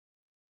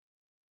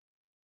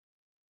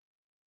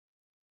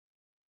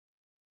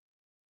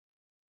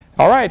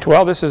All right,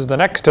 well, this is the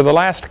next to the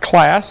last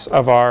class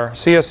of our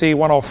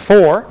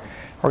Cse104. We're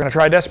going to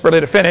try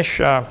desperately to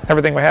finish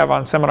everything we have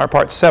on Seminar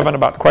Part 7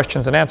 about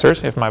questions and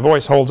answers, if my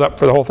voice holds up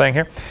for the whole thing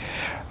here.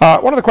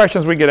 One of the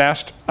questions we get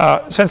asked,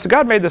 since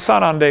God made the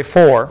sun on day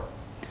 4,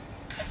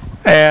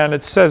 and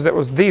it says it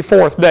was the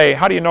 4th day,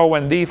 how do you know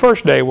when the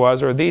first day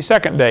was, or the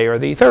 2nd day, or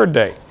the 3rd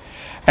day?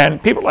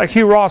 And people like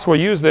Hugh Ross will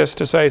use this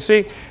to say,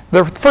 see,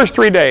 the first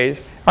 3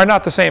 days are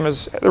not the same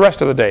as the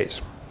rest of the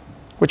days,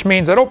 which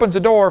means it opens the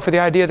door for the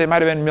idea that it might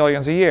have been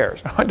millions of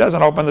years. It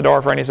doesn't open the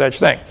door for any such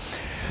thing.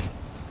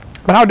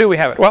 But how do we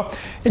have it? Well,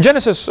 in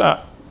Genesis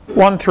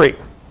 1:3,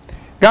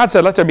 God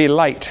said, let there be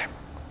light.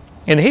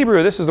 In the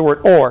Hebrew, this is the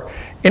word or.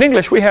 In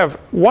English, we have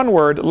one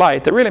word,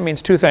 light, that really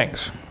means two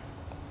things.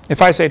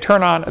 If I say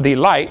turn on the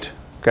light,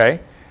 okay,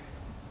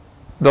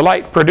 the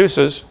light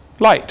produces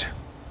light.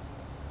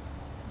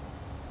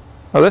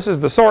 Well, this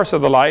is the source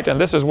of the light, and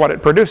this is what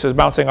it produces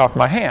bouncing off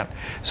my hand.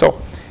 So,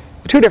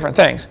 two different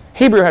things.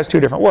 Hebrew has two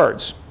different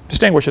words,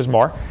 distinguishes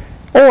more.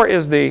 Or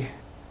is the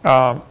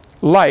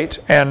light,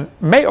 and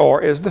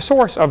meor is the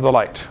source of the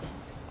light.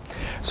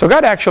 So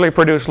God actually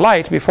produced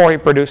light before He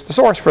produced the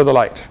source for the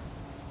light.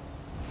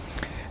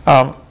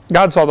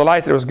 God saw the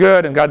light that it was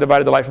good, and God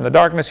divided the light from the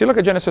darkness. You look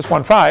at Genesis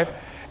 1:5,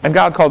 and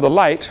God called the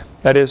light,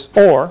 that is,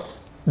 or,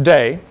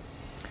 day,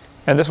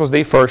 and this was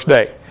the first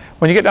day.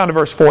 When you get down to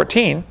verse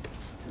 14,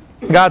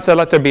 God said,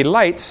 let there be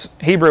lights.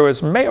 Hebrew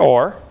is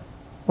meor,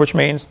 which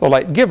means the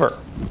light giver.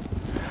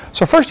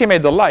 So first He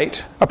made the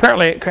light.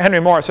 Apparently,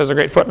 Henry Morris has a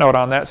great footnote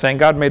on that, saying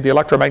God made the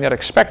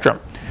electromagnetic spectrum,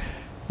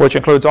 which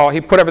includes all,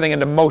 He put everything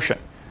into motion.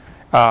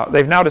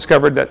 They've now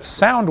discovered that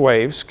sound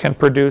waves can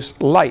produce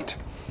light.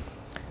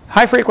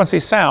 High-frequency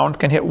sound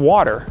can hit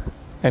water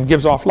and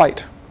gives off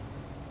light.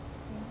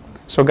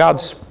 So God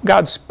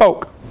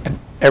spoke, and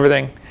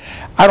everything.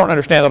 I don't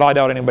understand it. I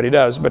doubt anybody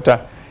does, but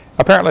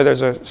apparently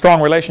there's a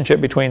strong relationship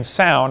between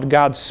sound,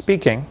 God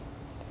speaking,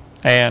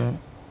 and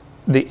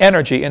the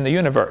energy in the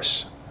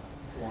universe.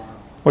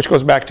 Which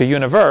goes back to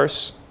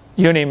universe.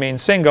 Uni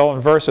means single,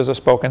 and verse is a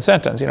spoken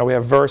sentence. You know, we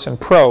have verse and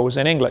prose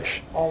in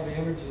English. All the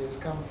energy has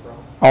come from.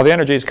 All the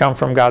energies come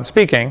from God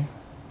speaking.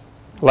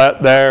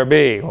 Let there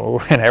be.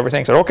 And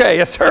everything said, okay,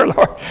 yes, sir,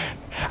 Lord.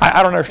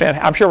 I don't understand.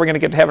 I'm sure we're going to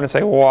get to heaven and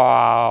say,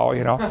 wow,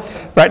 you know.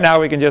 Right now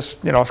we can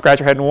just, you know,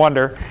 scratch our head and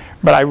wonder.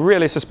 But I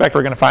really suspect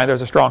we're going to find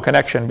there's a strong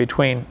connection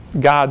between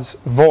God's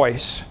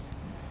voice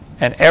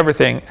and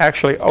everything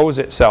actually owes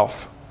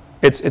itself,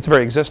 its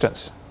very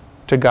existence,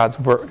 to God's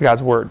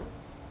word.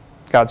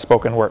 God's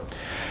spoken word.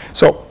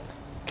 So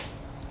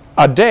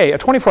a day, a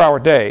 24-hour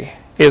day,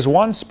 is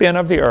one spin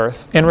of the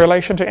earth in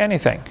relation to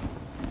anything.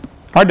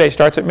 Our day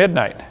starts at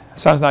midnight. The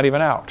sun's not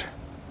even out.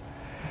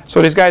 So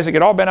these guys that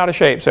get all bent out of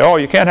shape say, oh,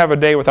 you can't have a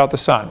day without the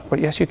sun. Well,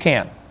 yes, you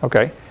can.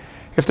 Okay.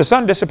 If the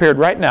sun disappeared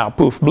right now,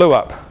 poof, blew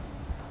up,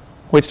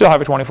 we'd still have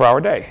a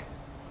 24-hour day.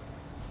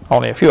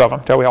 Only a few of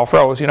them, till we all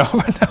froze, you know.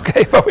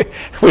 Okay, but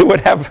we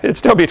would have, it'd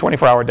still be a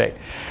 24-hour day.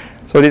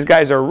 So these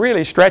guys are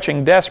really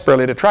stretching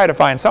desperately to try to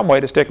find some way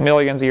to stick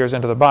millions of years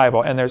into the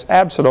Bible, and there's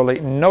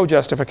absolutely no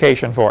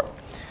justification for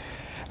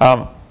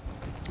it.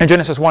 In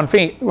Genesis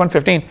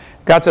 1:15,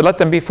 God said, let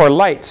them be for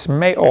lights,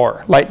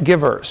 meor, light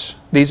givers.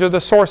 These are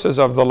the sources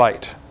of the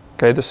light,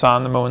 okay, the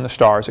sun, the moon, the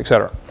stars,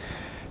 etc.,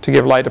 to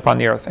give light upon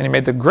the earth. And He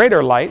made the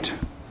greater light,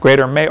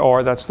 greater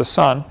meor, that's the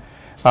sun,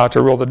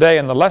 to rule the day,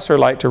 and the lesser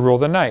light to rule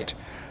the night.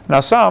 Now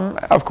some,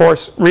 of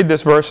course, read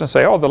this verse and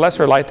say, oh, the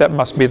lesser light, that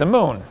must be the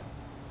moon.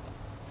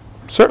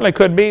 Certainly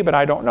could be, but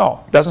I don't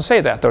know. It doesn't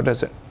say that, though,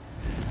 does it?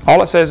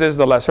 All it says is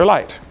the lesser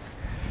light.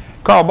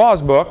 Carl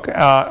Baugh's book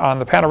on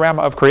the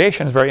panorama of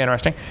creation is very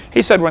interesting.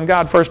 He said when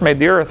God first made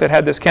the earth, it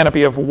had this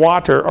canopy of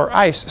water or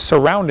ice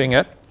surrounding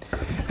it.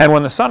 And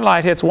when the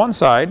sunlight hits one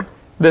side,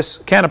 this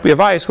canopy of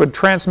ice would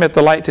transmit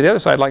the light to the other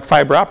side like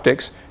fiber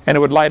optics, and it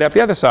would light up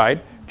the other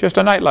side, just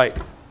a night light.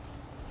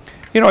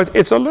 You know,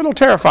 it's a little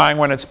terrifying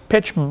when it's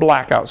pitch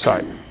black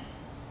outside.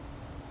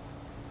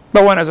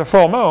 But when there's a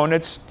full moon,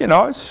 it's, you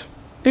know,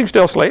 you can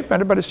still sleep,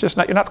 but it's just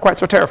not, you're not quite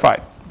so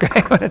terrified.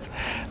 Okay, when it's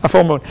a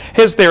full moon.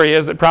 His theory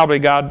is that probably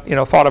God, you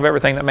know, thought of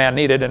everything that man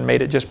needed and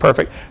made it just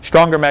perfect.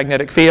 Stronger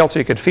magnetic field, so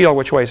you could feel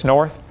which way is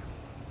north.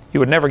 You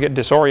would never get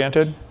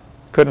disoriented.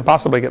 Couldn't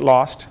possibly get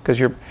lost, because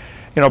you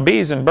know,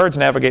 bees and birds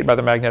navigate by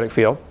the magnetic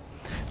field.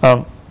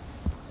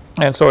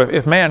 And so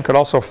if man could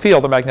also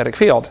feel the magnetic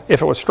field,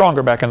 if it was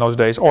stronger back in those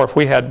days, or if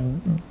we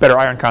had better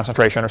iron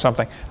concentration or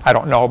something, I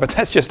don't know, but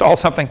that's just all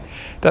something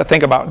to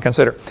think about and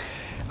consider.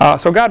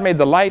 So God made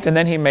the light, and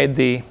then He made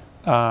the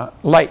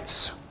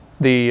lights,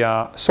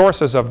 the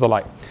sources of the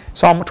light.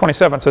 Psalm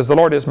 27 says, the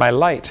Lord is my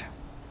light.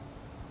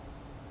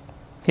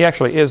 He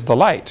actually is the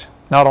light.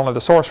 Not only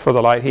the source for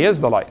the light, He is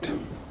the light.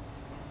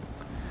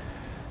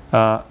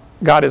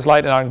 God is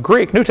light. And in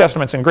Greek, New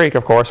Testament's in Greek,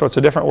 of course, so it's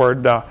a different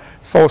word.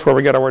 Phos, where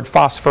we get our word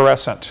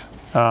phosphorescent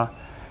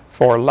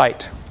for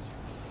light.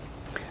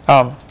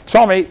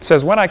 Psalm 8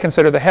 says, when I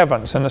consider the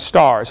heavens and the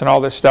stars and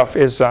all this stuff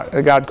is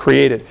God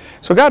created.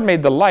 So God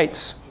made the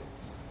lights,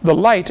 the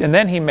light, and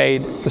then He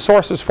made the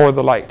sources for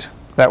the light.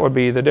 That would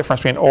be the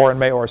difference between or and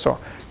may or. So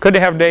could they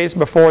have days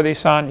before the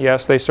sun?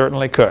 Yes, they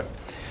certainly could.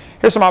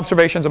 Here's some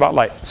observations about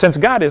light. Since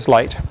God is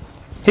light,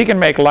 he can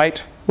make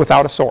light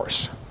without a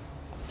source.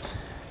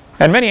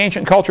 And many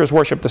ancient cultures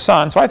worship the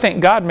sun, so I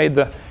think God made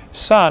the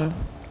sun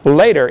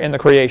later in the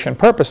creation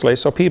purposely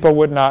so people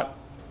would not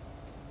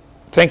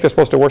think they're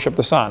supposed to worship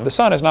the sun. The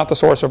sun is not the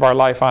source of our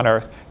life on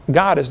earth.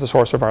 God is the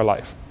source of our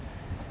life.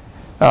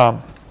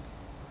 And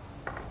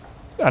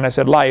I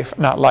said life,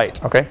 not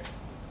light, okay?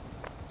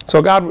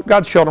 So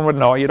God's children would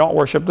know you don't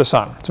worship the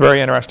sun. It's a very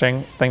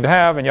interesting thing to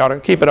have, and you ought to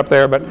keep it up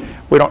there, but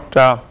we don't,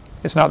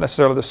 it's not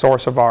necessarily the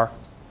source of our,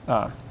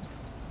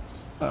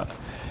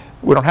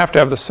 we don't have to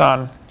have the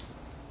sun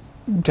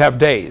to have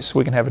days.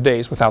 We can have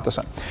days without the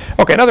sun.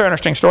 Okay, another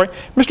interesting story.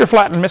 Mr.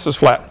 Flatt and Mrs.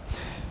 Flatt.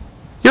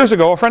 Years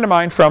ago, a friend of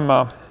mine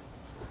from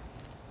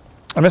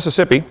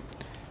Mississippi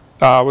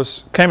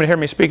came to hear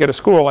me speak at a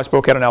school I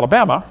spoke at in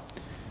Alabama,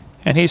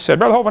 and he said,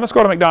 Brother Hovind, let's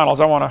go to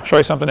McDonald's. I want to show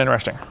you something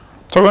interesting.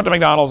 So we went to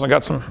McDonald's and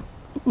got some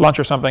lunch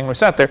or something. We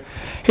sat there.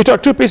 He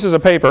took 2 pieces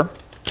of paper,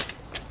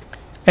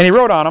 and he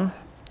wrote on them,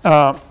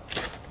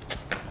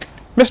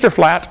 Mr.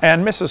 Flatt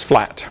and Mrs.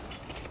 Flatt.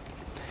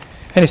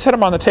 And he set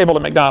them on the table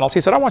at McDonald's.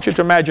 He said, I want you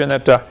to imagine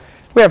that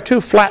we have 2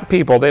 flat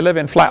people. They live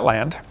in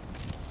flatland.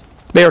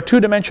 They are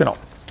 2-dimensional.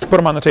 Put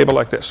them on the table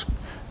like this.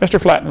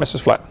 Mr. Flatt and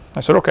Mrs. Flatt.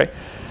 I said, okay.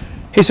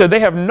 He said, they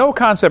have no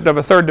concept of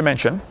a 3rd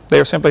dimension. They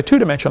are simply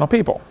 2-dimensional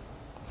people.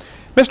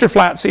 Mr.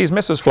 Flatt sees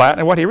Mrs. Flatt,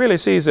 and what he really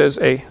sees is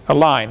a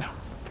line.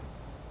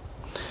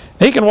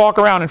 He can walk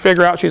around and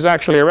figure out she's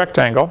actually a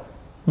rectangle,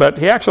 but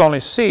he actually only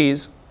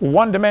sees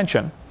 1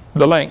 dimension,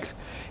 the length.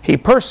 He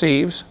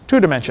perceives 2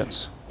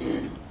 dimensions.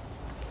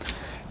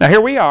 Now here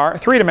we are,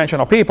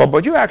 3-dimensional people,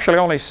 but you actually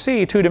only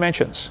see 2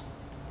 dimensions.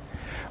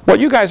 What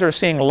you guys are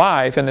seeing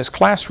live in this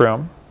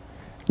classroom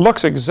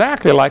looks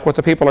exactly like what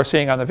the people are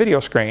seeing on the video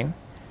screen,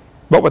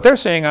 but what they're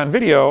seeing on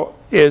video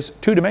is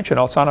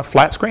 2-dimensional. It's on a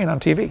flat screen on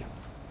TV.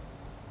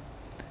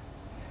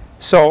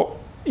 So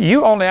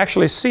you only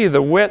actually see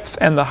the width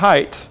and the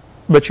height,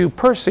 but you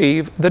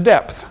perceive the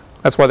depth.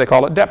 That's why they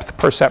call it depth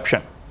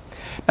perception.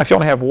 Now if you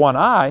only have 1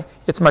 eye,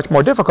 it's much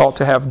more difficult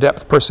to have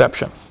depth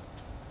perception.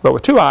 But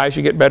with 2 eyes,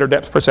 you get better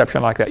depth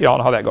perception like that. You all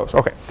know how that goes.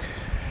 Okay.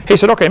 He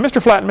said, okay,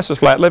 Mr. Flatt and Mrs.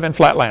 Flatt live in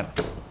flatland.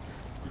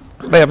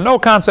 They have no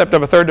concept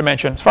of a 3rd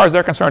dimension. As far as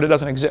they're concerned, it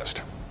doesn't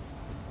exist.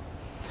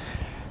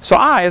 So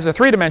I, as a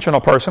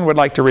 3-dimensional person, would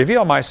like to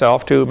reveal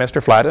myself to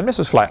Mr. Flatt and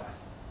Mrs. Flatt.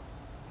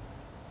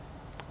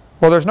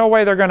 Well, there's no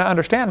way they're going to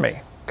understand me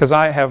because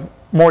I have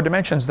more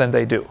dimensions than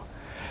they do.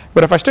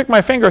 But if I stick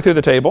my finger through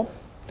the table,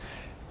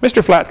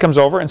 Mr. Flatt comes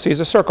over and sees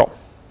a circle,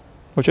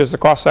 which is the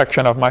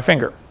cross-section of my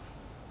finger.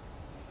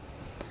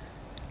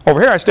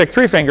 Over here I stick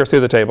 3 fingers through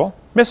the table.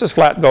 Mrs.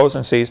 Flatt goes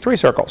and sees 3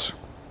 circles.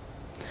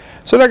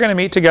 So they're going to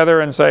meet together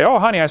and say, oh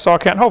honey, I saw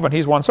Kent Hovind,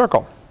 he's 1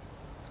 circle.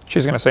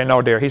 She's going to say,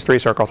 no dear, he's 3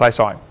 circles, I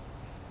saw him.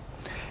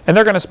 And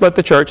they're going to split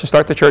the church and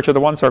start the church of the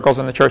 1 circles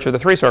and the church of the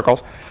 3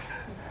 circles.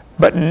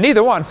 But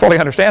neither one fully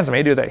understands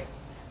me, do they?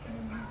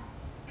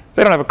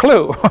 They don't have a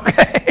clue,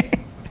 okay?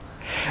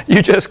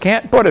 You just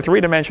can't put a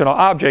 3-dimensional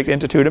object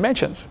into 2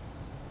 dimensions.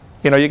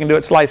 You know, you can do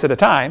it slice at a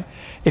time.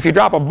 If you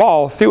drop a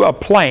ball through a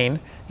plane,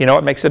 you know,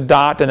 it makes a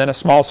dot and then a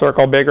small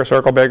circle, bigger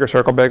circle, bigger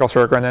circle, bigger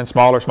circle, and then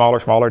smaller, smaller,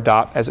 smaller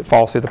dot as it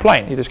falls through the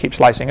plane. You just keep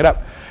slicing it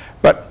up.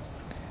 But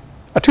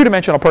a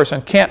 2-dimensional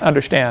person can't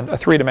understand a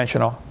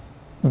 3-dimensional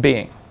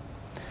being.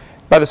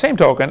 By the same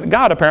token,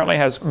 God apparently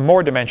has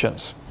more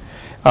dimensions.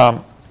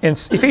 In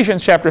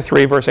Ephesians chapter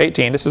 3, verse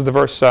 18, this is the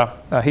verse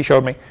he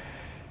showed me,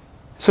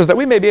 it says that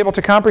we may be able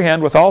to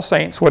comprehend with all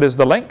saints what is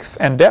the length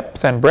and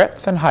depth and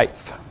breadth and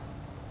height.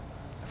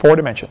 4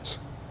 dimensions.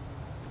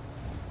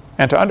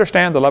 And to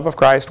understand the love of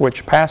Christ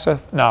which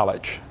passeth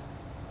knowledge.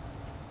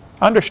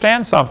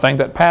 Understand something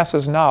that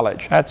passes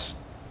knowledge. I've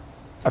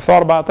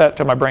thought about that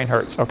till my brain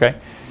hurts, okay?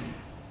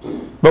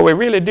 But we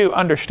really do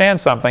understand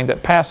something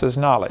that passes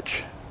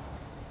knowledge.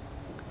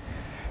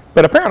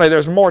 But apparently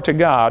there's more to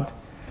God.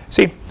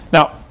 See,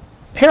 now,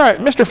 here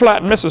Mr.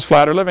 Flatt and Mrs.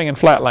 Flatt are living in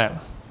flatland.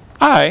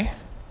 I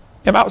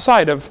am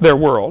outside of their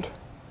world.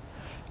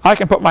 I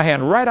can put my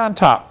hand right on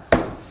top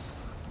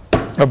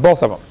of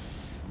both of them.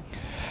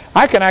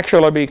 I can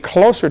actually be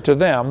closer to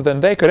them than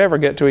they could ever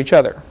get to each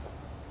other.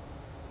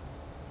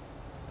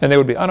 And they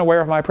would be unaware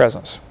of my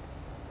presence.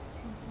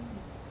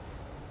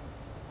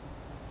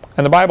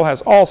 And the Bible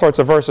has all sorts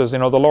of verses. You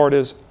know, the Lord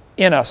is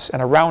in us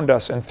and around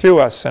us and through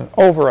us and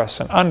over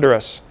us and under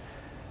us.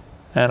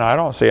 And I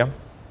don't see him.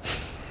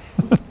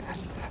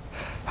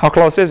 How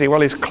close is he?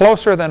 Well, he's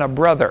closer than a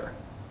brother.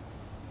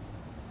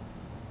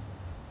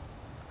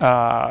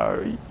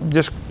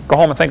 Just go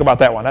home and think about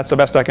that one. That's the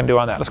best I can do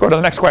on that. Let's go to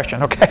the next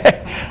question,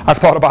 okay? I've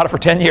thought about it for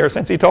 10 years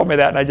since he told me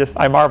that, and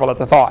I marvel at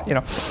the thought, you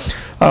know.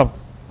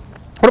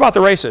 What about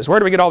the races? Where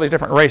do we get all these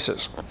different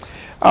races?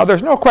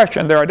 There's no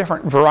question there are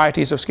different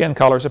varieties of skin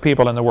colors of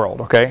people in the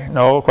world, okay?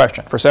 No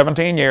question. For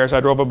 17 years,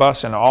 I drove a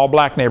bus in an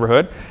all-black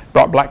neighborhood,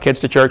 brought black kids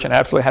to church, and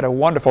absolutely had a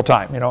wonderful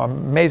time. You know,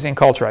 amazing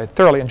culture. I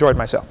thoroughly enjoyed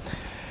myself.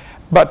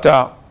 But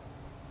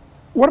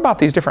what about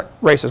these different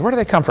races? Where do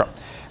they come from?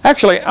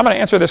 Actually, I'm going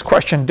to answer this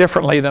question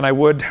differently than I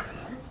would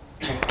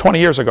 20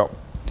 years ago.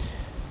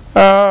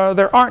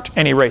 There aren't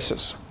any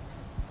races.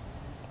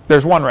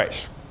 There's one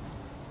race,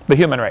 the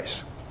human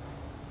race.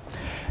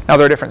 Now,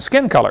 there are different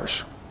skin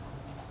colors,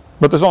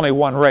 but there's only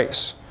one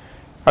race.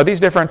 Are these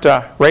different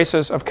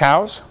races of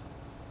cows?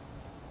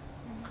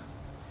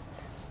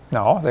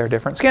 No, they're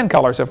different skin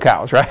colors of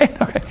cows,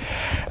 right? Okay.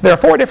 There are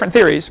 4 different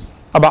theories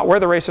about where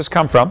the races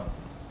come from,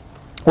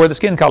 where the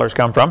skin colors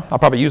come from. I'll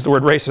probably use the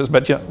word races,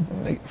 but you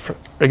know,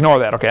 ignore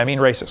that, okay? I mean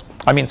races.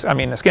 I mean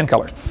the skin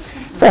colors.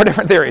 4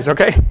 different theories,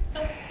 okay?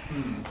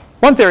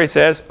 One theory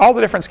says all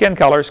the different skin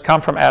colors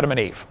come from Adam and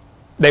Eve.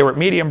 They were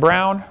medium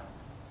brown,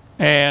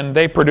 and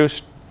they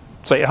produced,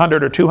 say,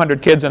 100 or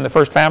 200 kids in the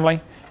first family,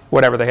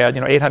 whatever they had,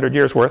 you know, 800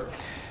 years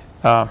worth.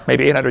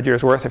 Maybe 800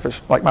 years worth if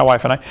it's like my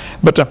wife and I.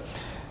 But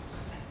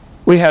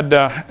we had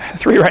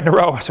 3 right in a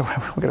row, so we've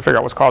got to figure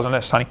out what's causing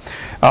this, honey.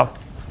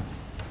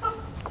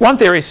 One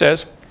theory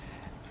says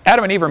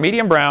Adam and Eve are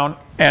medium brown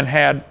and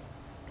had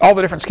all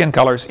the different skin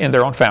colors in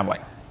their own family.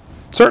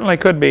 Certainly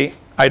could be,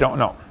 I don't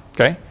know,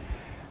 okay?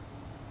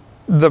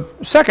 The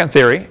second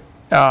theory,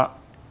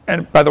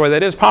 and by the way,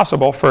 that is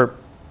possible for,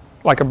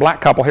 like a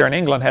black couple here in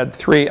England had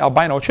 3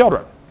 albino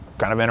children.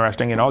 Kind of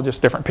interesting, you know,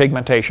 just different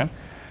pigmentation.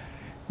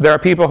 There are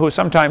people who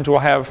sometimes will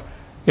have,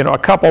 you know, a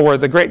couple where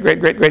the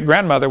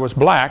great-great-great-great-grandmother was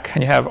black,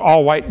 and you have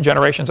all white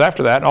generations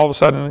after that, and all of a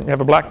sudden you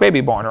have a black baby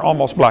born, or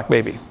almost black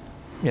baby.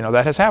 You know,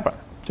 that has happened.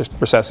 Just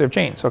recessive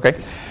genes, okay?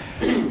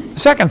 The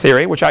second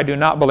theory, which I do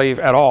not believe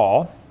at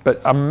all, but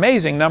an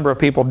amazing number of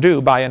people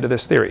do buy into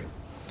this theory,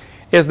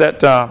 is that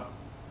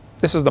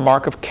this is the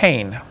mark of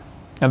Cain.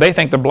 And they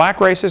think the black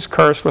race is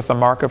cursed with the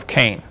mark of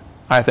Cain.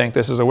 I think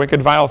this is a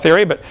wicked, vile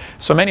theory, but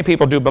so many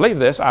people do believe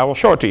this, I will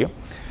show it to you.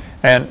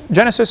 And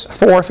Genesis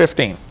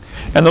 4:15.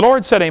 And the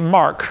Lord set a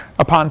mark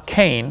upon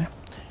Cain,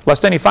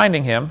 lest any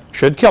finding him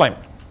should kill him.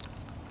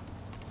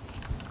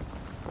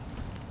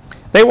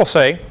 They will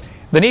say,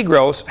 the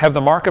Negroes have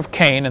the mark of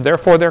Cain, and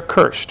therefore they're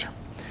cursed.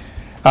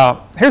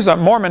 Here's a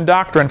Mormon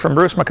doctrine from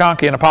Bruce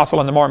McConkie, an apostle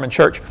in the Mormon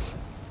church.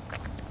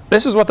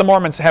 This is what the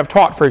Mormons have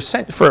taught for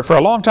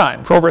a long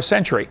time, for over a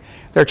century.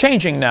 They're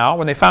changing now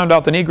when they found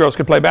out the Negroes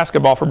could play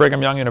basketball for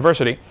Brigham Young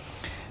University.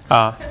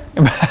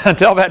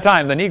 Until that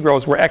time, the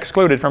Negroes were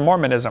excluded from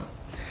Mormonism.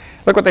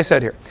 Look what they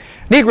said here.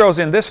 Negroes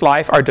in this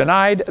life are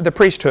denied the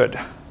priesthood.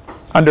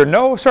 Under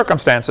no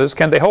circumstances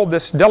can they hold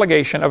this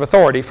delegation of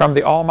authority from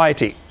the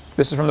Almighty.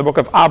 This is from the book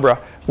of Abra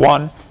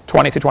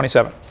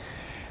 1:20-27.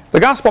 The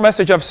gospel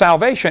message of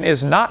salvation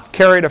is not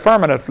carried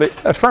affirmatively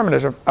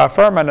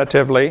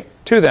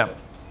to them.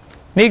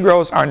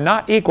 Negroes are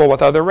not equal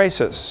with other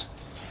races,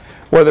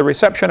 where the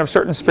reception of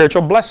certain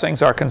spiritual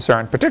blessings are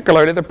concerned,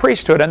 particularly the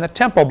priesthood and the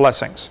temple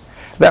blessings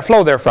that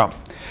flow therefom.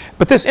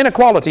 But this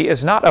inequality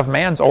is not of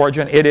man's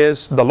origin, it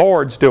is the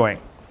Lord's doing.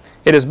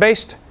 It is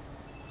based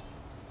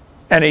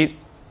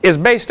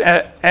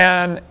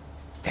on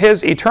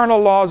His eternal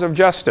laws of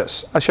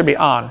justice. I should be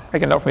on.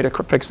 Make a note for me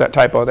to fix that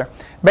typo there.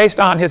 Based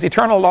on His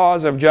eternal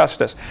laws of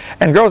justice,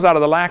 and grows out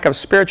of the lack of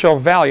spiritual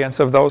valiance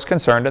of those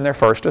concerned in their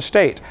first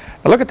estate.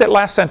 Now look at that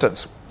last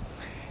sentence.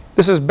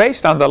 This is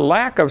based on the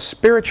lack of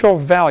spiritual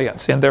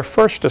valiance in their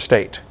first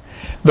estate.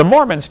 The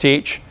Mormons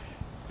teach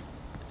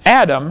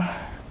Adam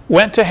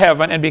went to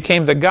heaven and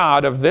became the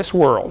God of this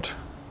world.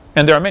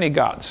 And there are many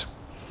gods.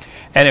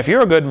 And if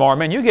you're a good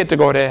Mormon, you get to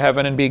go to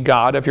heaven and be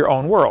God of your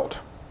own world.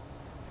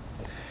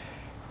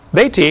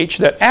 They teach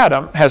that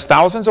Adam has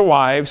thousands of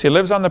wives. He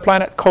lives on the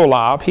planet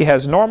Kolob. He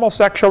has normal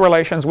sexual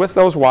relations with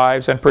those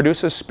wives and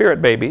produces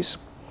spirit babies.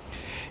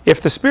 If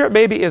the spirit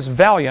baby is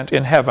valiant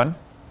in heaven,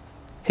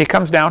 he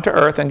comes down to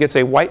earth and gets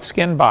a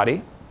white-skinned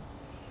body.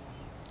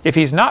 If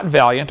he's not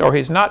valiant or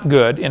he's not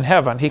good in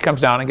heaven, he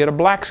comes down and gets a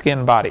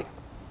black-skinned body.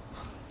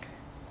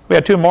 We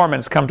had 2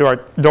 Mormons come to our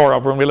door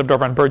over when we lived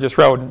over on Burgess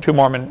Road, and 2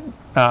 Mormon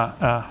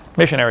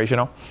missionaries, you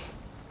know.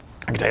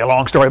 I can tell you a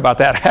long story about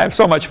that. I have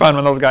so much fun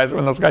when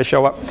those guys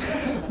show up.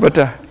 But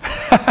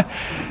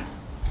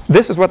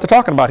this is what they're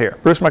talking about here.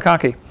 Bruce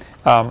McConkie.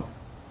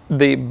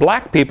 The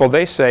black people,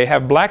 they say,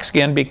 have black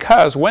skin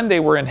because when they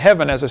were in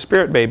heaven as a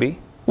spirit baby,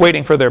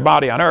 waiting for their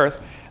body on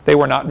earth, they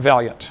were not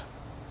valiant.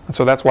 And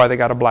so that's why they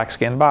got a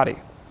black-skinned body.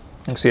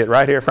 You can see it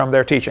right here from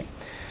their teaching.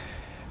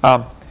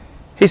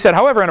 He said,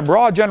 however, in a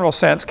broad general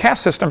sense,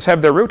 caste systems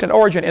have their root and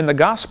origin in the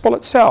gospel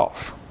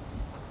itself.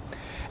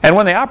 And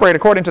when they operate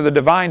according to the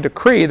divine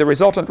decree, the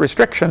resultant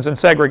restrictions and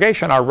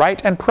segregation are right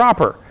and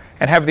proper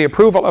and have the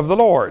approval of the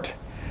Lord.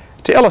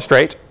 To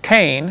illustrate,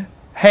 Cain,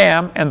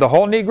 Ham, and the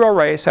whole Negro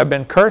race have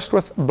been cursed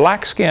with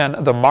black skin,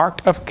 the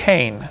mark of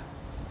Cain.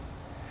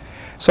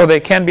 So they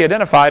can be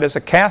identified as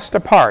a caste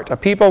apart, a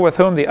people with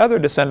whom the other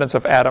descendants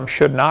of Adam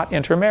should not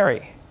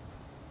intermarry.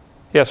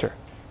 Yes, sir?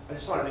 I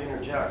just wanted to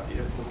interject.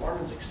 If the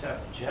Mormons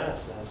accept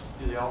Genesis,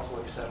 do they also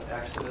accept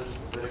Exodus,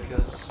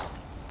 Leviticus,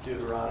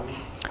 Deuteronomy?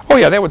 Oh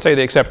yeah, they would say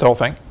they accept the whole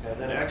thing. And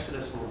then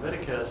Exodus and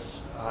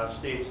Leviticus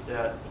states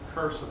that the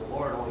curse of the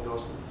Lord only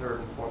goes to the 3rd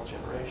and 4th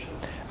generation.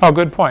 Oh,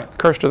 good point.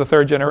 Curse to the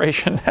 3rd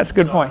generation. That's a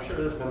good point. I'm sure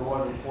there's been more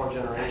than 4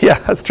 generations. Yeah,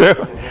 that's true.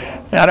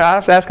 Yeah, I'll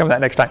have to ask him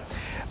that next time.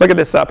 Look at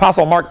this.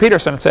 Apostle Mark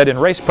Peterson said in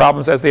Race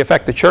Problems as They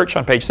Affect the Church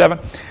on page 7,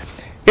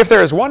 "If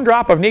there is one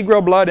drop of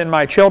Negro blood in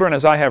my children,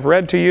 as I have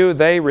read to you,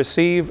 they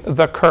receive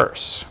the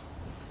curse."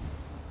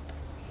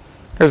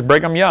 Here's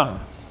Brigham Young,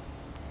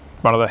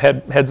 one of the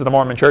heads of the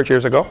Mormon Church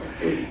years ago.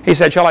 He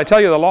said, "Shall I tell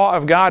you the law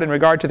of God in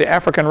regard to the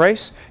African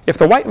race? If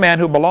the white man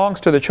who belongs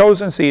to the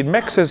chosen seed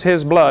mixes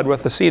his blood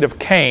with the seed of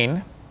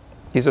Cain,"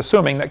 he's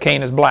assuming that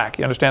Cain is black.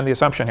 You understand the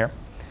assumption here?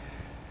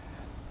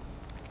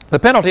 "The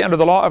penalty under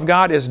the law of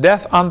God is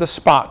death on the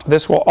spot.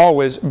 This will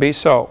always be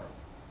so."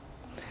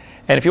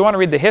 And if you want to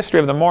read the history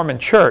of the Mormon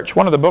Church,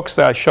 one of the books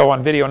that I show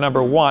on video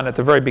number 1 at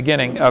the very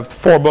beginning of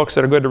 4 books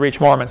that are good to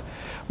reach Mormons,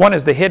 one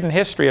is the hidden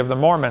history of the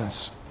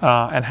Mormons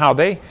and how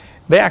they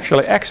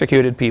actually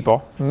executed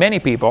people, many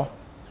people,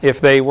 if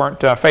they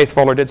weren't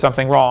faithful or did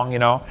something wrong, you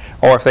know,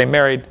 or if they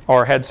married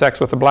or had sex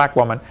with a black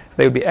woman,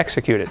 they would be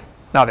executed.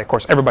 Now, of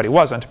course, everybody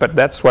wasn't, but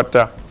that's what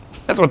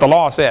the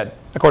law said,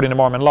 according to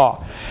Mormon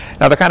law.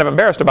 Now, they're kind of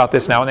embarrassed about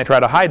this now, and they try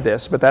to hide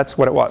this, but that's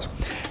what it was.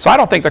 So I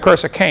don't think the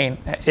curse of Cain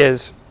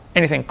is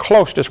anything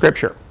close to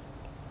Scripture.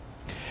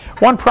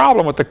 One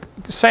problem with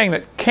saying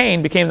that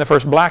Cain became the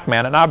first black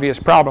man, an obvious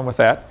problem with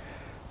that,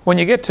 when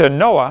you get to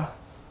Noah,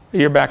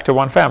 you're back to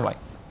one family.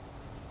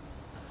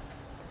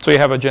 So you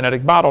have a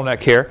genetic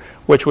bottleneck here,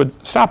 which would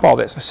stop all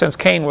this. Since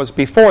Cain was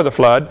before the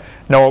flood,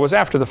 Noah was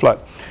after the flood.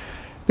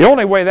 The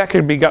only way that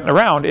could be gotten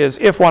around is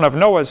if one of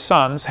Noah's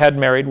sons had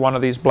married one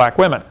of these black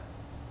women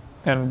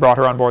and brought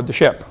her on board the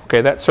ship.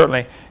 Okay, that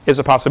certainly is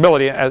a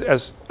possibility,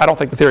 as I don't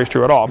think the theory is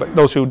true at all, but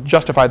those who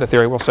justify the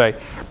theory will say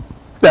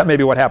that may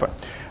be what happened.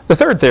 The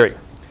third theory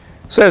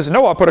says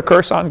Noah put a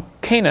curse on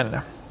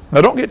Canaan.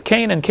 Now don't get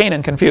Cain and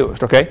Canaan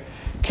confused, okay?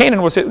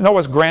 Canaan was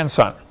Noah's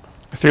grandson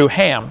through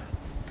Ham.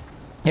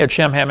 He had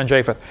Shem, Ham, and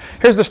Japheth.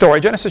 Here's the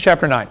story, Genesis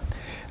chapter 9.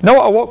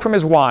 Noah awoke from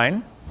his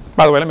wine.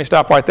 By the way, let me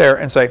stop right there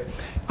and say,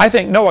 I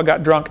think Noah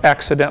got drunk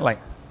accidentally.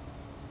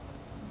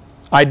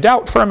 I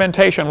doubt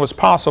fermentation was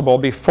possible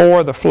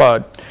before the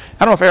flood.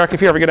 I don't know if, Eric,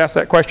 if you ever get asked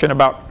that question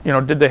about, you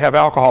know, did they have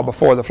alcohol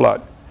before the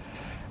flood?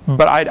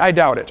 But I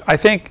doubt it. I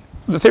think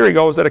the theory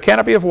goes that a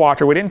canopy of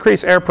water would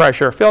increase air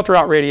pressure, filter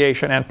out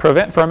radiation, and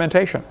prevent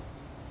fermentation.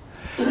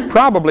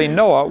 Probably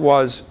Noah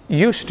was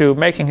used to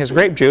making his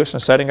grape juice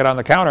and setting it on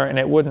the counter, and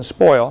it wouldn't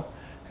spoil,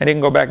 and he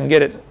can go back and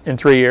get it in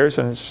 3 years,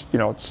 and it's, you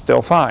know, it's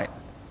still fine.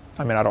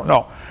 I mean, I don't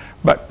know,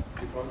 but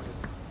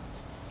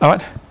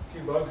what?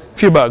 A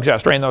few bugs, yeah,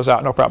 strain those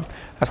out, no problem.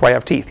 That's why I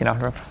have teeth, you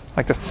know,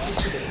 like this.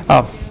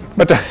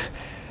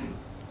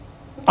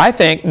 I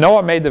think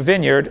Noah made the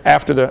vineyard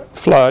after the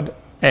flood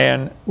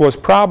and was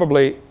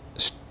probably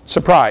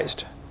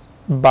surprised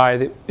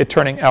by it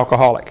turning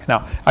alcoholic.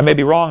 Now, I may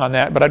be wrong on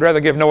that, but I'd rather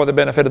give Noah the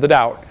benefit of the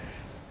doubt.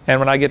 And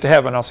when I get to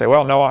heaven, I'll say,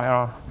 well,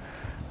 Noah,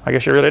 I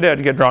guess you really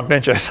did get drunk,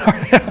 didn't you?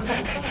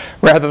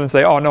 Rather than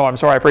say, oh, no, I'm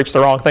sorry, I preached the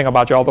wrong thing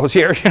about you all those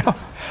years. You know?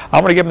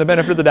 I'm going to give him the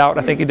benefit of the doubt.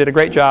 I think he did a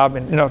great job.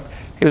 And, you know,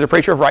 he was a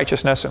preacher of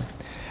righteousness. And,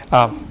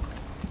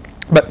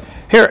 but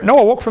here,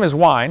 Noah woke from his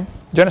wine,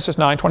 Genesis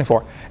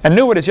 9:24, and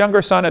knew what his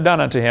younger son had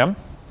done unto him.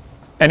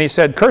 And he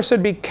said,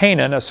 cursed be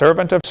Canaan, a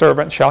servant of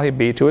servants shall he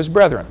be to his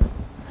brethren.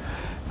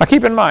 Now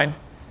keep in mind,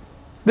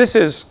 this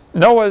is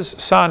Noah's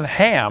son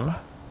Ham,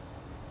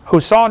 who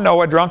saw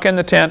Noah drunk in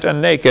the tent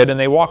and naked, and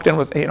they walked in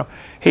with, you know,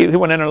 he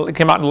went in and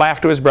came out and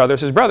laughed to his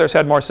brothers. His brothers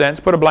had more sense,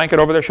 put a blanket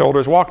over their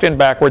shoulders, walked in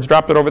backwards,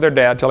 dropped it over their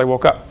dad till he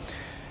woke up.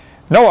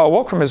 Noah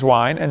awoke from his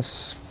wine and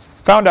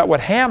found out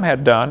what Ham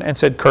had done and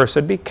said,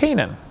 cursed be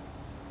Canaan.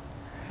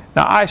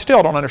 Now I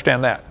still don't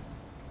understand that.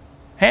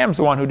 Ham's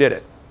the one who did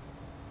it.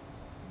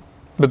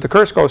 But the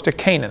curse goes to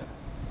Canaan.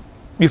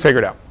 You figure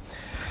it out.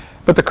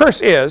 But the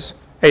curse is,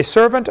 a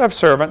servant of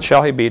servants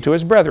shall he be to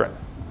his brethren.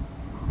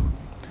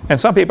 And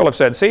some people have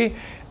said, see,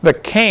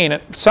 the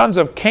sons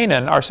of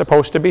Canaan are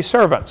supposed to be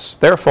servants.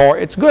 Therefore,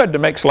 it's good to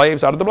make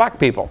slaves out of the black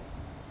people.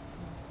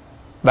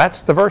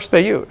 That's the verse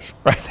they use,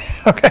 right?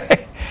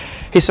 Okay?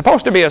 He's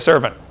supposed to be a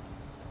servant.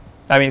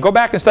 I mean, go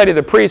back and study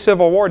the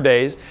pre-Civil War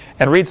days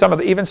and read some of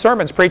the even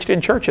sermons preached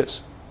in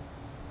churches.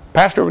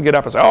 Pastor would get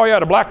up and say, oh yeah,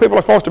 the black people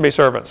are supposed to be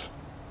servants.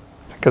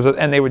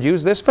 And they would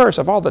use this verse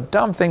of all the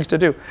dumb things to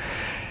do.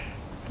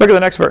 Look at the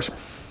next verse.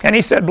 And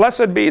he said,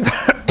 blessed be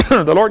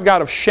the Lord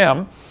God of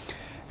Shem,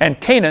 and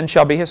Canaan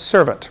shall be his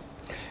servant.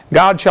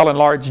 God shall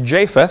enlarge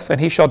Japheth,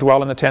 and he shall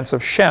dwell in the tents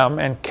of Shem,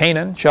 and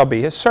Canaan shall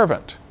be his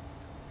servant.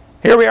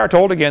 Here we are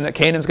told again that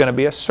Canaan's going to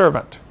be a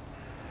servant.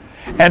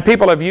 And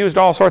people have used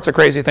all sorts of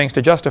crazy things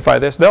to justify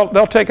this.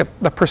 They'll take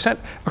the percent.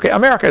 Okay,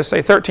 America is, say,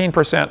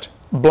 13%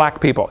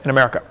 black people in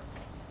America.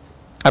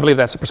 I believe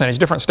that's the percentage.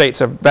 Different states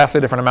have vastly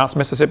different amounts.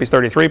 Mississippi's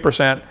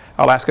 33%.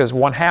 Alaska is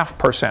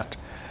 0.5%.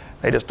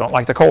 They just don't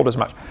like the cold as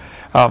much.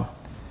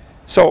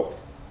 So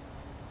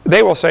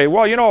they will say,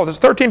 well, you know, there's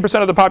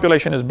 13% of the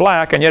population is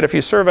black, and yet if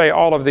you survey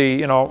all of the,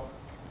 you know,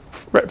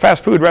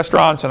 fast food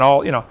restaurants and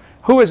all, you know,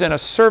 who is in a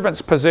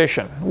servant's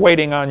position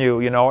waiting on you,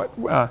 you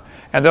know,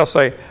 and they'll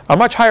say a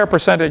much higher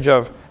percentage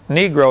of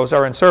Negroes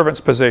are in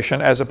servant's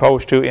position as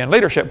opposed to in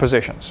leadership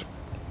positions,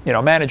 you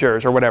know,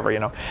 managers or whatever, you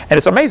know. And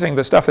it's amazing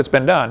the stuff that's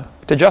been done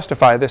to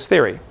justify this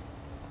theory,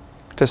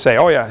 to say,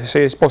 oh yeah, you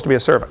see, he's supposed to be a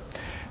servant.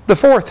 The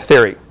fourth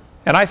theory,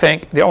 and I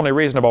think the only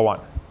reasonable one,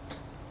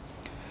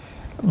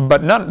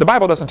 but the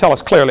Bible doesn't tell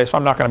us clearly, so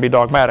I'm not going to be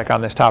dogmatic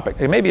on this topic.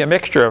 It may be a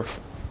mixture of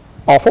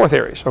all four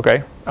theories,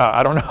 okay?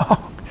 I don't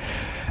know.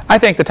 I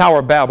think the Tower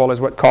of Babel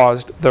is what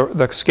caused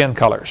the skin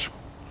colors.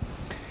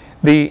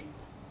 The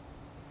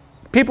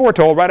people were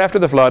told right after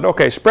the flood,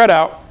 okay, spread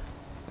out,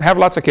 have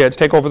lots of kids,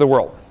 take over the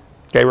world.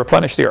 Okay,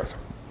 replenish the earth.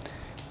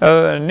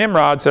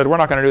 Nimrod said, we're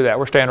not going to do that.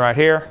 We're staying right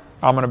here.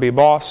 I'm going to be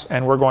boss,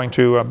 and we're going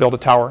to build a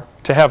tower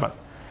to heaven.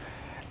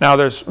 Now,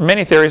 there's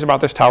many theories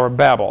about this Tower of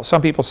Babel.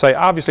 Some people say,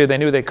 obviously, they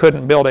knew they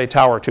couldn't build a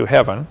tower to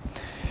heaven.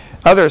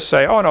 Others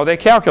say, oh, no, they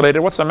calculated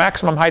what's the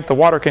maximum height the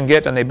water can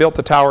get, and they built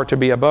the tower to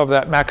be above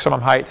that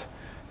maximum height,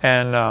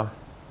 and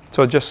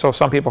so just so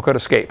some people could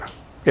escape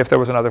if there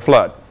was another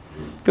flood.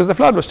 Because the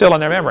flood was still in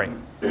their memory.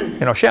 You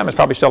know, Shem is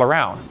probably still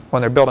around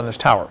when they're building this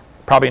tower.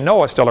 Probably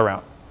Noah's still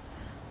around,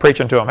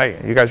 preaching to them,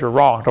 hey, you guys were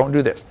wrong, don't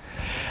do this.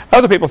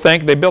 Other people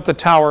think they built the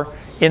tower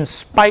in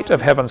spite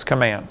of heaven's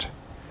command.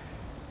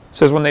 It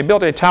says when they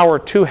built a tower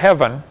to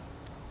heaven,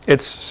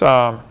 it's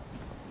a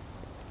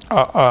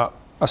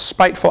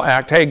spiteful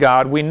act. Hey,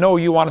 God, we know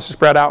you want us to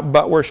spread out,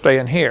 but we're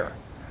staying here.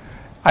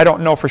 I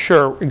don't know for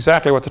sure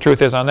exactly what the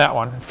truth is on that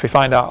one. If you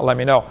find out, let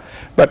me know.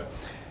 But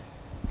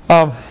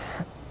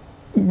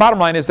bottom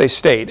line is they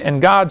stayed.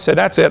 And God said,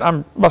 that's it,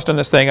 I'm busting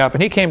this thing up.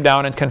 And he came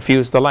down and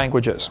confused the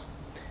languages.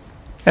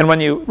 And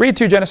when you read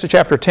through Genesis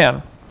chapter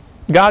 10,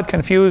 God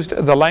confused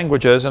the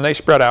languages, and they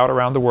spread out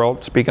around the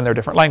world speaking their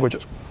different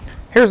languages.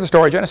 Here's the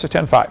story, Genesis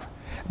 10:5.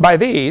 By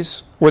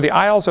these were the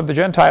isles of the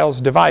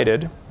Gentiles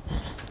divided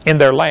in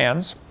their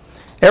lands,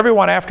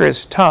 everyone after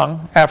his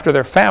tongue, after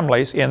their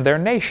families, in their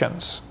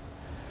nations.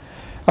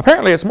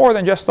 Apparently, it's more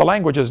than just the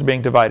languages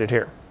being divided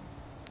here.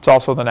 It's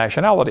also the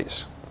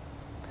nationalities.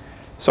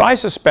 So I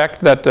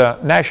suspect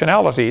that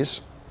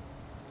nationalities,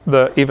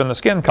 even the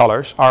skin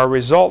colors, are a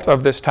result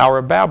of this Tower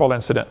of Babel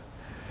incident.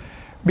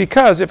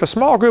 Because if a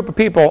small group of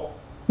people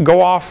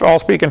go off all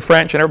speaking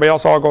French and everybody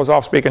else all goes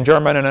off speaking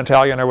German and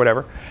Italian or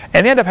whatever,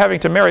 and they end up having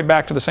to marry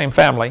back to the same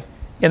family,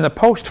 in the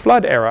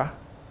post-flood era,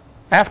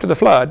 after the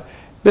flood,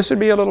 this would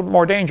be a little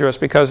more dangerous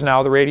because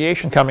now the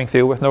radiation coming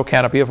through with no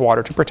canopy of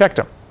water to protect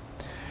them.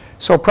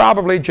 So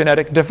probably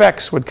genetic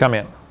defects would come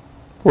in,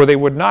 where they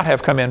would not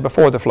have come in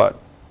before the flood.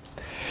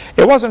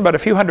 It wasn't but a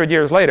few hundred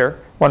years later,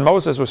 when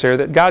Moses was here,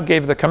 that God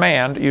gave the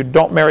command, you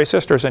don't marry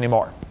sisters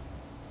anymore.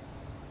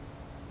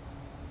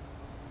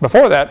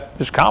 Before that,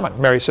 it's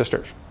common, marry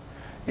sisters.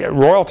 Yeah,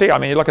 royalty, I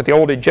mean, you look at the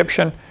old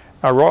Egyptian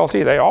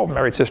royalty, they all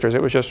married sisters.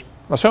 It was just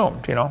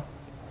assumed, you know.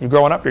 You're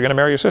growing up, you're going to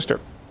marry your sister.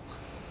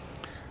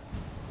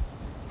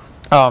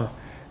 But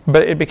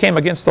it became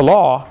against the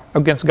law,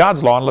 against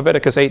God's law in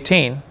Leviticus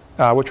 18,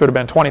 which would have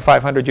been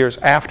 2,500 years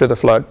after the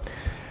flood.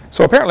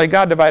 So apparently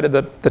God divided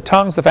the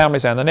tongues, the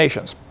families, and the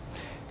nations.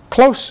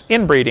 Close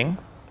inbreeding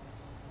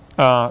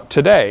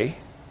today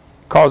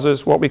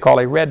causes what we call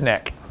a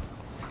redneck.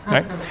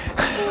 Right?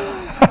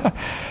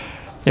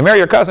 You marry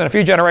your cousin a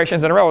few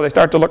generations in a row, they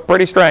start to look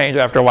pretty strange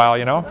after a while,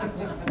 you know.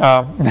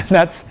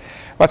 That's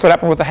what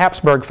happened with the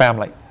Habsburg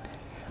family.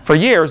 For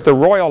years, the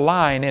royal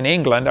line in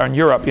England or in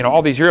Europe, you know,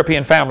 all these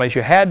European families,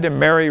 you had to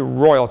marry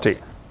royalty.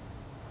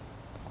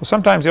 Well,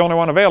 sometimes the only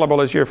one available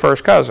is your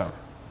first cousin,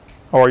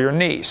 or your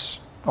niece,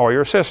 or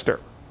your sister.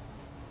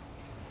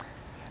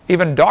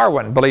 Even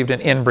Darwin believed in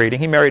inbreeding.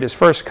 He married his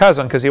first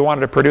cousin because he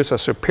wanted to produce a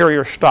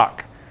superior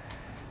stock.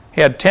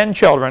 He had 10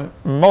 children.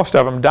 Most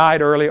of them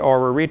died early or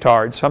were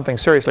retards, something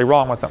seriously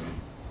wrong with them.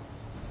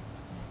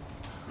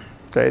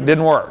 Okay, it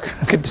didn't work.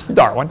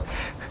 Darwin.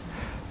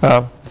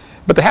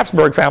 But the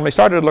Habsburg family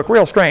started to look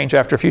real strange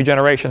after a few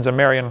generations of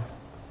marrying,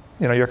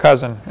 you know, your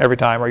cousin every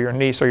time, or your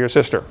niece or your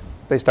sister.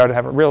 They started to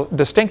have a real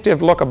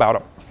distinctive look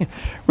about them.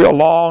 Real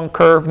long,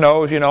 curved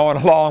nose, you know, and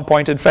a long,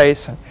 pointed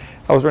face. And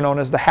those were known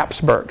as the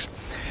Habsburgs.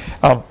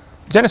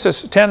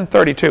 Genesis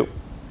 10:32.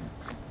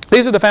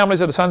 These are the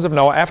families of the sons of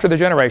Noah after the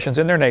generations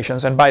in their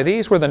nations, and by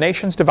these were the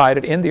nations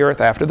divided in the earth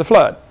after the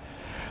flood.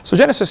 So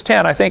Genesis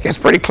 10, I think, is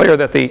pretty clear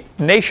that the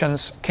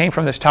nations came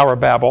from this Tower of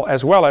Babel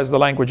as well as the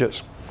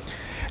languages.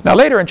 Now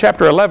later in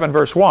chapter 11,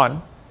 verse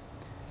 1,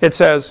 it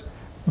says,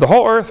 the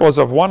whole earth was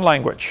of one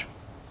language.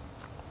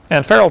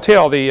 And Farrell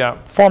Till, the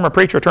former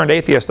preacher turned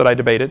atheist that I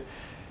debated,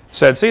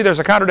 said, see, there's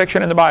a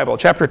contradiction in the Bible.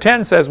 Chapter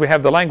 10 says we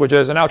have the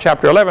languages, and now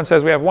chapter 11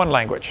 says we have one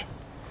language.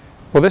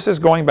 Well, this is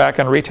going back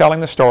and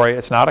retelling the story.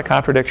 It's not a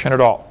contradiction at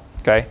all,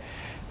 okay?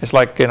 It's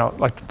like, you know,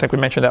 like I think we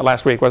mentioned that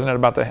last week, wasn't it,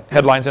 about the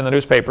headlines in the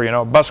newspaper, you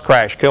know, bus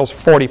crash kills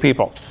 40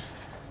 people.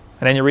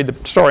 And then you read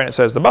the story and it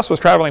says the bus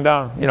was traveling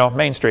down, you know,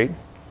 Main Street.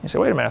 You say,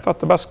 wait a minute, I thought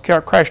the bus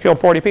crash killed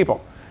 40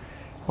 people.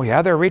 Well,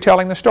 yeah, they're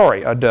retelling the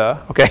story, duh,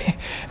 okay?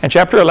 And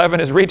chapter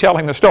 11 is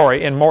retelling the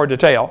story in more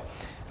detail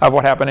of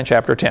what happened in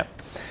chapter 10.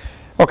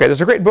 Okay,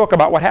 there's a great book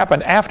about what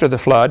happened after the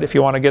flood, if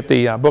you want to get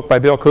the book by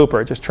Bill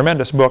Cooper. It's just a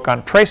tremendous book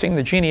on tracing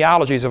the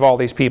genealogies of all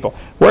these people.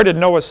 Where did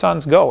Noah's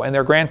sons go and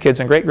their grandkids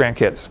and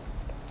great-grandkids?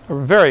 A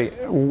very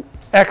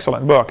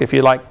excellent book if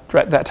you like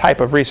that type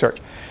of research.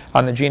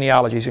 on the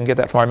genealogies. You can get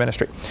that from our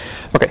ministry.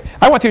 Okay,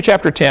 I went through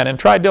chapter 10 and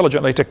tried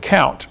diligently to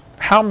count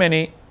how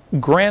many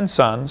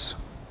grandsons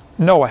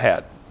Noah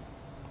had.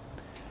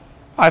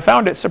 I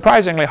found it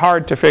surprisingly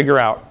hard to figure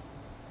out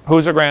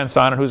who's a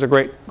grandson and who's a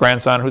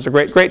great-grandson and who's a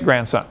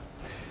great-great-grandson.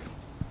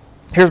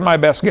 Here's my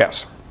best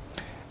guess.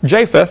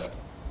 Japheth,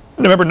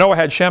 remember Noah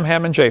had Shem,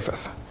 Ham, and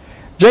Japheth.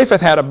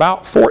 Japheth had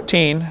about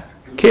 14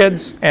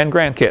 kids and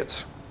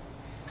grandkids.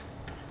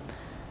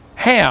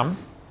 Ham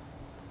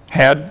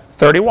had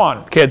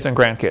 31 kids and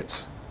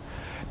grandkids.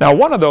 Now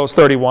one of those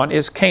 31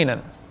 is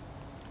Canaan.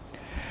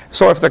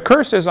 So if the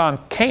curse is on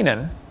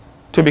Canaan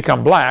to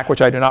become black,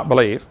 which I do not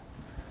believe,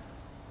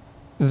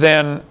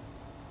 then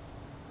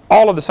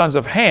all of the sons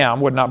of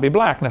Ham would not be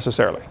black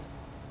necessarily.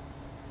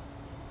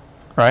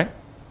 Right?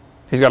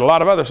 He's got a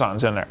lot of other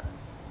sons in there.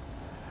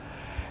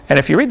 And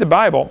if you read the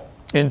Bible,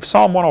 in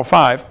Psalm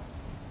 105,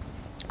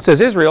 it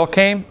says Israel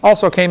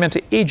also came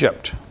into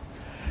Egypt,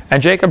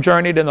 and Jacob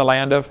journeyed in the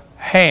land of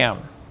Ham.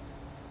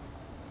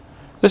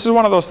 This is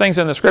one of those things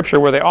in the Scripture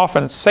where they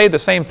often say the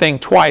same thing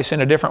twice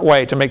in a different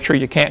way to make sure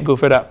you can't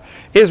goof it up.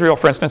 Israel,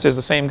 for instance, is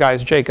the same guy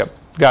as Jacob.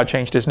 God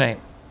changed his name.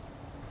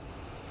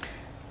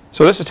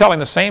 So this is telling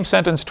the same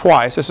sentence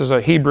twice. This is a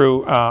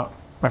Hebrew, I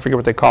forget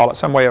what they call it,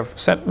 some way of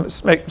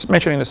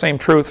mentioning the same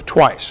truth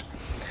twice.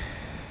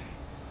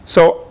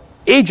 So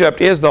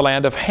Egypt is the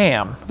land of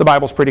Ham. The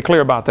Bible's pretty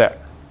clear about that.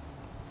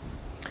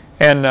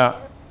 And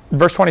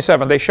verse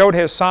 27, they showed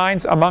his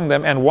signs among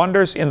them and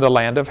wonders in the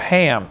land of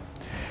Ham.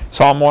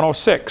 Psalm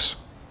 106,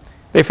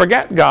 they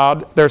forget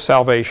God, their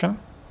salvation,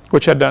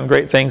 which had done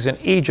great things in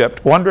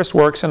Egypt, wondrous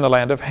works in the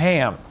land of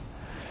Ham.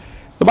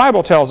 The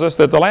Bible tells us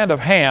that the land of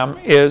Ham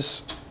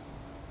is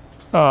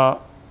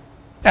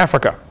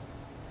Africa.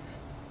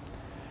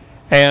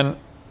 And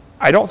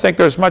I don't think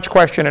there's much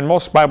question in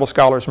most Bible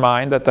scholars'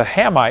 mind that the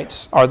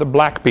Hamites are the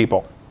black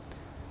people.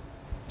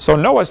 So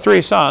Noah's 3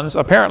 sons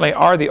apparently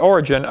are the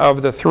origin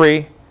of the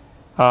 3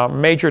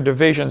 major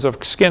divisions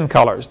of skin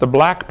colors: the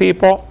black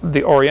people,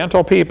 the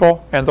oriental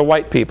people, and the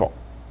white people.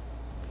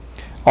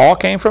 All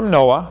came from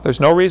Noah. There's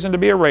no reason to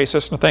be a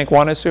racist and think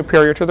one is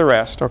superior to the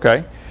rest,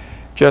 okay?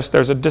 Just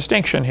there's a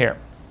distinction here.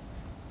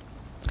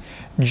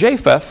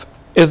 Japheth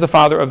is the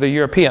father of the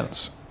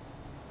Europeans.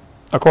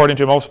 According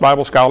to most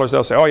Bible scholars,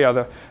 they'll say, oh yeah,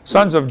 the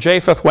sons of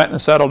Japheth went and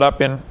settled up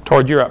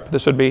toward Europe.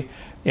 This would be,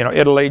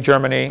 Italy,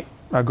 Germany,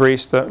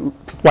 Greece, the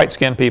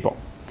white-skinned people.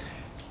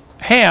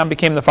 Ham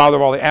became the father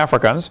of all the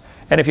Africans.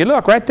 And if you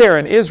look right there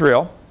in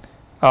Israel,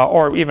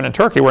 or even in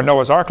Turkey where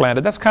Noah's Ark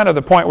landed, that's kind of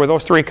the point where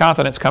those 3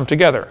 continents come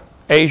together.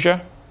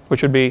 Asia,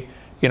 which would be,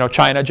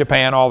 China,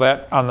 Japan, all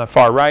that on the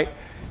far right,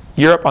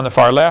 Europe on the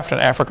far left,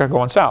 and Africa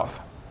going south.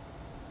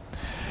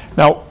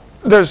 Now,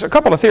 there's a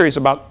couple of theories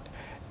about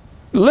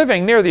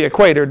living near the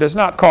equator does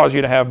not cause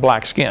you to have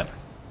black skin.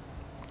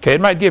 Okay,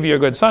 it might give you a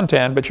good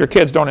suntan, but your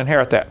kids don't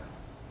inherit that.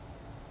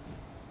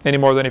 Any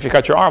more than if you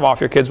cut your arm off,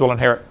 your kids will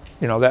inherit,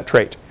 that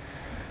trait.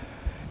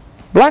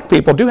 Black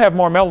people do have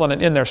more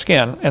melanin in their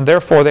skin, and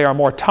therefore they are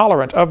more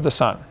tolerant of the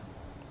sun.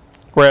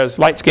 Whereas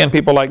light-skinned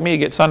people like me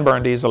get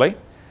sunburned easily.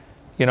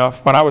 When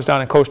I was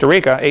down in Costa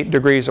Rica, 8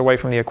 degrees away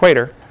from the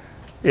equator,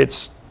 you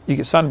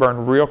get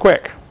sunburned real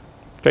quick.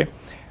 Okay?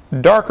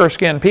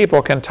 Darker-skinned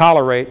people can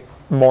tolerate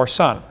more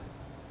sun.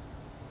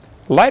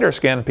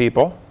 Lighter-skinned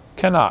people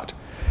cannot.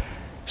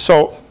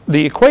 So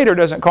the equator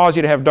doesn't cause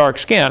you to have dark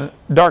skin.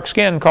 Dark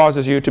skin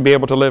causes you to be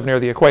able to live near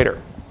the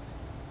equator.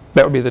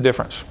 That would be the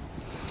difference.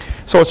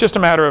 So it's just a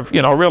matter of,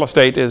 real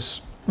estate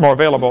is more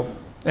available.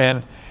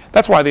 And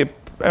that's why the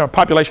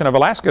population of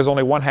Alaska is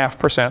only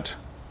 0.5%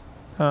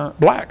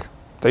 black.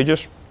 They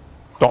just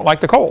don't like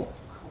the cold.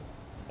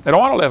 They don't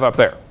want to live up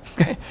there.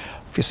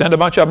 If you send a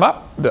bunch of them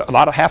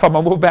up, half of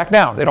them will move back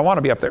down. They don't want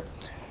to be up there.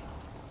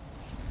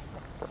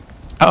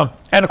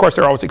 And of course,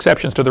 there are always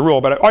exceptions to the rule,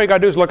 but all you got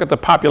to do is look at the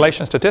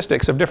population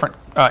statistics of different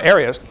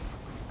areas.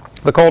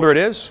 The colder it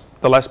is,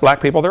 the less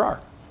black people there are.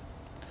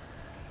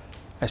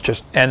 It's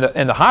just, and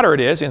the hotter it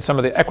is in some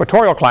of the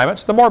equatorial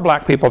climates, the more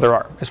black people there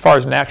are, as far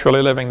as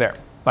naturally living there.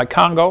 Like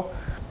Congo,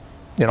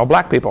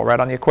 black people right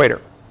on the equator.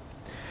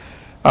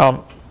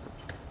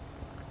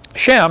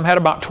 Shem had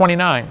about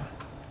 29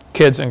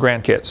 kids and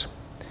grandkids,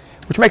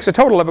 which makes a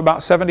total of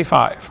about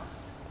 75.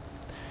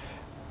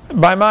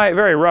 By my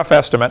very rough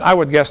estimate, I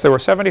would guess there were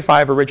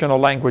 75 original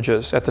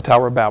languages at the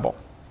Tower of Babel.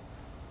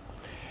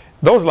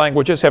 Those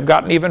languages have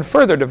gotten even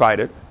further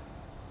divided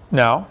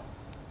now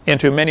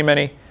into many,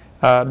 many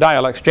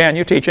dialects. Jan,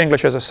 you teach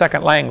English as a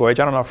second language.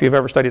 I don't know if you've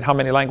ever studied how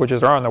many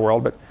languages there are in the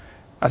world, but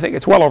I think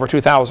it's well over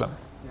 2,000.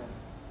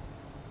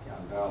 Yeah,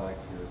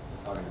 dialects, you're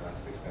talking about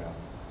 6,000.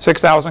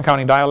 6,000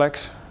 counting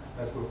dialects?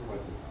 That's what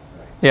Wycliffe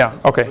say. Yeah,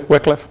 okay,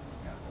 Wycliffe.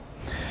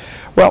 Yeah.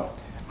 Well,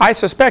 I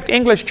suspect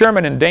English,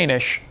 German, and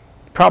Danish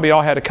probably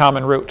all had a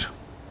common root.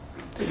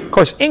 Of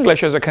course,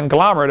 English is a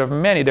conglomerate of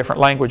many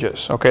different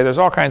languages. Okay, there's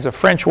all kinds of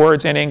French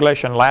words in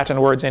English and Latin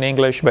words in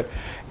English, but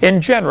in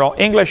general,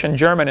 English and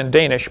German and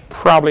Danish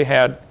probably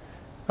had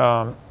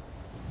common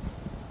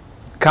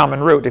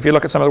root. If you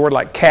look at some of the words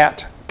like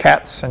cat,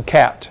 cats, and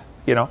cat,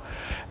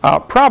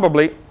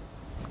 probably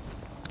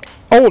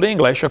Old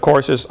English, of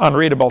course, is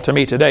unreadable to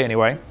me today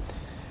anyway.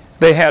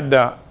 They had,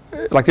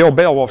 like the old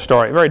Beowulf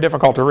story, very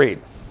difficult to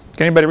read.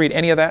 Can anybody read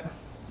any of that?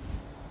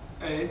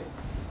 A. You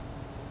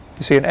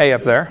see an A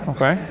up there,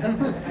 okay.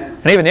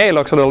 And even the A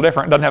looks a little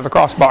different, doesn't have the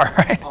crossbar,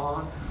 right?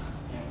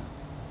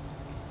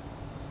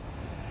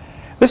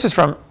 This is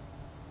from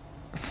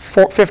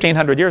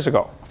 1,500 years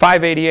ago,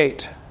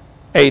 588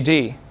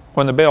 AD,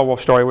 when the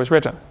Beowulf story was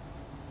written.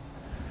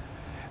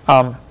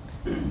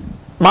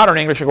 Modern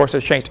English, of course,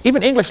 has changed.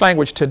 Even English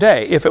language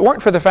today, if it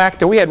weren't for the fact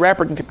that we had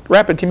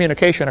rapid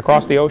communication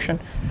across the ocean,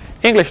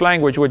 English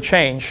language would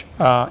change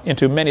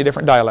into many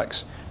different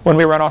dialects. When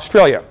we were in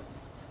Australia,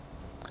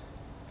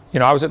 you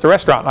know, I was at the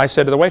restaurant and I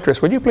said to the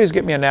waitress, "Would you please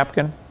get me a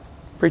napkin?"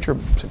 The preacher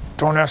said,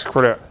 "Don't ask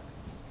for that."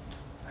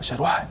 I said,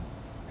 "What?"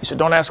 He said,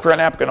 "Don't ask for a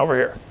napkin over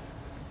here."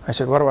 I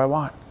said, "What do I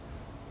want?"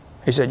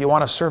 He said, "You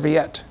want a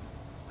serviette?"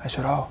 I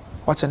said, "Oh,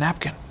 what's a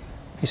napkin?"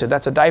 He said,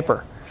 "That's a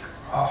diaper."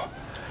 Oh.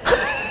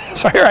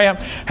 So here I am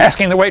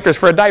asking the waitress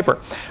for a diaper.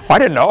 Well, I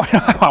didn't know.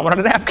 I wanted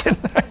a napkin.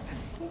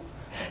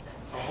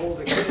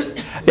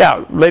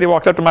 Yeah, lady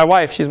walked up to my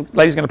wife.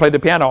 Lady's going to play the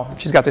piano.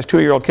 She's got this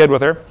 2-year-old kid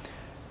with her.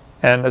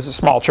 And there's a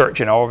small church,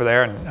 you know, over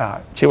there.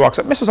 And she walks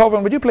up, "Mrs.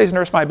 Hovind, would you please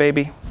nurse my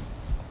baby?"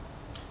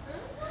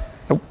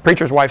 The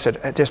preacher's wife said,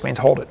 "It just means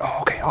hold it." "Oh,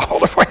 okay, I'll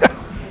hold it for you."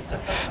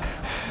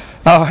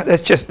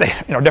 It's just,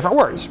 you know, different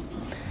words.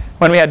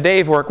 When we had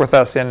Dave work with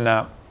us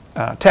in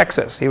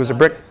Texas, he was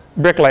a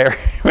bricklayer.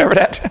 Remember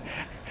that?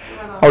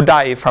 Oh,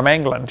 Dave from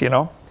England, you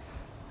know.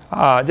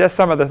 Just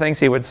some of the things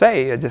he would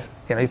say. Just,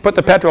 you know, he put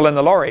the petrol in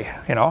the lorry,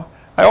 you know.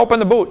 "I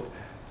opened the boot."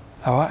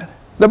 "The what?"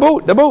 "The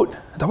boot, the boot."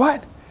 "The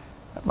what?"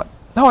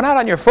 "No, not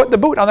on your foot, the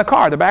boot on the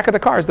car. The back of the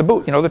car is the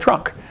boot, you know, the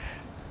trunk.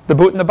 The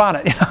boot and the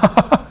bonnet, you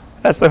know."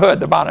 That's the hood,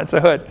 the bonnet's the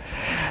hood.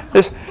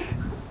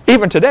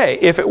 Even today,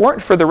 if it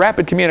weren't for the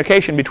rapid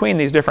communication between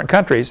these different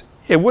countries,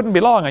 it wouldn't be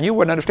long and you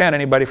wouldn't understand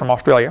anybody from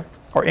Australia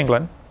or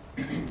England.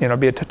 You know, it'd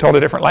be a totally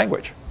different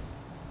language.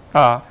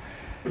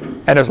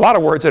 And there's a lot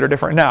of words that are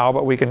different now,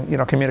 but we can, you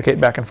know,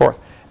 communicate back and forth.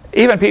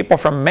 Even people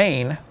from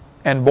Maine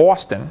and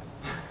Boston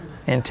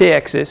and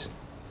Texas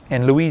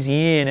and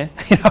Louisiana,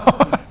 you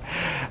know,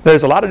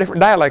 there's a lot of different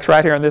dialects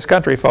right here in this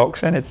country,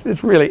 folks, and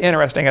it's really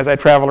interesting as I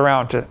travel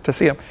around to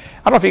see them.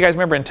 I don't know if you guys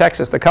remember in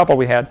Texas, the couple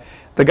we had,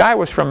 the guy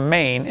was from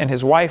Maine and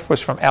his wife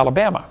was from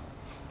Alabama.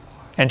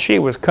 And she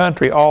was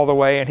country all the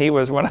way, and he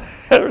was one of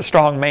a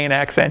strong Maine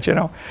accent, you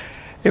know.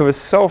 It was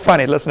so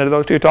funny listening to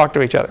those two talk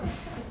to each other.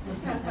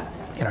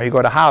 You know, you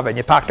go to Harvard and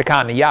you park the car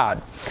in the yard.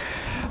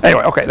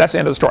 Anyway, okay, that's the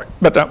end of the story.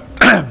 But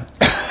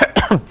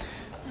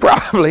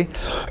probably,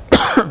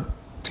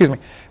 excuse me,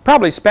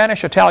 probably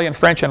Spanish, Italian,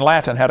 French, and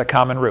Latin had a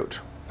common root.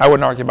 I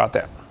wouldn't argue about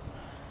that.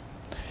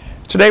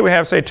 Today we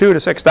have, say, 2,000 to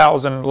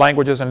 6,000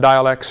 languages and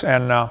dialects,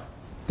 and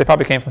they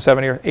probably came from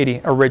 70 or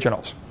 80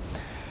 originals.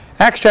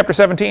 Acts chapter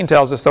 17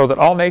 tells us, though, that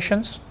all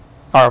nations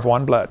are of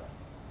one blood.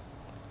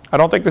 I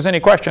don't think there's any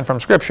question from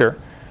Scripture.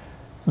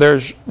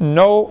 There's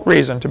no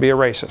reason to be a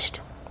racist.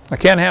 Now,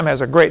 Ken Ham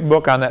has a great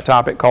book on that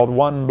topic called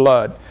One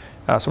Blood.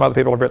 Some other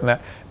people have written that.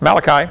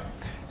 Malachi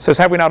says,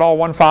 "Have we not all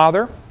one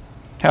Father?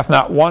 Hath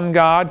not one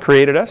God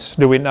created us?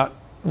 Do we not?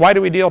 Why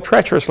do we deal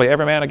treacherously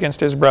every man against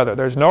his brother?"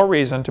 There's no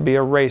reason to be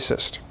a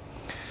racist.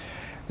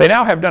 They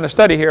now have done a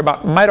study here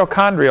about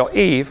mitochondrial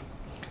Eve.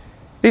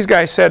 These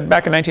guys said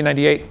back in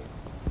 1988,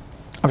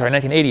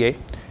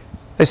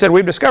 they said,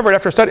 "We've discovered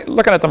after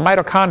looking at the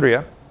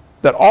mitochondria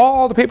that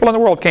all the people in the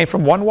world came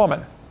from one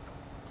woman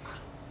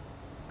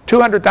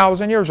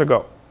 200,000 years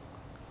ago."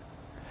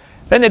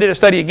 Then they did a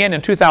study again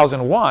in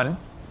 2001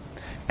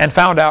 and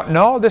found out,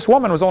 no, this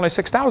woman was only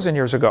 6,000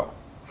 years ago.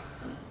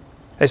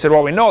 They said,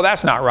 "Well, we know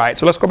that's not right,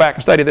 so let's go back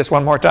and study this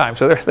one more time."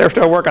 So they're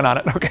still working on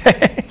it,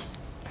 okay?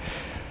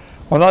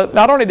 Well,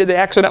 not only did they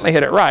accidentally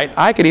hit it right,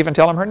 I could even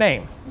tell them her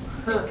name.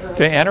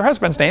 Okay, and her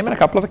husband's name and a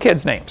couple of the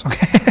kids' names.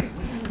 Okay?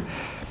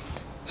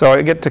 So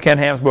you get to Ken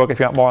Ham's book if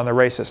you want more on the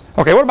races.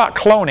 Okay, what about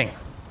cloning?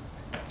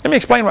 Let me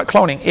explain what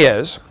cloning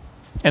is,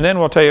 and then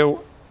we'll tell you,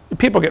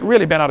 people get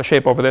really bent out of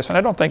shape over this, and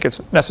I don't think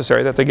it's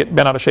necessary that they get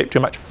bent out of shape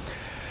too much.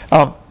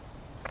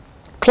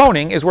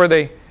 Cloning is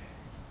where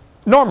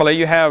normally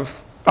you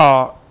have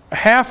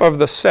half of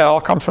the cell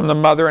comes from the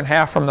mother and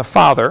half from the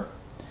father,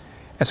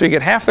 and so you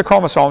get half the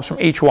chromosomes from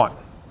each one.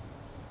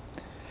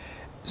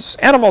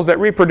 Animals that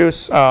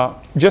reproduce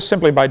just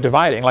simply by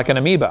dividing, like an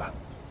amoeba,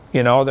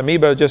 you know, the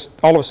amoeba just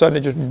all of a sudden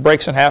it just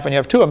breaks in half and you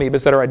have 2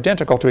 amoebas that are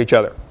identical to each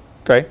other,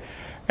 okay?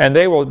 And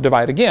they will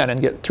divide again and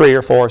get 3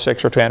 or 4 or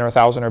 6 or 10 or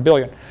 1,000 or a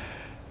billion.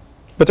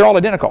 But they're all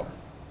identical.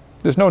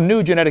 There's no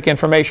new genetic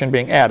information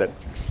being added.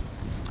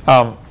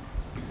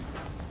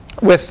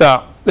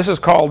 This is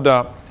called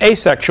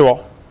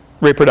asexual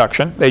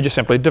reproduction. They just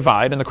simply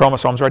divide and the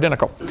chromosomes are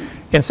identical.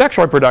 In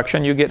sexual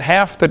reproduction, you get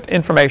half the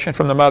information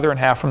from the mother and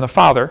half from the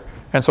father,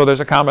 and so there's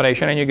a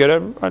combination and you get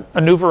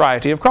a new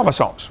variety of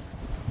chromosomes,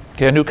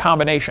 okay, a new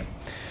combination.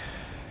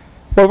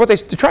 Well, what they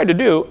tried to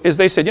do is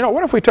they said, you know,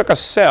 what if we took a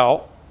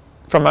cell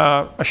from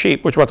a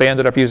sheep, which is what they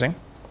ended up using,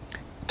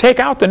 take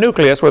out the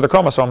nucleus where the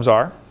chromosomes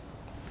are,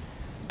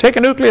 take a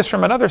nucleus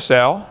from another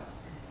cell,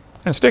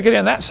 and stick it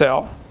in that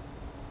cell,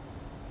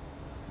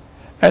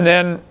 and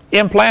then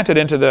implant it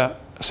into the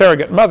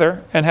surrogate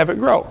mother and have it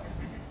grow.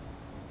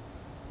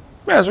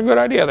 That's a good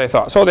idea, they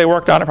thought. So they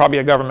worked on it, probably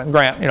a government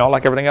grant, you know,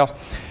 like everything else.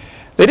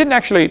 They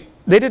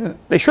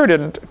sure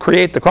didn't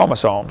create the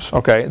chromosomes,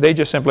 okay? They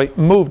just simply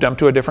moved them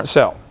to a different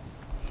cell.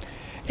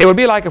 It would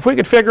be like if we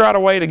could figure out a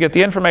way to get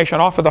the information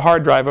off of the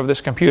hard drive of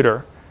this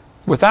computer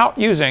without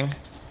using,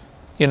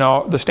 you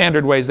know, the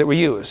standard ways that we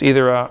use,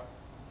 either a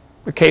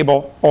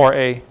cable or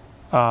a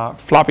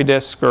floppy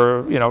disk,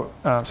 or, you know,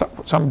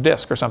 some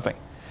disk or something.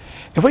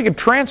 If we could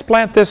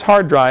transplant this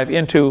hard drive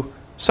into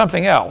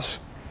something else,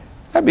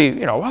 that'd be,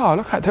 you know, wow,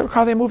 look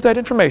how they moved that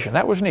information.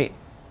 That was neat.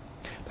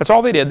 That's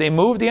all they did. They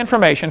moved the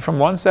information from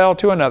one cell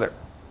to another.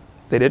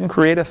 They didn't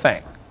create a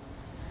thing.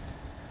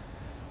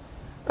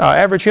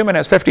 Average human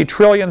has 50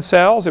 trillion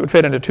cells. It would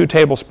fit into 2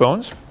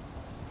 tablespoons.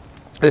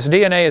 This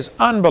DNA is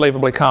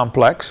unbelievably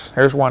complex.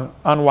 Here's one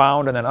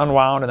unwound and then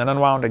unwound and then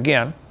unwound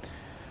again.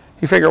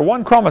 You figure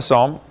one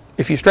chromosome,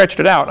 if you stretched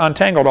it out,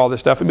 untangled all this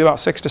stuff, it would be about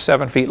 6 to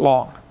 7 feet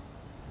long,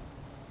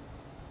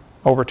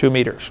 over 2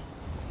 meters.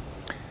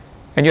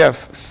 And you have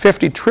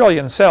 50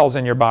 trillion cells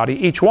in your body,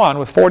 each one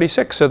with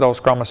 46 of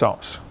those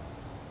chromosomes.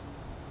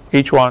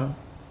 Each one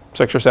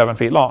 6 or 7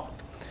 feet long.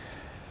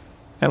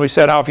 And we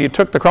said how if you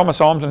took the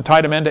chromosomes and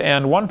tied them end to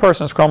end, one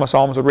person's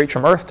chromosomes would reach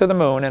from Earth to the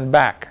moon and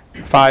back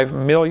 5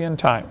 million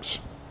times,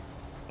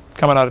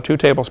 coming out of 2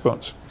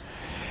 tablespoons.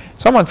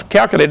 Someone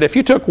calculated if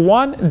you took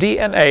one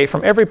DNA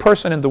from every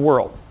person in the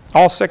world,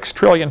 all 6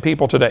 trillion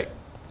people today,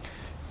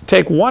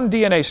 take one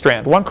DNA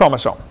strand, one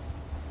chromosome,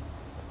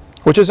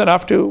 which is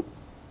enough to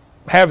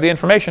have the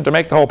information to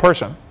make the whole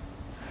person,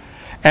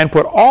 and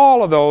put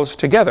all of those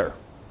together,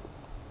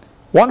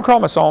 one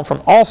chromosome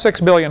from all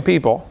 6 billion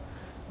people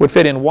would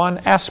fit in one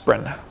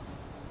aspirin.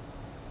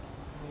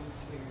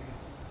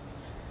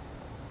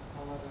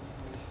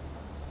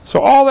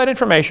 So all that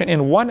information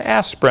in one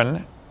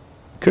aspirin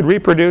could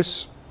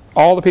reproduce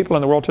all the people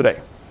in the world today.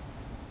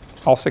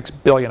 All 6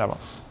 billion of them.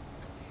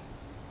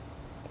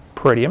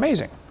 Pretty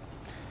amazing.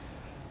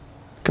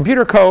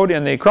 Computer code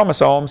in the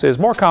chromosomes is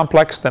more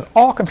complex than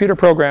all computer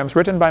programs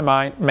written by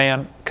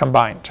man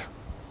combined.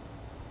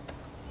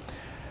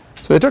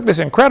 So they took this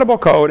incredible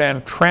code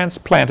and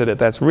transplanted it.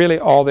 That's really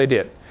all they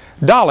did.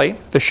 Dolly,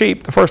 the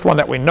sheep, the first one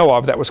that we know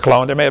of that was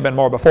cloned, there may have been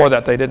more before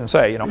that they didn't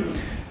say, you know.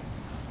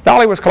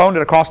 Dolly was cloned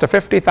at a cost of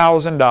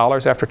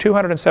 $50,000 after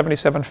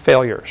 277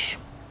 failures.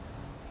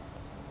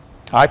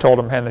 I told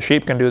them, and the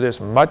sheep can do this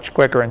much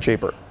quicker and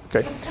cheaper.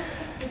 Okay.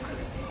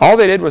 All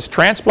they did was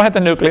transplant the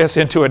nucleus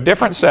into a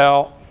different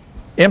cell,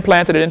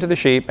 implanted it into the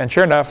sheep, and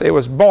sure enough, it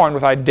was born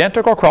with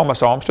identical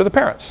chromosomes to the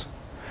parents.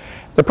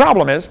 The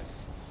problem is,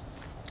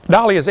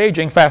 Dolly is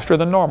aging faster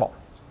than normal.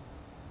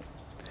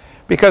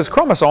 Because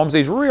chromosomes,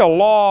 these real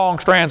long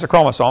strands of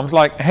chromosomes,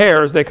 like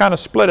hairs, they kind of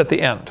split at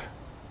the end.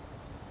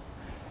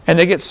 And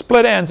they get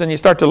split ends and you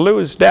start to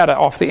lose data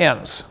off the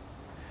ends.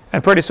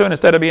 And pretty soon,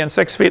 instead of being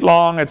 6 feet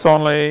long, it's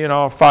only, you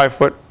know,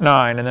 5'9",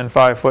 and then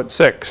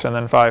 5'6", and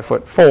then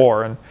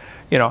 5'4", and,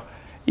 you know,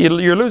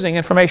 you're losing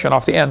information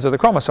off the ends of the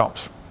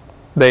chromosomes.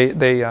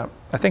 I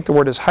think the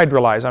word is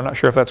hydrolyze. I'm not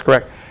sure if that's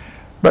correct.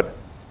 But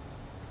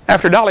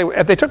after Dolly,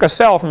 if they took a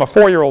cell from a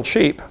 4-year-old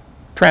sheep,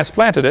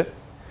 transplanted it,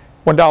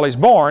 when Dolly's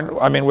born,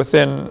 I mean,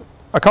 within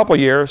a couple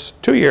years,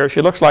 2 years,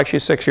 she looks like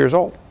she's 6 years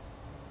old,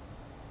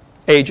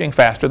 aging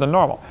faster than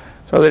normal.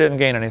 So they didn't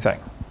gain anything.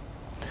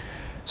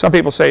 Some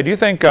people say, do you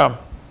think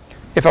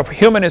if a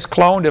human is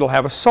cloned, it'll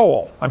have a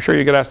soul? I'm sure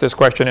you get asked this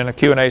question in a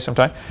Q&A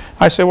sometime.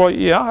 I say, well,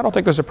 yeah, I don't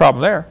think there's a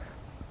problem there.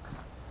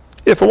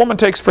 If a woman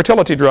takes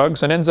fertility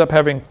drugs and ends up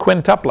having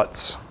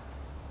quintuplets,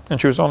 and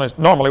she was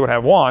normally would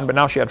have 1, but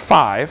now she had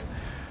 5,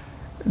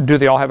 do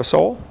they all have a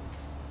soul?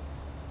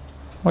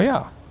 Well,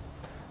 yeah.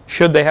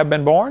 Should they have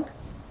been born?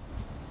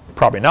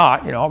 Probably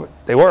not, you know, but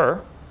they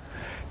were.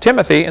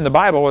 Timothy in the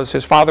Bible,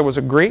 his father was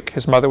a Greek,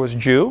 his mother was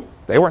Jew.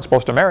 They weren't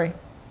supposed to marry.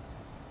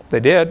 They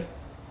did.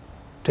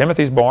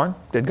 Timothy's born.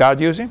 Did God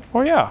use him?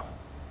 Oh yeah,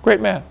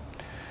 great man.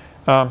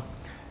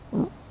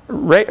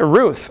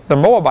 Ruth, the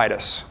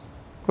Moabitess.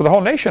 Well, the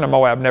whole nation of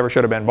Moab never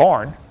should have been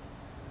born.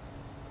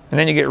 And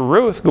then you get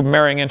Ruth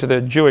marrying into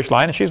the Jewish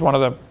line, and she's one of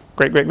the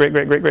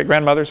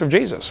great-great-great-great-great-grandmothers of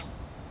Jesus.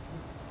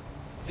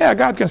 Yeah,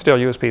 God can still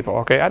use people,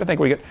 okay? I don't think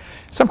we get...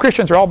 Some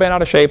Christians are all bent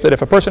out of shape that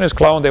if a person is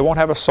cloned, they won't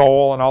have a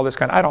soul and all this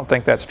kind of... I don't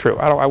think that's true.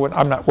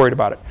 I'm not worried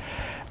about it.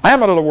 I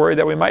am a little worried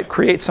that we might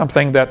create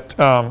something that,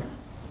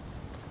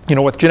 you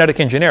know, with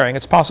genetic engineering,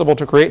 it's possible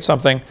to create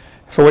something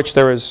for which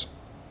there is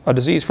a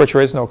disease for which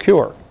there is no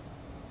cure.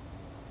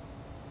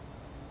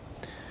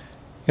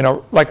 You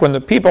know, like when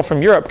the people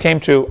from Europe came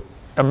to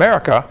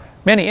America,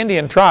 many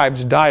Indian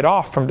tribes died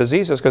off from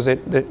diseases because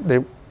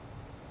they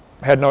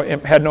had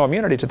no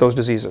immunity to those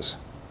diseases.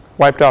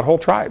 Wiped out whole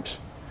tribes.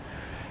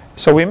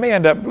 So we may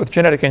end up with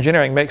genetic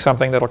engineering, make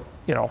something that'll,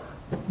 you know,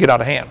 get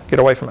out of hand, get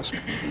away from us.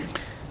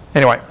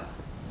 Anyway,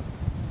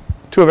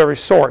 2 of every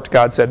sort,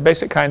 God said,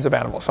 basic kinds of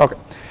animals. Okay.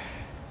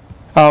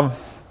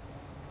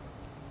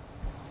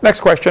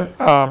 Next question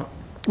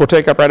we'll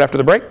take up right after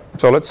the break.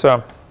 So let's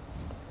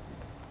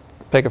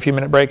take a few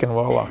minute break and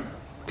we'll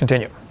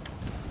continue.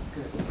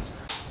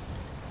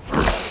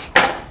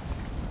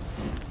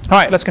 All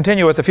right, let's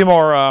continue with a few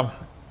more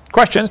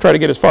questions, try to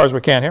get as far as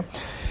we can here.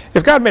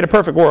 If God made a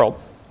perfect world,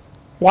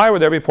 why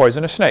would there be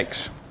poisonous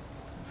snakes?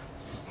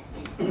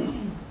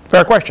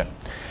 Fair question.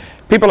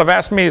 People have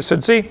asked me,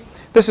 said, see,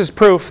 this is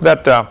proof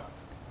that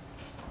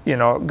you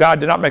know,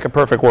 God did not make a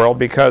perfect world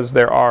because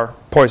there are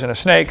poisonous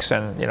snakes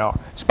and, you know,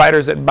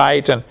 spiders that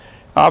bite, and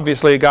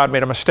obviously God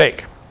made a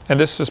mistake. And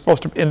this is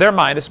supposed to, in their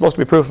mind, it's supposed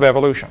to be proof of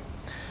evolution.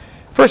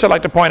 First, I'd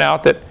like to point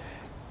out that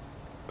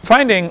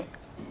finding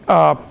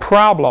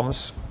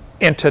problems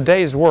in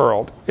today's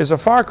world is a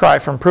far cry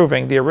from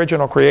proving the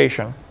original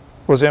creation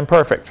was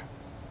imperfect.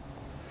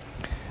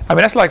 I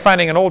mean, that's like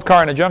finding an old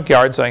car in a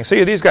junkyard saying,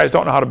 see, these guys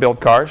don't know how to build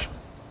cars.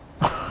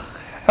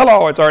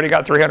 Hello, it's already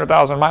got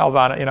 300,000 miles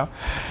on it, you know.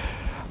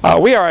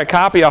 We are a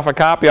copy off a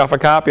copy off a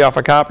copy off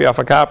a copy off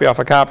a copy off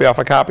a copy off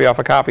a copy off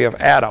a copy of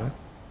Adam.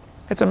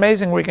 It's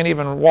amazing we can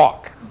even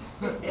walk.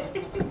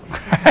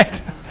 Right?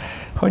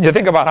 When you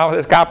think about how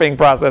this copying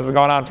process has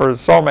gone on for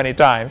so many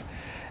times,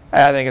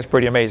 I think it's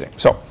pretty amazing.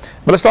 So,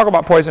 but let's talk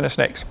about poisonous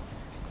snakes.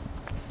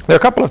 There are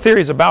a couple of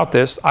theories about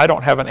this. I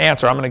don't have an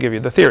answer. I'm going to give you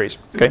the theories.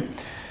 Okay.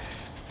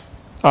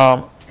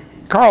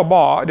 Carl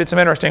Baugh did some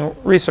interesting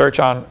research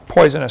on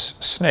poisonous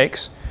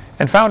snakes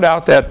and found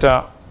out that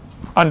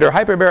under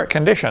hyperbaric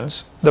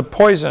conditions, the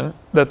poison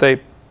that they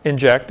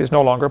inject is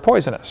no longer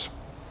poisonous.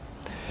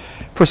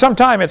 For some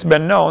time, it's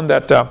been known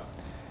that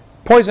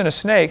poisonous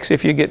snakes,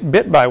 if you get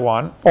bit by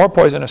one, or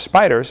poisonous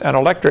spiders, an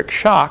electric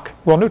shock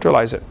will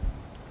neutralize it.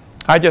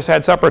 I just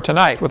had supper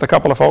tonight with a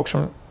couple of folks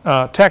from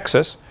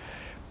Texas,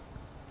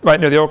 right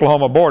near the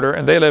Oklahoma border,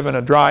 and they live in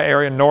a dry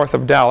area north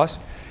of Dallas.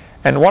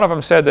 And one of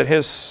them said that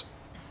his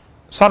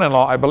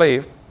son-in-law, I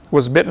believe,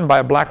 was bitten by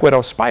a black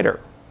widow spider.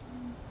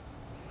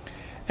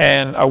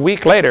 And a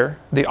week later,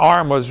 the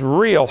arm was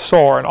real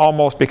sore and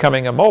almost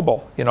becoming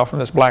immobile, you know, from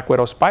this black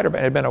widow spider bite.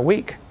 It had been a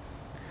week.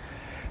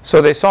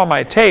 So they saw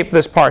my tape,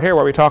 this part here,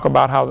 where we talk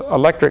about how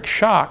electric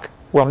shock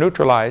will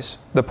neutralize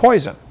the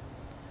poison.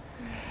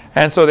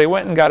 And so they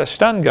went and got a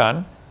stun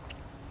gun,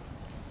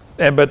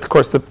 but of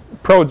course the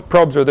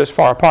probes are this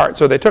far apart.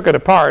 So they took it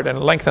apart and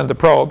lengthened the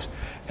probes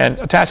and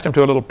attached them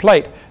to a little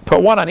plate,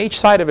 put one on each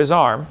side of his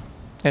arm,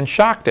 and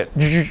shocked it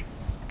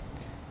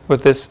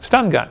with this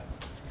stun gun.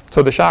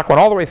 So the shock went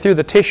all the way through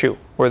the tissue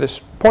where this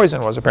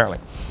poison was, apparently.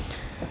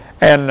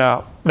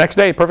 And next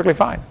day, perfectly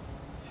fine.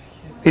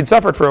 He'd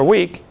suffered for a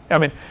week. I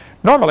mean,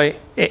 normally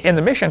in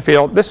the mission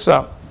field, this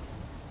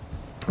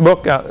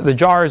book, The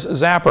Jars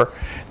Zapper,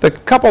 the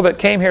couple that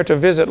came here to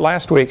visit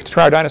last week to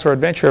try Dinosaur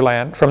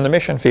Adventureland from the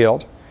mission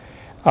field,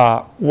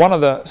 one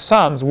of the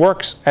sons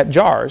works at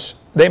Jars.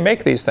 They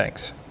make these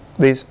things,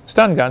 these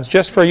stun guns,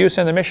 just for use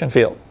in the mission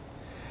field.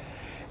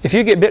 If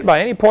you get bit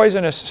by any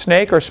poisonous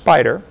snake or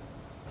spider,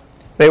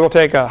 they will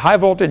take a high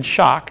voltage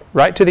shock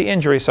right to the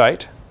injury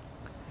site,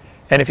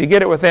 and if you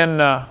get it within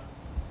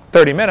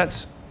 30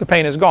 minutes, the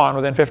pain is gone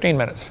within 15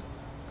 minutes.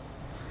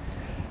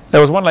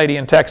 There was one lady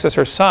in Texas,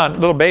 her son,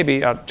 little baby,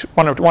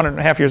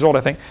 1.5 years old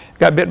I think,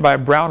 got bit by a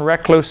brown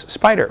recluse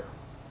spider.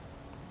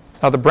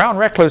 Now the brown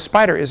recluse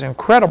spider is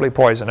incredibly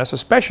poisonous,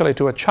 especially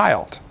to a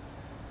child.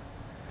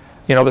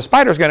 You know, the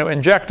spider is going to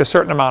inject a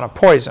certain amount of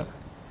poison.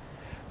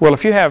 Well,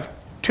 if you have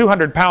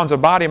 200 pounds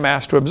of body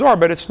mass to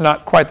absorb it, it's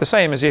not quite the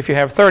same as if you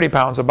have 30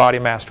 pounds of body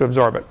mass to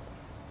absorb it.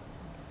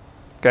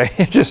 Okay,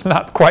 it's just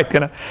not quite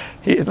going to,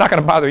 it's not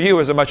going to bother you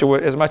as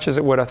much as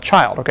it would a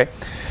child. Okay,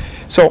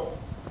 so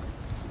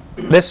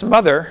this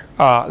mother,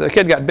 the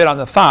kid got bit on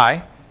the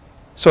thigh,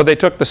 so they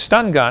took the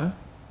stun gun,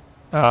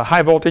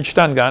 high voltage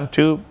stun gun,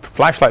 2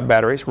 flashlight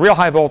batteries, real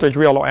high voltage,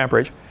 real low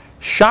amperage,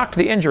 shocked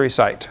the injury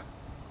site.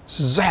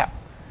 Zap!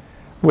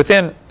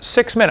 Within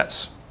 6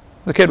 minutes,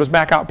 the kid was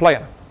back out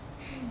playing.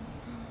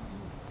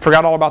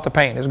 Forgot all about the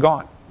pain. It's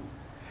gone.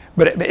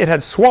 But it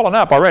had swollen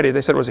up already.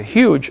 They said it was a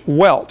huge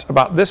welt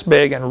about this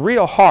big and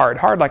real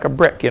hard like a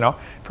brick, you know,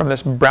 from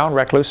this brown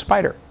recluse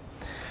spider.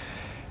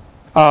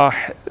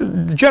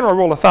 The general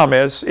rule of thumb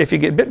is if you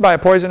get bit by a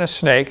poisonous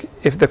snake,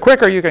 if the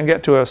quicker you can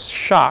get to a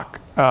shock,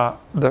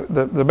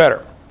 the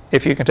better.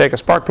 If you can take a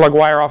spark plug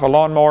wire off a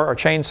lawnmower or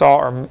chainsaw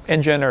or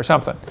engine or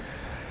something.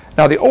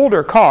 Now the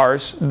older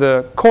cars,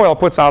 the coil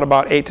puts out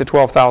about 8,000 to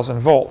 12,000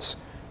 volts.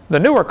 The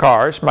newer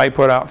cars might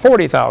put out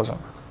 40,000.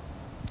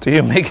 So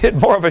you may get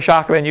more of a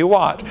shock than you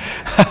want.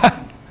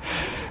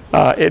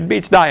 It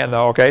beats dying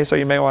though, okay? So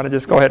you may want to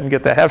just go ahead and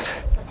get that.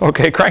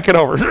 Okay, crank it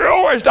over.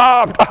 Oh,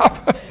 stop.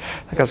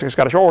 Because it's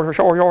got a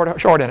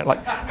short in it, like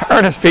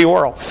Ernest P.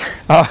 Worrell.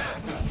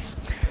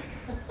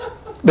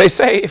 They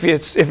say if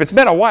it's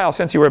been a while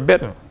since you were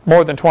bitten,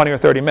 more than 20 or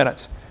 30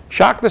 minutes,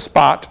 shock the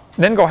spot,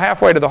 then go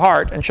halfway to the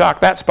heart and shock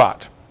that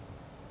spot.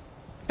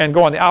 And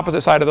go on the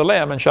opposite side of the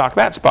limb and shock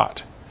that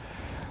spot.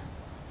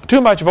 Too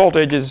much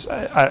voltage is,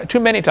 too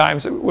many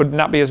times it would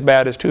not be as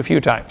bad as too few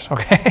times,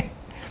 okay?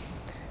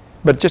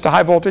 But just a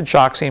high voltage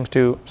shock seems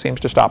to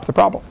stop the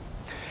problem.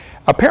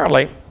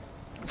 Apparently,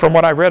 from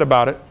what I've read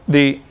about it,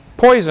 the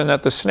poison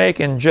that the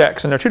snake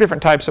injects, and there are 2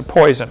 different types of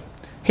poison.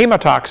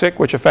 Hemotoxic,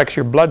 which affects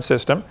your blood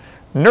system,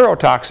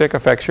 neurotoxic,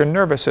 affects your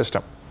nervous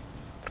system.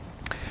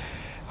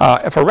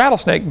 If a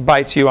rattlesnake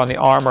bites you on the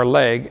arm or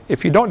leg,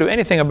 if you don't do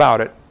anything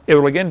about it,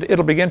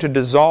 it'll begin to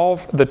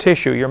dissolve the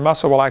tissue. Your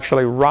muscle will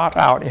actually rot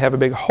out. You have a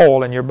big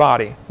hole in your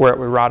body where it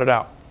will rot it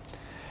out.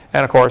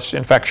 And of course,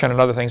 infection and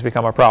other things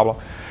become a problem.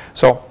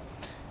 So,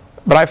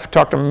 but I've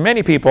talked to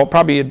many people,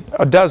 probably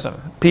a dozen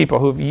people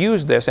who've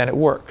used this, and it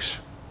works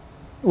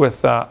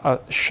with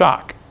a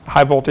shock,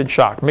 high voltage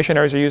shock.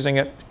 Missionaries are using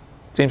it.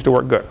 Seems to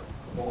work good.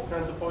 Both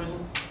kinds of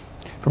poison?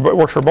 It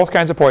works for both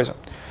kinds of poison.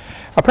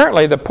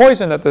 Apparently, the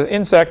poison that the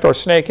insect or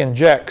snake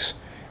injects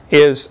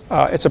is,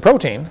 it's a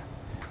protein,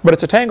 but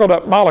it's a tangled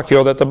up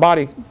molecule that the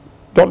body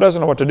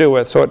doesn't know what to do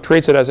with, so it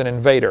treats it as an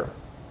invader.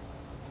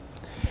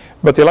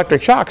 But the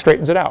electric shock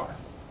straightens it out.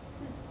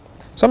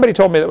 Somebody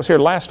told me that was here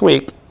last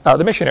week,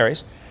 the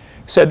missionaries,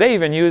 said they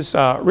even use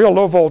real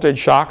low voltage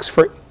shocks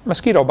for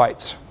mosquito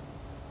bites.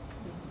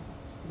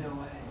 No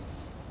way.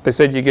 They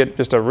said you get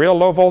just a real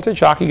low voltage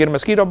shock, you get a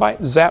mosquito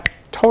bite, zap,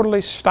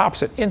 totally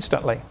stops it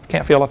instantly.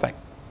 Can't feel a thing.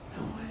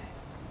 No way.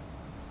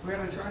 We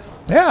gotta try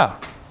something. Yeah.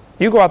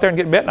 You go out there and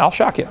get bit and I'll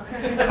shock you.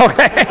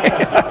 Okay.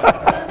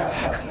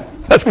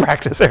 Let's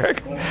practice,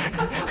 Eric. All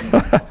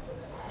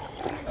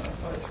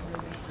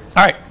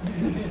right.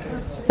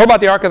 What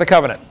about the Ark of the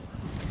Covenant?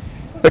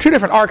 There are two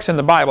different arks in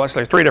the Bible. Actually,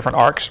 there's three different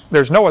arks.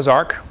 There's Noah's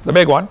Ark, the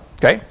big one.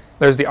 Okay.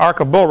 There's the Ark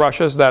of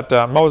Bulrushes that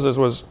Moses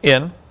was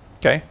in.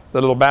 Okay. The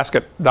little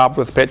basket daubed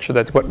with pitch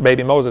that they put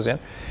baby Moses in.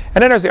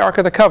 And then there's the Ark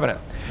of the Covenant.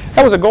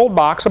 That was a gold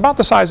box about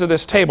the size of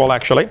this table,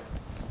 actually,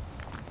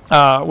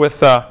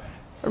 with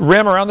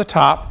rim around the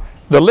top.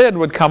 The lid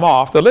would come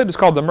off. The lid is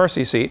called the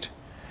mercy seat.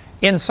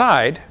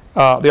 Inside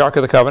the Ark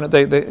of the Covenant,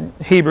 the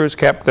Hebrews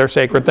kept their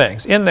sacred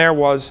things. In there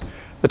was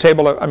the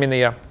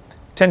the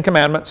Ten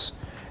Commandments,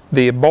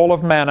 the bowl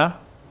of manna.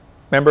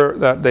 Remember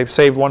that they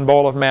saved one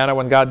bowl of manna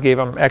when God gave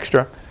them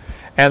extra.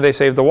 And they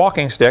saved the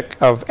walking stick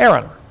of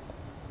Aaron.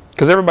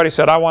 Because everybody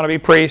said, I want to be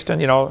priest.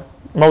 And,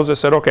 Moses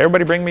said, okay,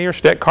 everybody bring me your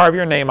stick, carve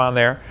your name on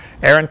there.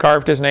 Aaron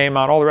carved his name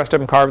on, all the rest of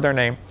them carved their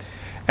name.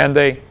 And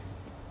they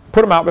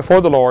put them out before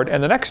the Lord.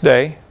 And the next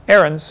day,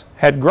 Aaron's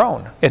had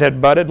grown. It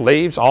had budded,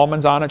 leaves,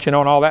 almonds on it, and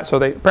all that. So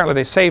apparently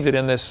they saved it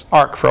in this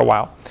ark for a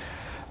while.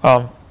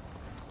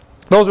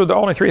 Those were the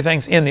only three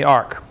things in the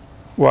ark.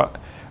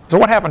 So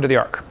what happened to the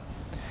ark?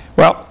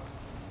 Well,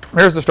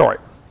 here's the story.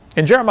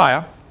 In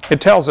Jeremiah,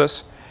 it tells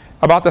us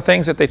about the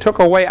things that they took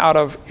away out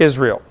of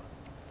Israel.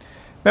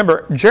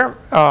 Remember,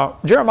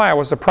 Jeremiah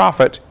was the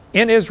prophet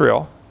in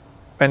Israel,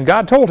 and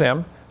God told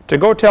him to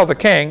go tell the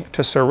king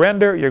to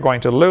surrender. You're going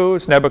to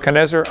lose.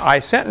 Nebuchadnezzar, I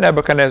sent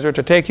Nebuchadnezzar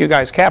to take you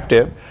guys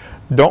captive.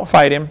 Don't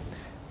fight him.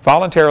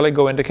 Voluntarily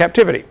go into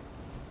captivity.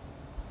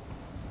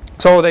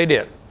 So they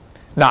did.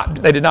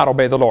 They did not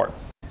obey the Lord.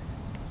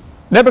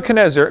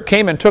 Nebuchadnezzar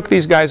came and took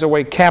these guys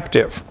away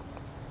captive.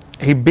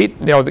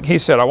 He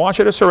said, I want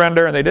you to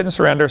surrender, and they didn't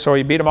surrender, so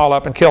he beat them all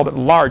up and killed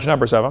large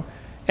numbers of them,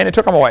 and he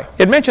took them away.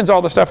 It mentions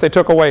all the stuff they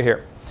took away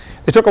here.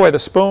 They took away the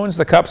spoons,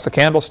 the cups, the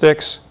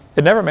candlesticks.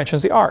 It never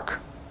mentions the ark.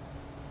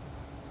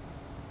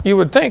 You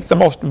would think the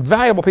most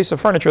valuable piece of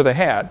furniture they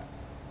had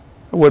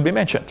would be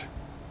mentioned.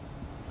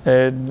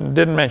 It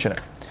didn't mention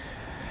it.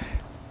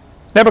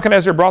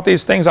 Nebuchadnezzar brought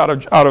these things out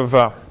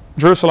of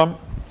Jerusalem,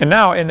 and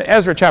now in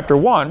Ezra chapter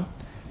 1,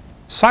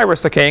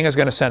 Cyrus the king is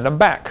going to send them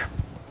back.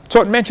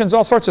 So it mentions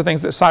all sorts of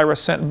things that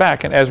Cyrus sent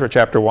back in Ezra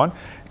chapter 1.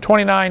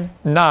 29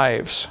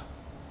 knives.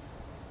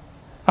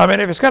 I mean,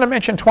 if it's going to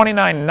mention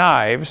 29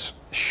 knives,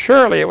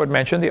 surely it would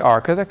mention the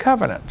Ark of the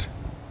Covenant.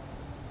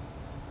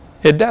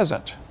 It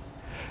doesn't.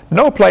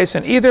 No place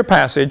in either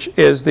passage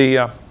is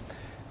the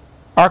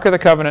Ark of the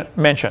Covenant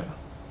mentioned.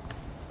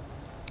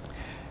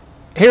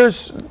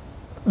 Here's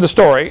the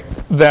story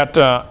that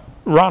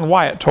Ron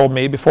Wyatt told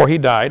me before he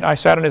died. I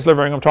sat in his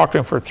living room and talked to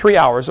him for 3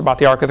 hours about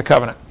the Ark of the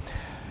Covenant.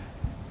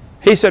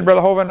 He said, Brother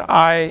Hovind,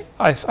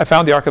 I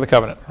found the Ark of the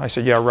Covenant. I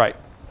said, yeah, right.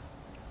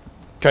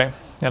 Okay,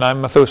 and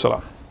I'm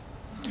Methuselah.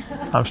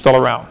 I'm still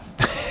around.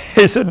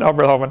 He said, no,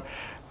 Brother Hovind,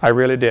 I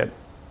really did.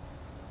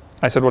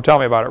 I said, well, tell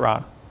me about it,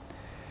 Ron.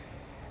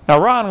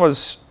 Now, Ron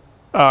was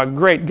a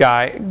great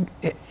guy.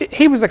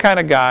 He was the kind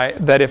of guy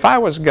that if I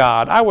was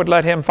God, I would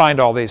let him find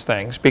all these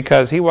things,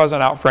 because he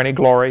wasn't out for any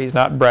glory. He's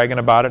not bragging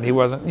about it. He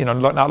wasn't,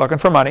 not looking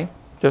for money.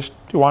 Just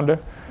he wanted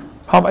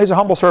to. He's a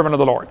humble servant of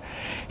the Lord.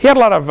 He had a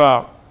lot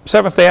of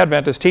Seventh-day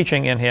Adventist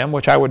teaching in him,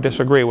 which I would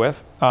disagree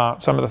with,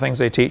 some of the things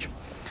they teach.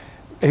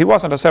 He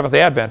wasn't a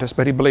Seventh-day Adventist,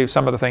 but he believed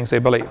some of the things they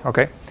believe,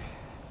 okay?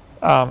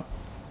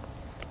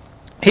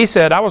 He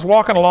said, I was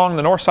walking along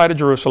the north side of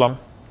Jerusalem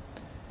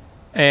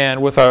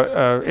and with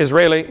an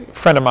Israeli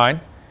friend of mine,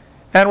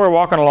 and we're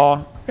walking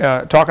along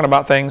talking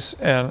about things,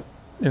 and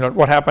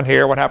what happened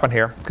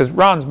here, because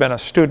Ron's been a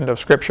student of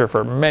Scripture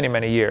for many,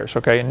 many years,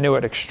 okay, and knew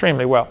it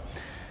extremely well.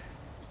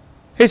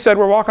 He said,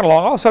 we're walking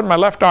along, all of a sudden my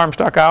left arm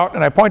stuck out,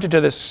 and I pointed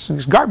to this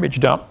garbage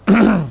dump.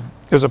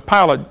 There's a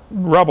pile of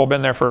rubble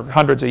been there for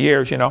hundreds of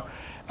years,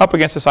 up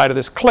against the side of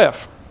this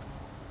cliff.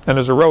 And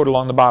there's a road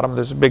along the bottom,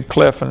 there's a big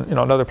cliff and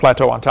another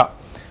plateau on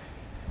top.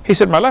 He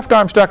said, my left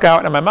arm stuck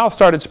out and my mouth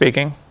started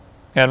speaking,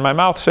 and my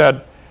mouth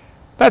said,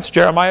 That's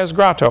Jeremiah's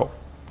grotto.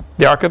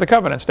 The Ark of the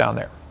Covenant's down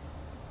there.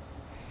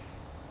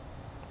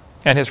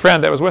 And his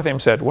friend that was with him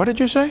said, "What did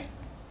you say?"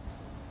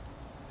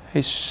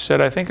 He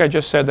said, "I think I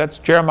just said that's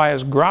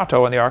Jeremiah's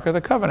grotto and the Ark of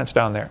the Covenant's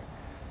down there."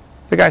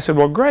 The guy said,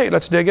 "Well, great,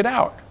 let's dig it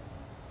out."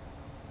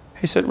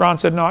 Ron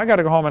said, "No, I got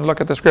to go home and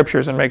look at the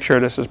scriptures and make sure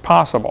this is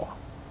possible."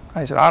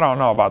 I said, "I don't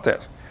know about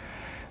this."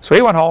 So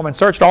he went home and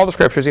searched all the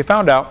scriptures. He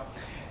found out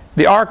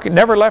the ark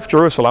never left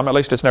Jerusalem, at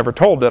least it's never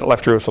told that it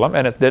left Jerusalem,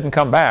 and it didn't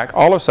come back.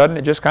 All of a sudden,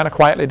 it just kind of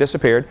quietly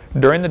disappeared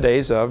during the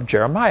days of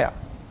Jeremiah.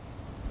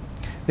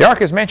 The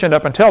ark is mentioned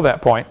up until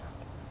that point,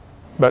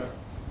 but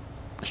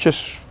it's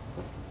just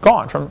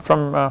gone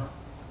from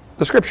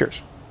the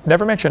scriptures.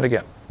 Never mentioned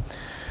again.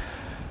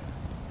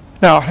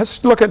 Now,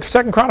 let's look at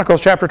 2 Chronicles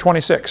chapter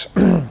 26.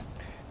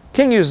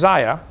 King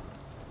Uzziah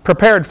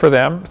prepared for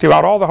them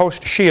throughout all the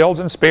host shields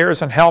and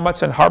spears and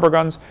helmets and harbor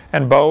guns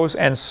and bows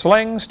and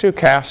slings to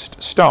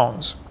cast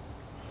stones.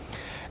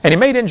 And he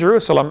made in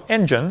Jerusalem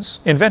engines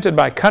invented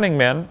by cunning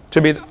men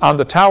to be on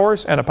the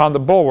towers and upon the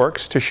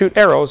bulwarks to shoot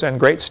arrows and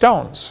great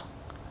stones.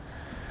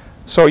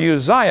 So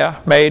Uzziah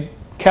made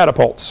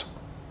catapults,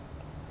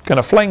 going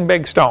to fling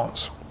big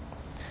stones.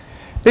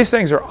 These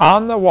things are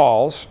on the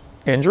walls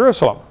in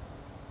Jerusalem.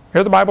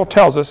 Here the Bible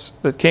tells us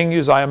that King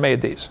Uzziah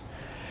made these.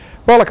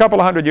 Well, a couple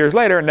of hundred years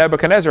later,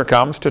 Nebuchadnezzar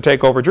comes to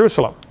take over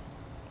Jerusalem.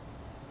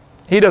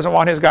 He doesn't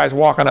want his guys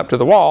walking up to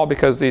the wall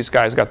because these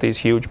guys got these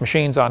huge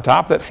machines on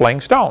top that fling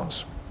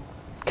stones.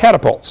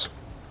 Catapults.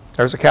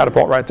 There's a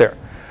catapult right there.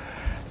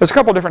 There's a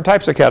couple different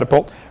types of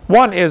catapult.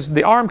 One is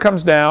the arm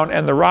comes down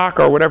and the rock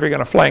or whatever you're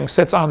going to fling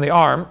sits on the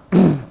arm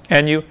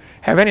and you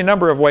have any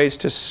number of ways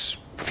to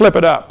flip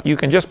it up. You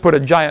can just put a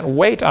giant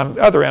weight on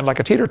the other end like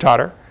a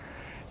teeter-totter.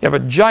 You have a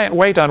giant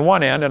weight on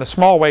one end and a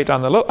small weight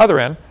on the other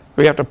end.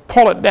 You have to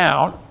pull it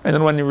down, and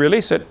then when you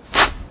release it,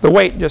 the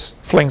weight just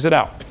flings it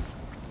out.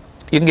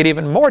 You can get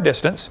even more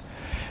distance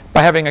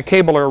by having a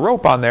cable or a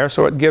rope on there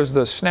so it gives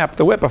the snap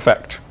the whip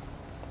effect.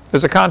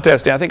 There's a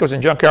contest, I think it was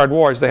in Junkyard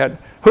Wars, they had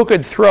who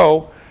could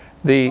throw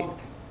the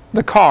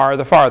car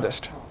the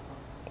farthest.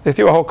 They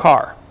threw a whole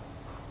car.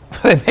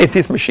 They made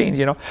these machines,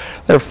 you know.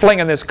 They're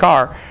flinging this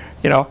car,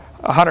 you know,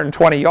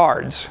 120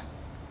 yards.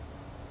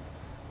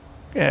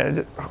 And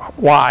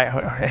why?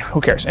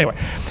 Who cares? Anyway.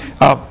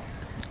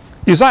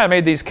 Uzziah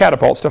made these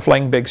catapults to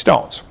fling big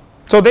stones.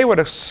 So they would,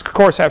 of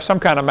course, have some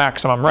kind of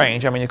maximum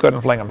range. I mean, you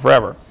couldn't fling them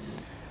forever.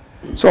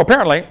 So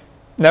apparently,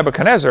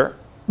 Nebuchadnezzar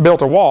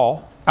built a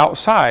wall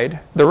outside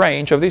the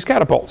range of these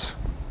catapults.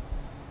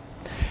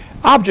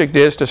 Object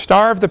is to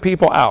starve the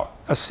people out.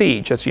 A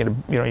siege. That's, you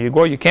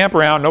go, you camp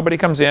around, nobody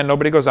comes in,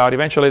 nobody goes out.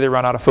 Eventually, they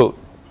run out of food.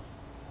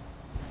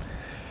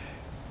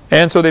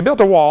 And so they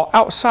built a wall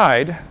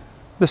outside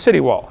the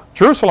city wall.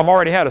 Jerusalem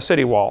already had a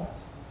city wall.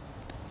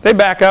 They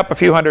back up a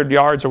few hundred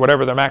yards or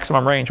whatever their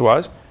maximum range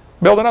was,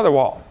 build another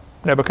wall.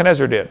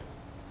 Nebuchadnezzar did.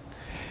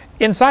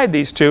 Inside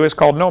these two is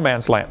called no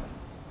man's land.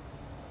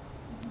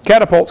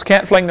 Catapults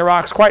can't fling the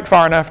rocks quite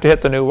far enough to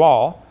hit the new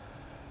wall,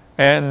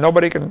 and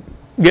nobody can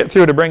get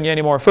through to bring you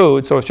any more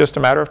food, so it's just a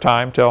matter of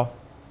time till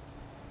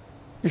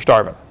you're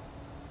starving.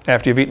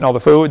 After you've eaten all the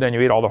food, then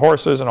you eat all the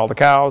horses and all the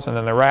cows, and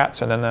then the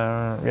rats, and then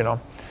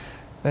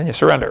then you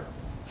surrender.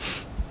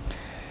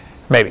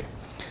 Maybe.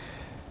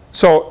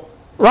 So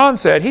Ron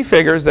said he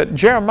figures that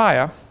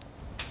Jeremiah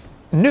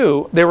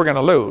knew they were going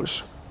to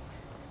lose.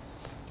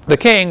 The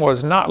king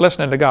was not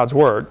listening to God's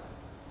word.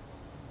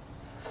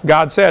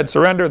 God said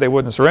surrender, they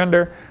wouldn't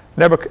surrender.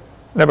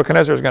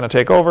 Nebuchadnezzar is going to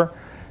take over.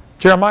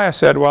 Jeremiah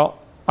said, well,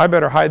 I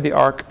better hide the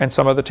ark and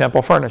some of the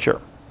temple furniture.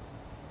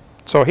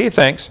 So he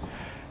thinks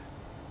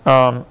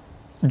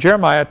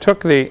Jeremiah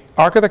took the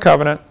Ark of the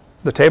Covenant,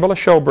 the table of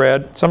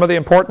showbread, some of the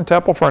important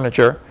temple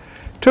furniture,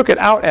 took it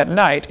out at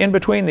night in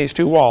between these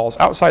two walls,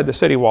 outside the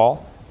city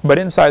wall, but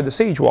inside the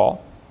siege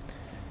wall,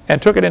 and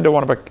took it into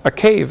one of a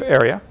cave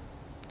area.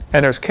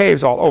 And there's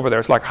caves all over there.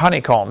 It's like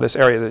honeycomb, this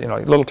area,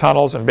 little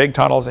tunnels and big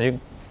tunnels, and you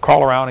can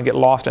crawl around and get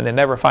lost and they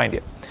never find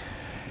you.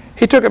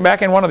 He took it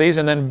back in one of these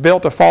and then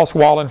built a false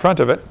wall in front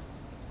of it.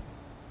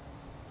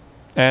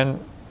 And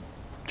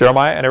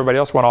Jeremiah and everybody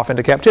else went off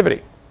into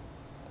captivity.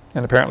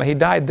 And apparently he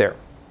died there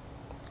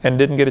and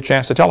didn't get a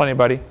chance to tell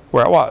anybody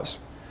where it was.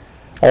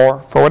 Or,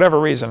 for whatever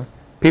reason,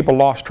 people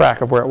lost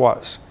track of where it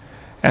was.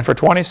 And for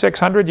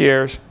 2,600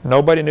 years,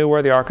 nobody knew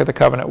where the Ark of the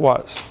Covenant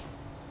was.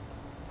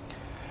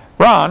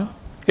 Ron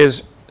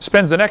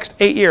spends the next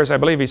 8 years, I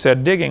believe he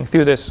said, digging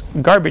through this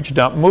garbage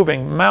dump,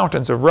 moving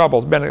mountains of rubble.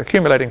 It's been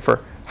accumulating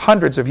for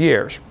hundreds of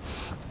years.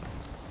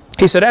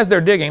 He said as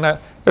they're digging,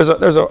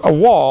 there's a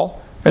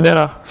wall and then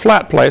a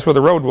flat place where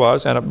the road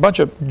was and a bunch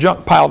of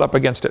junk piled up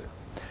against it.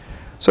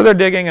 So they're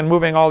digging and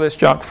moving all this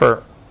junk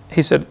for,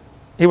 he said,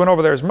 he went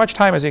over there as much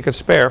time as he could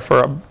spare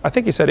for, I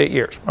think he said 8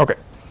 years. Okay.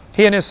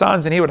 He and his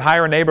sons, and he would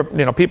hire a neighbor,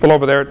 people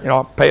over there,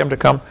 pay them to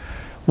come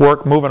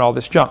work moving all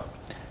this junk.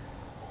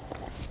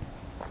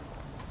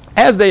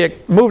 As they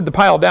moved the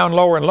pile down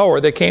lower and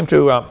lower, they came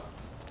to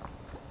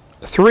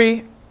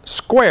 3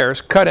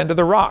 squares cut into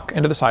the rock,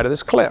 into the side of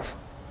this cliff.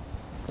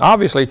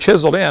 Obviously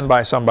chiseled in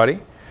by somebody,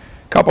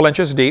 a couple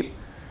inches deep,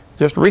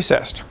 just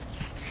recessed.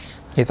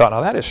 He thought,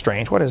 now that is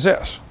strange. What is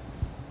this?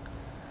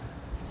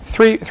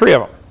 Three of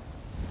them.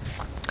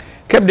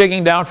 Kept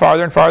digging down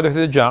farther and farther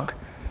through the junk.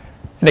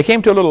 And they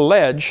came to a little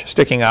ledge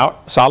sticking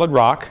out, solid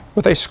rock,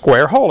 with a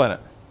square hole in it.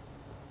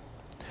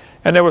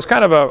 And there was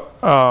kind of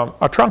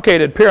a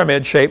truncated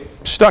pyramid shape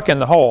stuck in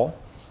the hole.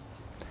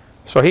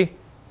 So he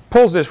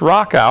pulls this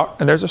rock out,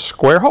 and there's a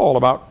square hole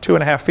about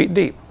 2.5 feet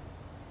deep.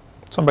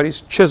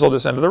 Somebody's chiseled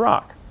this into the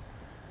rock.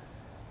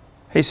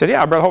 He said,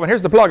 yeah, Brother Hovind,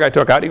 here's the plug I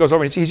took out. He goes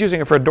over, and he's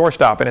using it for a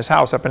doorstop in his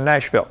house up in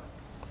Nashville.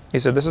 He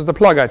said, this is the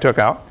plug I took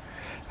out.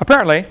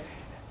 Apparently,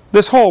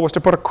 this hole was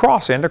to put a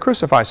cross in to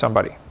crucify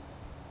somebody.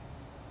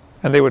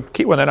 And they would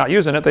keep, when they're not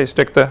using it, they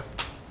stick the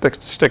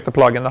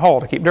plug in the hole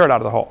to keep dirt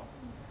out of the hole.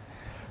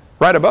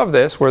 Right above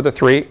this were the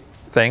 3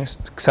 things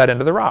set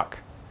into the rock.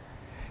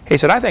 He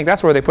said, I think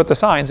that's where they put the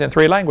signs in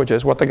 3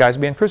 languages, what the guy's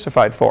being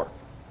crucified for,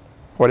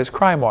 what his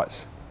crime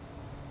was.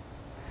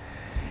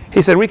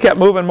 He said, we kept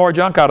moving more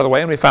junk out of the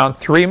way, and we found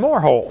 3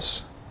 more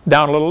holes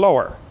down a little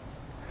lower.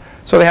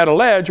 So they had a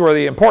ledge where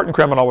the important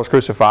criminal was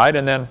crucified,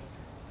 and then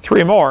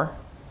 3 more,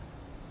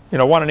 you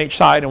know, 1 on each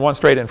side and 1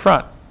 straight in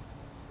front.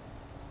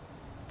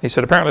 He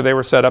said, apparently they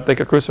were set up, they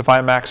could crucify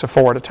a max of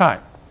 4 at a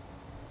time.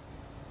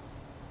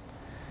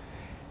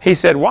 He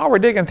said, while we're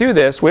digging through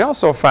this, we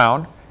also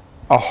found,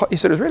 he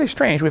said, it was really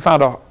strange, we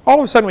found, all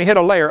of a sudden we hit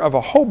a layer of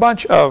a whole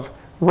bunch of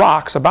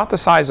rocks about the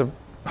size of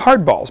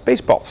hardballs,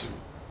 baseballs.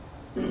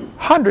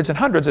 Hundreds and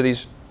hundreds of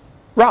these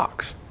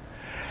rocks.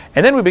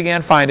 And then we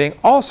began finding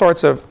all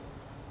sorts of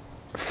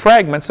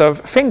fragments of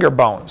finger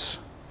bones.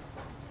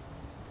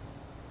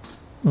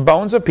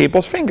 Bones of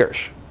people's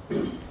fingers.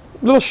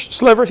 Little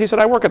slivers. He said,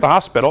 I work at the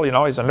hospital. You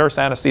know, he's a nurse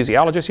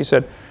anesthesiologist. He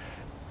said,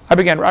 I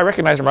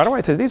recognized them right away.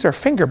 I said, these are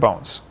finger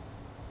bones.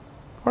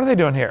 What are they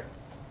doing here?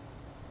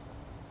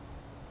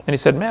 And he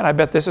said, man, I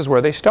bet this is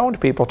where they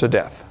stoned people to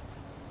death.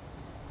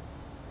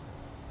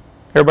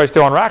 Everybody's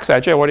throwing rocks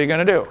at you. What are you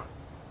going to do?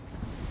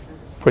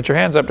 Put your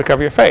hands up to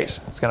cover your face.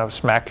 It's going to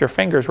smack your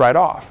fingers right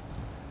off.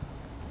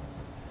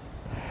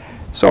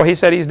 So he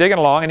said he's digging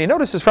along, and he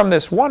notices from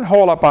this one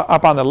hole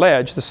up on the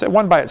ledge, the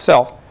one by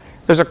itself,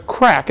 there's a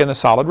crack in the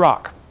solid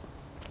rock.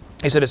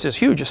 He said it's this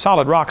huge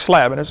solid rock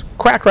slab, and there's a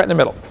crack right in the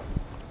middle.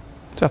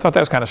 So I thought that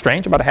was kind of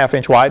strange, about a ½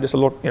 inch wide, just a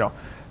little, you know,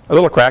 a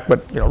little crack,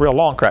 but you know, real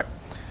long crack,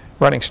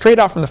 running straight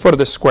out from the foot of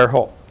this square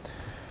hole.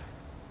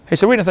 He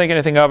said, we didn't think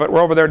anything of it.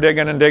 We're over there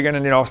digging and digging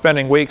and, you know,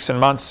 spending weeks and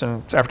months,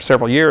 and after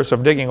several years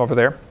of digging over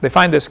there, they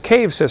find this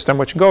cave system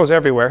which goes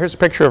everywhere. Here's a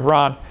picture of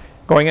Ron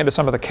going into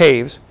some of the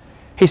caves.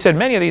 He said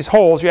many of these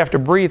holes you have to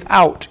breathe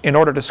out in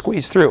order to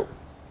squeeze through.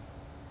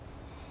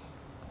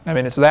 I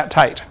mean, it's that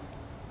tight.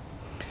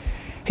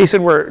 He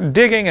said we're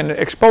digging and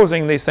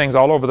exposing these things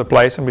all over the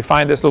place, and we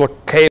find this little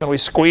cave and we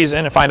squeeze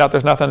in and find out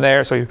there's nothing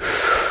there, so you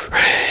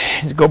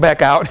go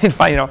back out and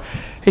find, you know.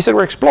 He said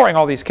we're exploring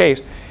all these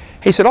caves.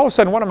 He said all of a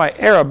sudden one of my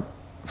Arab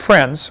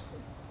friends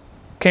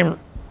came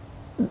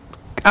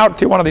out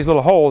through one of these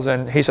little holes,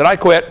 and he said, I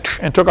quit,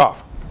 and took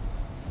off.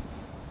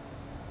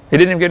 He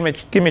didn't even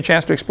give me a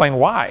chance to explain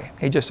why.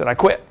 He just said, I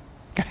quit.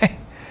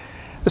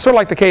 It's sort of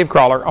like the cave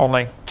crawler,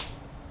 only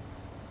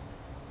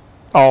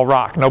all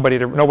rock, no way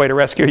to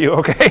rescue you,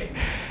 okay?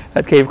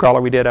 That cave crawler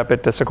we did up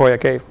at the Sequoia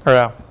Cave,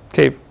 or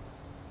Cave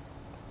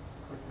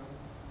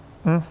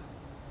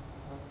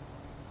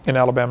in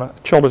Alabama,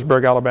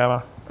 Childersburg,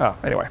 Alabama. Oh,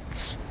 anyway.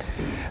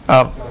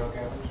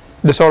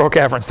 The Soto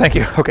Caverns, thank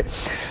you, okay.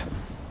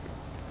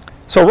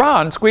 So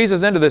Ron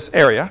squeezes into this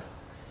area,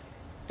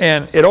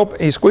 and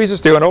he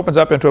squeezes through and opens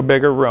up into a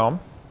bigger room,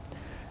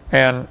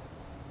 and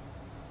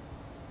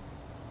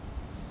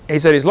he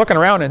said he's looking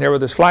around in here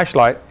with his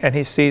flashlight, and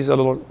he sees a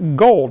little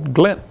gold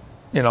glint,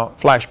 you know,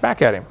 flash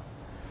back at him.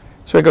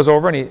 So he goes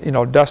over and he, you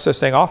know, dusts this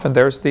thing off, and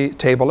there's the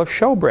table of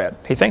showbread.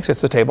 He thinks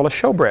it's the table of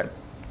showbread.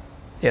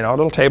 You know, a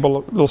little table,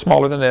 a little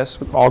smaller than this,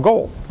 all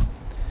gold.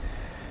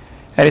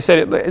 And he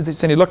said, and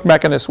he looked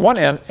back in this one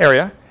end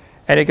area,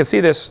 and he could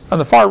see this on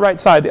the far right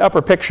side. The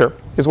upper picture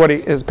is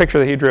his picture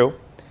that he drew.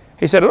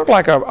 He said it looked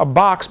like a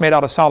box made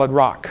out of solid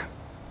rock.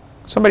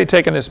 Somebody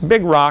taken this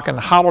big rock and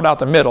hollowed out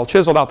the middle,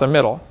 chiseled out the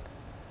middle,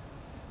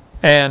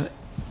 and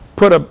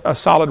put a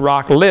solid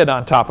rock lid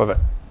on top of it.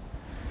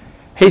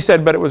 He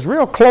said, but it was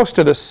real close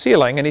to the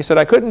ceiling, and he said,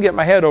 I couldn't get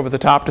my head over the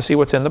top to see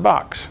what's in the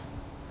box.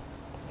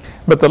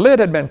 But the lid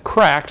had been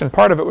cracked, and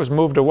part of it was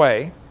moved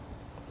away.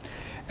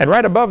 And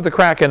right above the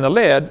crack in the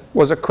lid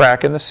was a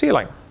crack in the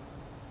ceiling.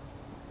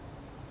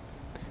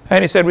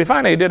 And he said, we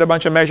finally did a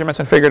bunch of measurements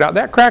and figured out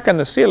that crack in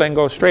the ceiling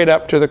goes straight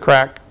up to the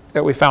crack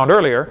that we found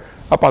earlier,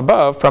 up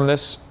above from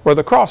this, where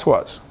the cross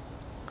was.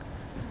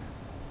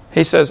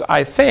 He says,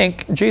 I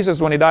think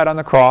Jesus, when he died on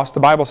the cross, the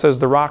Bible says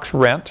the rocks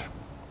rent,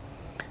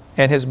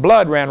 and his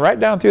blood ran right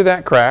down through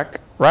that crack,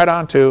 right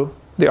onto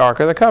the Ark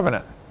of the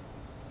Covenant,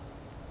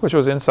 which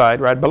was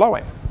inside right below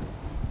him,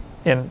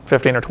 in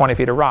 15 or 20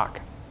 feet of rock.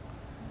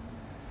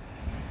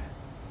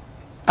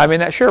 I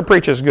mean, that sure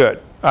preaches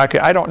good.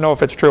 I don't know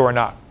if it's true or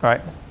not,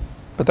 right?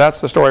 But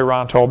that's the story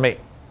Ron told me.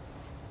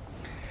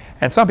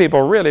 And some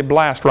people really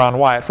blast Ron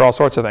Wyatt for all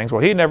sorts of things.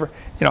 Well, he never,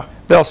 you know,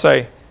 they'll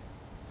say,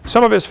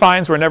 Some of his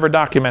finds were never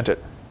documented.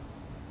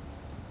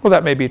 Well,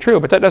 that may be true,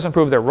 but that doesn't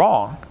prove they're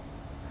wrong.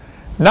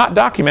 Not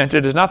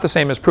documented is not the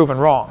same as proven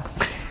wrong.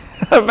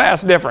 A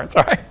vast difference,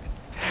 all right?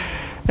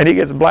 And he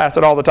gets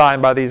blasted all the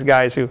time by these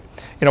guys who,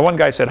 one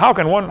guy said, how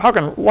can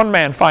one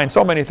man find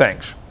so many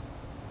things?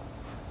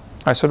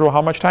 I said, well,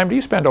 how much time do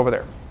you spend over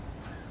there?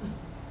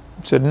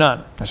 He said,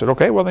 none. I said,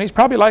 okay, well, then he's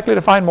probably likely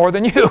to find more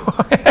than you.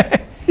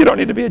 You don't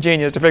need to be a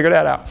genius to figure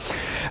that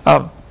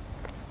out.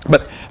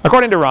 But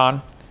according to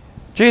Ron,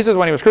 Jesus,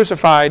 when he was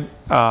crucified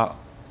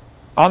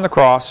on the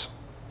cross,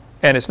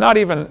 and it's not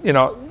even,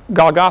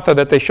 Golgotha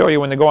that they show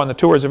you when they go on the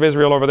tours of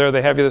Israel over there,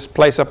 they have you this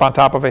place up on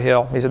top of a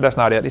hill. He said, that's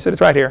not it. He said,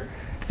 it's right here.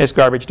 It's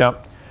garbage dump.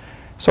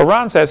 So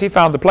Ron says he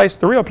found the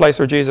real place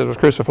where Jesus was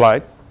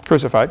crucified,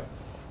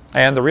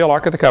 and the real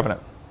Ark of the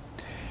Covenant.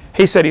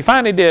 He said he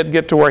finally did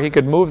get to where he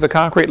could move the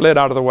concrete lid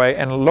out of the way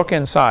and look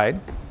inside.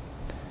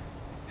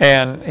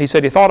 And he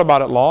said he thought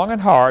about it long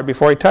and hard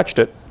before he touched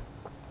it.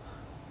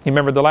 He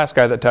remembered the last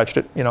guy that touched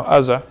it,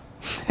 Uzzah.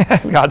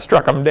 God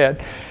struck him dead.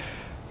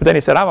 But then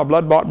he said, I'm a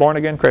blood-bought,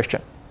 born-again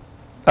Christian.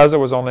 Uzzah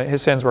was only,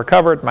 his sins were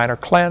covered, mine are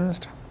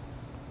cleansed.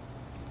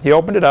 He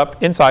opened it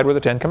up. Inside were the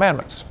 10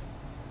 Commandments.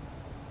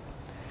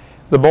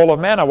 The bowl of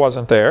manna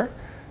wasn't there,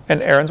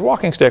 and Aaron's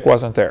walking stick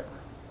wasn't there.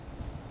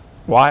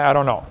 Why? I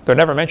don't know. They're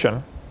never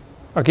mentioned.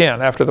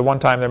 Again, after the one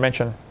time they're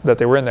mentioned that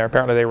they were in there,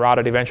 apparently they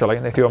rotted eventually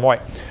and they threw them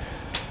away.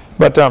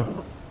 But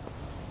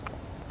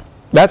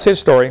that's his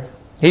story.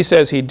 He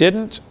says he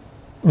didn't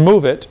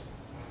move it.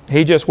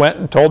 He just went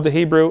and told the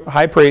Hebrew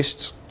high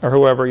priests or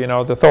whoever,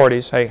 the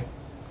authorities, hey,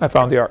 I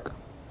found the ark.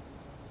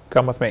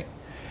 Come with me.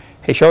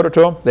 He showed it to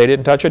them. They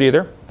didn't touch it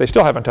either. They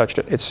still haven't touched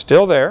it. It's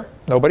still there.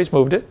 Nobody's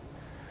moved it.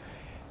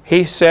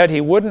 He said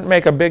he wouldn't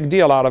make a big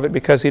deal out of it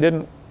because he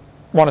didn't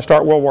want to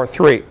start World War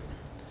III.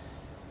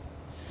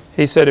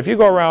 He said, if you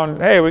go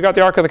around, hey, we got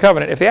the Ark of the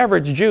Covenant, if the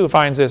average Jew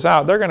finds this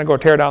out, they're going to go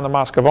tear down the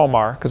Mosque of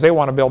Omar because they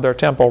want to build their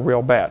temple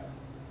real bad.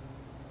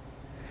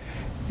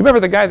 You remember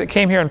the guy that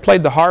came here and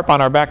played the harp on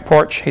our back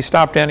porch? He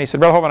stopped in. He said,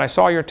 Brother Hovind, I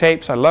saw your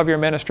tapes. I love your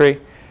ministry.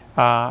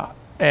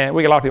 And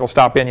we get a lot of people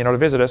stop in, to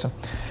visit us. And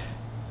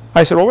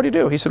I said, well, what do you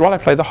do? He said, well, I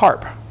play the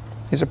harp.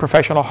 He's a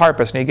professional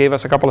harpist, and he gave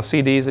us a couple of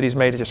CDs that he's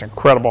made. It's just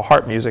incredible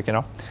harp music,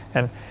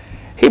 And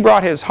he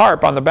brought his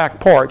harp on the back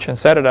porch and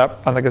set it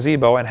up on the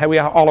gazebo, and we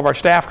had all of our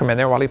staff come in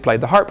there while he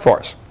played the harp for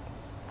us.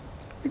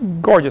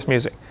 Gorgeous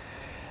music.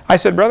 I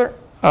said, brother,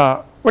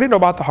 what do you know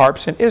about the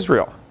harps in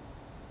Israel?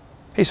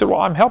 He said,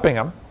 well, I'm helping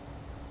them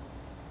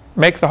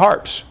make the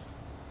harps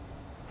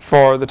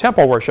for the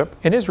temple worship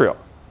in Israel.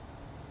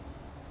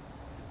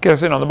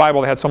 Because in the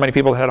Bible they had so many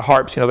people that had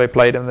harps, they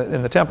played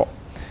in the temple.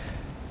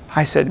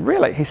 I said,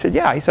 really? He said,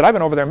 yeah. He said, I've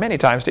been over there many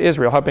times to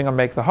Israel helping them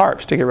make the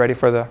harps to get ready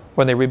for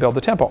when they rebuild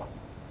the temple.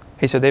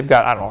 He said they've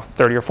got, I don't know,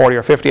 30 or 40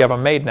 or 50 of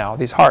them made now,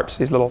 these harps,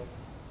 these little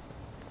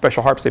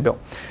special harps they built.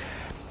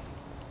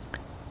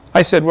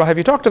 I said, well, have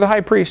you talked to the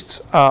high priests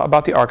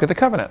about the Ark of the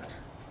Covenant?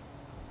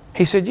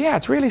 He said, yeah,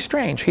 it's really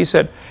strange. He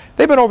said,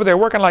 they've been over there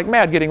working like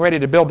mad getting ready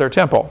to build their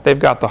temple. They've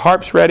got the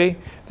harps ready.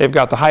 They've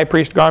got the high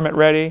priest garment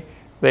ready.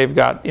 They've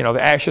got,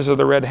 the ashes of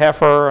the red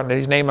heifer, and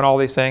he's naming all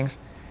these things.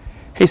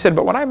 He said,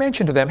 but when I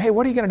mentioned to them, hey,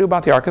 what are you going to do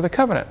about the Ark of the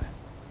Covenant?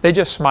 They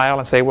just smile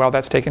and say, well,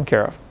 that's taken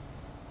care of.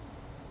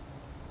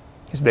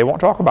 He said, they won't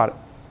talk about it.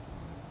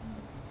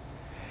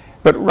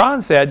 But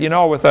Ron said,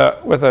 with a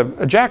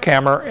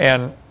jackhammer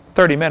in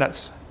 30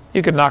 minutes,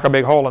 you could knock a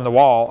big hole in the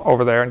wall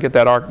over there and get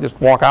that ark, just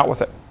walk out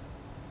with it.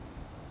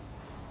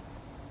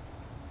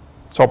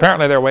 So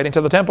apparently they're waiting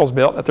till the temple's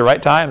built. At the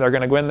right time, they're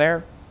going to go in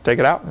there, take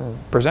it out,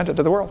 and present it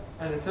to the world.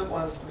 And the temple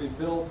has to be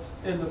built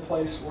in the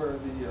place where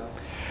the...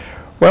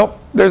 Well,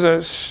 there's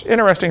an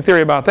interesting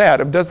theory about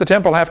that. Does the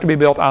temple have to be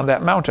built on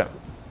that mountain?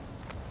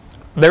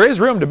 There is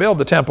room to build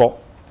the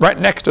temple right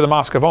next to the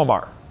Mosque of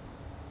Omar.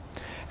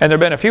 And there have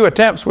been a few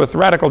attempts with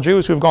radical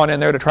Jews who've gone in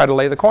there to try to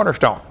lay the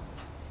cornerstone.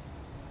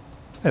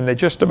 And they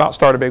just about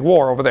start a big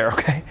war over there,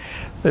 okay?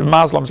 The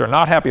Muslims are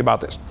not happy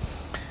about this.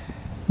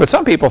 But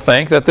some people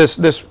think that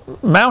this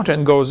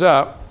mountain goes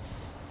up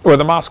where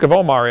the Mosque of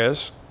Omar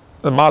is,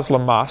 the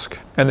Muslim mosque,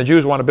 and the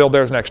Jews want to build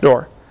theirs next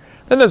door.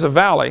 Then there's a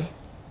valley,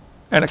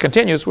 and it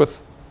continues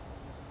with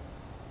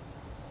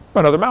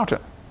another mountain.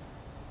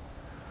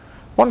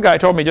 One guy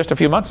told me just a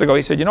few months ago,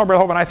 he said, Brother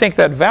Hovind, I think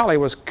that valley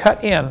was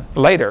cut in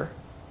later.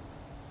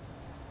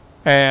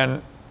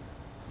 And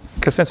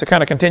because since it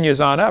kind of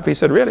continues on up, he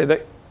said, really,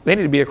 they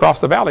need to be across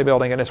the valley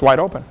building, and it's wide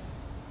open.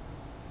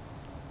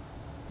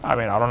 I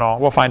mean, I don't know.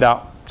 We'll find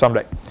out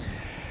someday.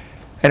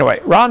 Anyway,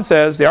 Ron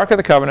says the Ark of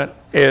the Covenant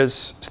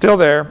is still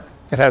there.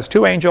 It has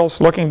 2 angels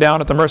looking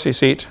down at the mercy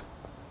seat.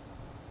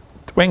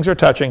 The wings are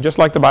touching, just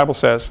like the Bible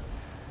says.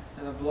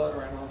 And the blood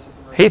ran onto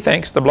the mercy. He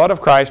thinks the blood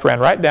of Christ ran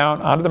right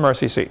down onto the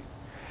mercy seat.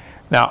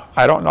 Now,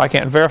 I don't know. I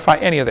can't verify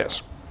any of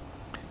this.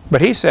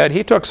 But he said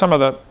he took some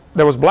of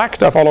there was black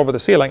stuff all over the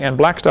ceiling and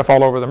black stuff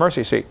all over the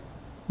mercy seat.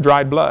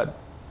 Dried blood.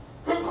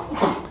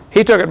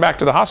 He took it back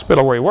to the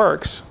hospital where he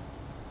works,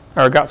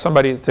 or got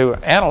somebody to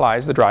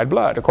analyze the dried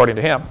blood, according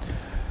to him.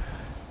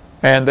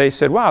 And they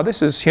said, wow,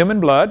 this is human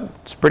blood.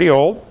 It's pretty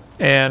old.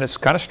 And it's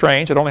kind of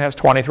strange. It only has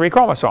 23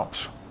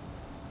 chromosomes.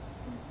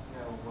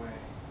 No way.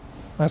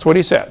 That's what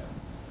he said.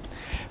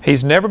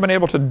 He's never been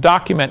able to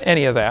document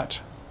any of that.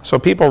 So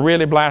people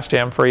really blast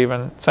him for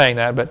even saying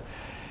that. But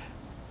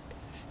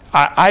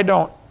I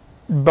don't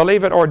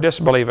believe it or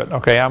disbelieve it.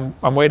 Okay,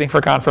 I'm waiting for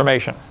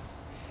confirmation.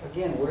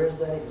 Again, where is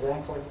that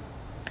exactly?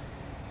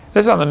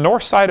 This is on the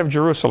north side of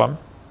Jerusalem.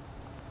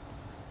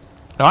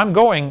 Now I'm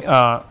going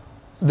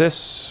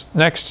this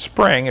next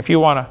spring. If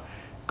you want to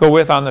go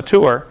with on the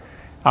tour,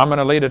 I'm going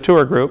to lead a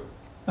tour group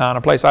on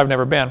a place I've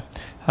never been.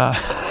 But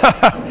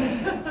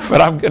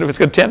it's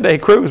a 10-day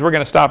cruise. We're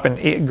going to stop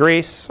in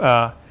Greece,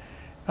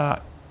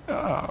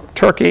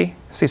 Turkey,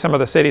 see some of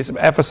the cities of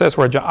Ephesus,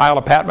 Isle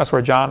of Patmos,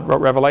 where John wrote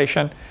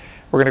Revelation.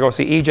 We're going to go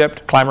see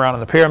Egypt, climb around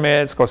in the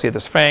pyramids, go see the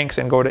Sphinx,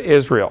 and go to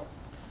Israel.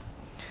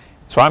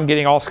 So I'm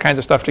getting all kinds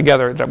of stuff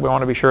together that we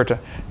want to be sure to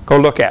go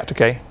look at,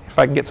 okay? If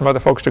I can get some other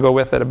folks to go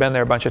with that have been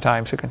there a bunch of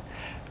times. I'd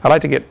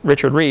like to get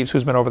Richard Reeves,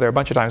 who's been over there a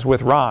bunch of times,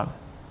 with Ron,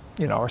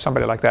 you know, or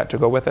somebody like that to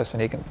go with us,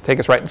 and he can take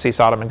us right and see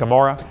Sodom and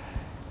Gomorrah,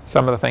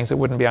 some of the things that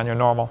wouldn't be on your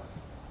normal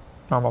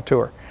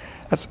tour.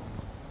 That's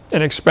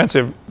an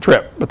expensive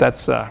trip, but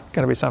that's going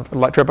to be some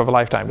trip of a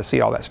lifetime to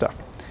see all that stuff.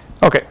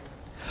 Okay.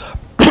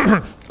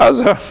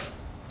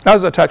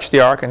 Uzzah touched the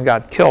ark and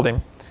God killed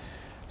him.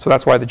 So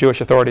that's why the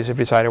Jewish authorities have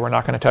decided we're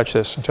not going to touch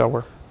this until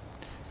we're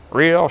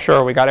real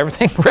sure we got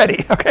everything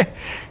ready. Okay,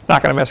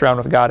 not going to mess around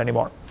with God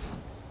anymore.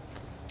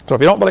 So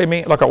if you don't believe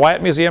me, look at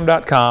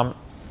WyattMuseum.com,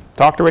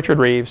 talk to Richard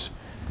Reeves,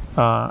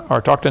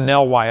 or talk to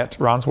Nell Wyatt,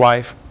 Ron's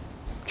wife.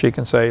 She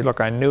can say, look,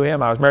 I knew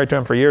him. I was married to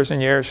him for years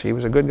and years. He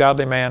was a good,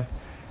 godly man,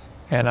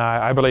 and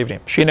I believed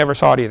him. She never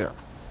saw it either.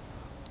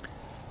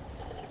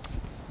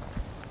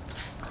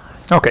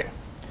 Okay,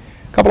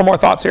 a couple of more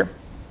thoughts here.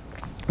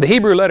 The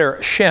Hebrew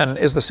letter shin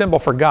is the symbol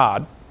for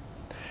God.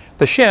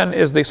 The shin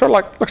is the sort of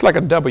like, looks like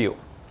a W.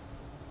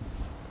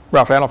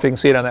 Roughly, I don't know if you can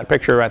see it on that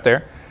picture right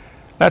there.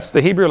 That's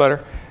the Hebrew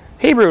letter.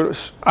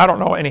 Hebrews, I don't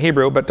know any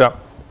Hebrew, but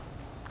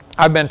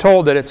I've been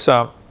told that it's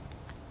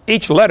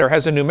each letter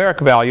has a numeric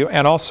value,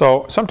 and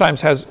also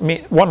sometimes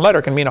one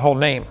letter can mean a whole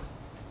name.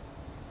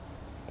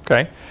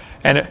 Okay,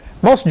 and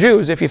most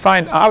Jews, if you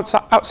find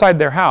outside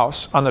their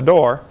house on the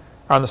door,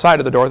 or on the side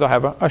of the door, they'll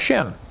have a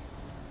shin,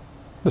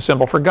 the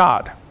symbol for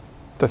God,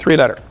 the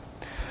 3-letter.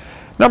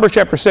 Numbers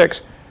chapter 6,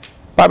 the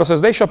Bible says,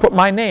 they shall put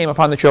my name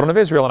upon the children of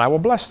Israel, and I will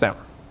bless them.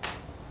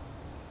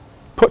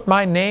 Put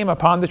my name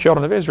upon the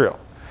children of Israel.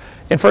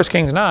 In 1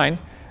 Kings 9,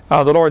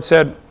 the Lord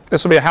said,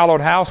 this will be a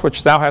hallowed house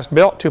which thou hast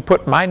built to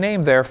put my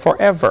name there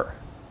forever.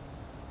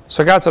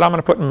 So God said, I'm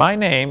going to put my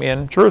name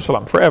in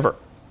Jerusalem forever.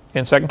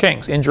 In 2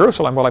 Kings, in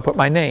Jerusalem will I put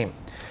my name.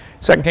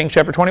 2 Kings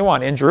chapter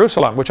 21, in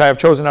Jerusalem, which I have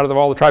chosen out of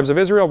all the tribes of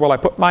Israel, will I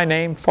put my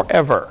name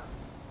forever.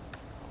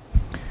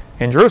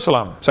 In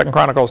Jerusalem, 2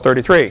 Chronicles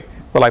 33,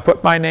 will I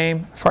put my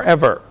name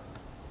forever.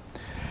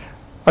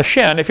 A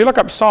shin, if you look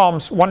up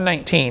Psalms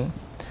 119,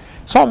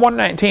 Psalm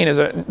 119 is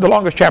the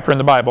longest chapter in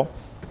the Bible,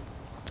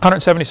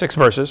 176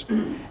 verses.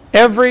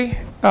 Every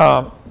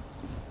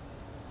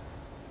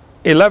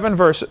 11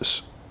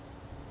 verses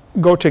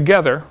go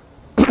together.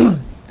 Is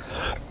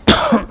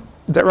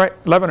that right?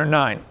 11 or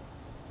 9?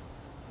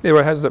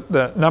 It has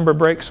the number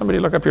break. Somebody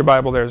look up your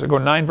Bible there. Does it go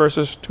 9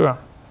 verses to a...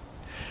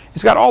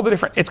 It's got all the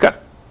different... there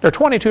are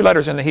 22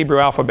 letters in the Hebrew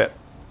alphabet.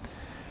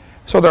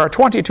 So there are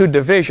 22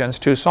 divisions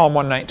to Psalm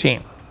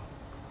 119.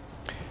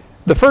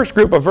 The first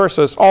group of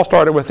verses all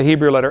started with the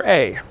Hebrew letter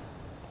A.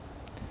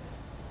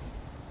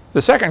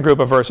 The second group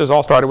of verses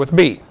all started with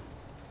B.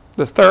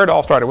 The third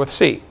all started with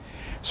C.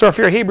 So if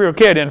you're a Hebrew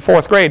kid in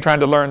 4th grade trying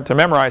to learn to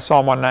memorize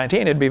Psalm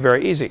 119, it'd be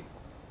very easy.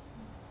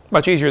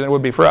 Much easier than it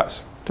would be for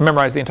us to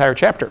memorize the entire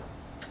chapter.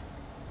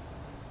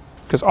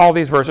 Because all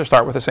these verses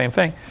start with the same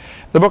thing.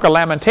 The book of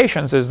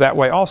Lamentations is that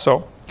way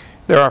also.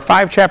 There are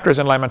 5 chapters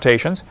in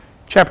Lamentations.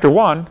 Chapter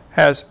 1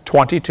 has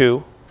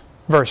 22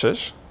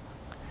 verses.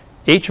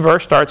 Each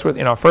verse starts with,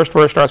 first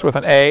verse starts with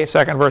an A,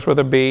 second verse with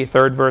a B,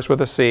 third verse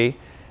with a C.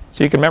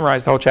 So you can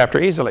memorize the whole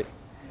chapter easily.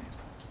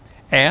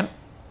 And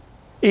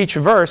each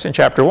verse in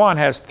chapter 1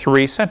 has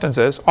 3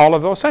 sentences. All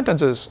of those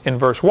sentences in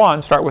verse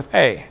 1 start with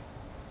A.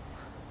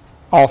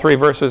 All 3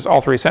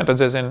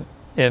 sentences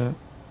in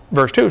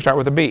verse 2 start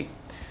with a B.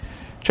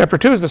 Chapter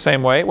 2 is the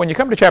same way. When you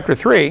come to chapter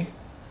 3,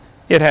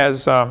 it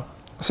has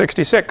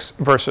 66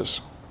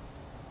 verses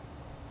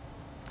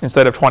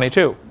instead of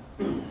 22.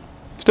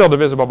 Still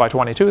divisible by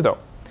 22 though.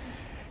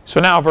 So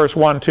now verse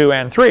 1, 2,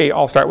 and 3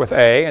 all start with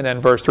A, and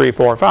then verse 3,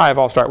 4, 5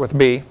 all start with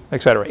B,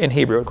 etc. in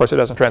Hebrew. Of course, it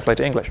doesn't translate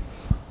to English.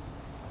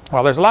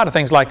 Well, there's a lot of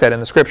things like that in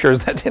the scriptures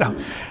that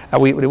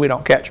we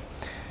don't catch.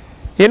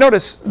 You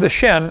notice the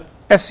shin,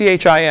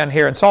 S-C-H-I-N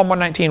here in Psalm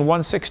 119,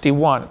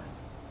 161.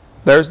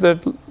 There's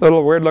the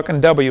little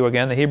weird-looking W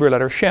again, the Hebrew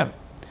letter shin.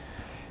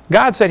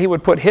 God said he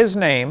would put his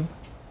name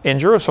in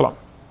Jerusalem.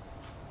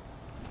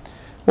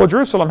 Well,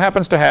 Jerusalem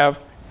happens to have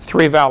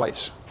 3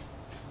 valleys.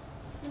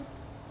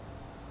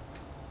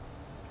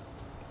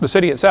 The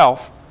city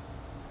itself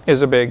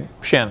is a big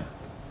shin.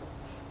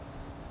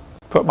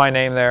 Put my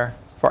name there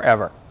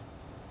forever.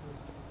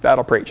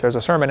 That'll preach. There's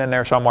a sermon in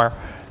there somewhere.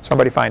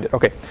 Somebody find it.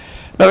 Okay.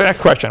 Another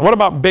next question. What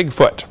about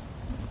Bigfoot?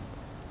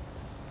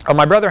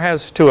 My brother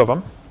has 2 of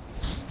them.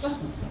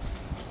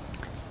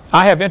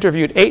 I have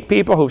interviewed 8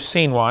 people who've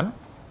seen one.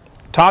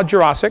 Todd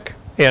Jurasic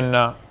in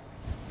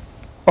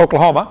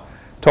Oklahoma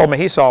told me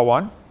he saw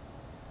one.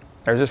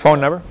 There's his phone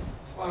number.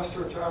 This last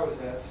church I was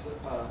at,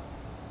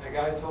 the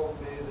guy told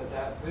me that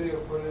that video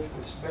footage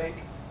was fake.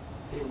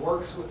 He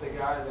works with the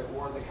guy that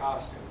wore the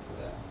costume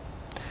for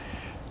that.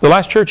 The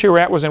last church you were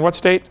at was in what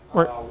state?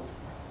 Washington?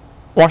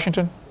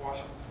 Washington.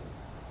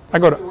 I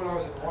go to. When I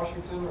was in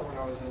Washington, or when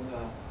I was in,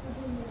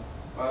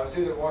 I was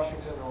either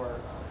Washington or.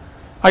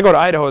 I go to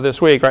Idaho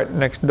this week, right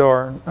next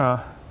door.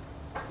 I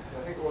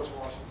think it was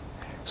Washington.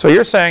 So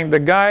you're saying the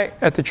guy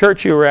at the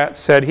church you were at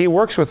said he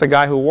works with the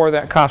guy who wore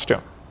that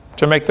costume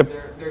to make the.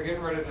 They're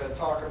getting ready to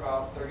talk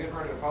about. They're getting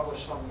ready to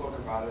publish some book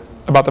about it.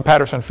 About the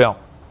Patterson film.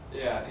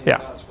 Yeah. He's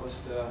not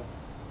supposed to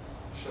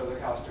show the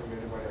costume to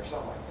anybody or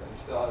something like that. He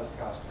still has the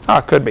costume. Ah,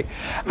 it could be.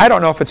 I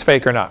don't know if it's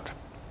fake or not.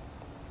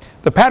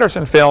 The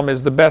Patterson film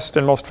is the best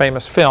and most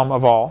famous film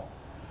of all,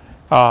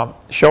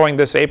 showing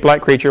this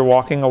ape-like creature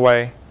walking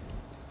away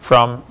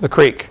from the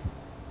creek.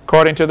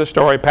 According to the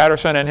story,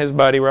 Patterson and his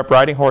buddy were up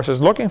riding horses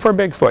looking for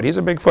Bigfoot. He's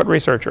a Bigfoot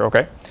researcher,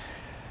 okay?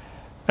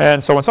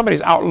 And so when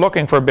somebody's out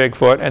looking for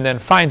Bigfoot and then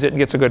finds it and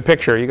gets a good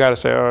picture, you got to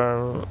say,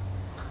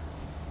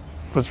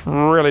 let's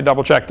really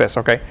double check this,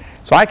 okay?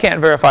 So I can't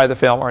verify the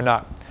film or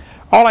not.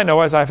 All I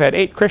know is I've had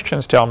 8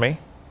 Christians tell me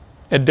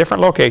at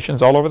different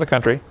locations all over the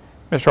country,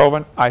 Mr.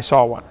 Hovind, I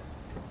saw one.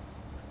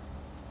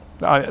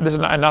 This is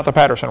not the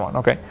Patterson one,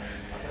 okay?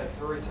 I've had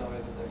 3 tell me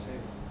that they've seen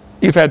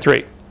it. You've had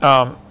 3.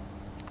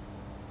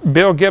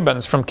 Bill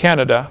Gibbons from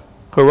Canada,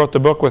 who wrote the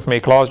book with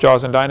me, Claws,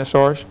 Jaws, and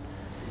Dinosaurs,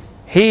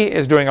 he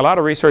is doing a lot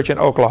of research in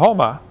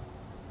Oklahoma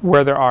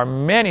where there are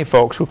many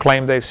folks who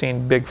claim they've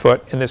seen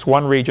Bigfoot in this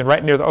one region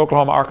right near the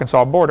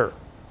Oklahoma-Arkansas border.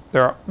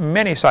 There are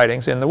many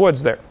sightings in the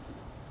woods there.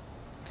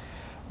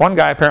 One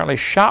guy apparently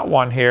shot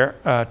one here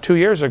 2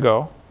 years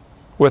ago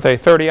with a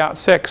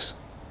 .30-06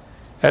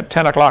 at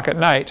 10 o'clock at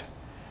night,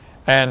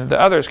 and the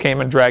others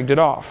came and dragged it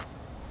off.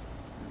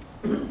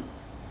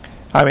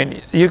 I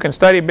mean, you can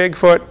study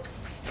Bigfoot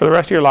for the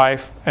rest of your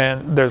life,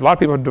 and there's a lot of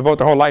people who devote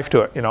their whole life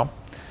to it, you know.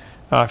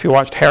 If you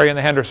watched Harry and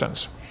the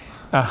Hendersons.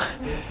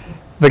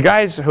 The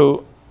guys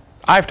who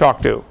I've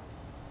talked to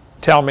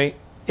tell me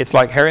it's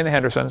like Harry and the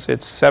Hendersons.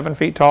 It's 7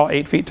 feet tall,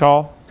 8 feet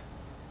tall,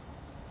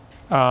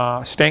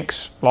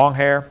 stinks, long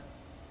hair,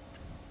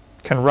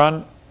 can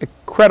run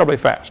incredibly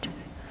fast.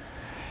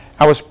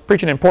 I was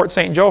preaching in Port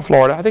St. Joe,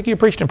 Florida. I think you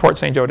preached in Port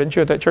St. Joe, didn't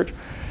you, at that church?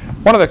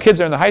 One of the kids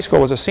there in the high school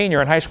was a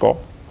senior in high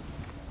school.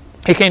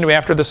 He came to me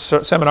after this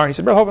seminar. He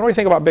said, Brother Hovind, what do you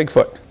think about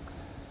Bigfoot?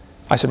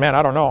 I said, man,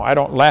 I don't know. I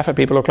don't laugh at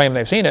people who claim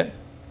they've seen it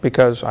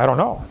because I don't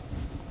know.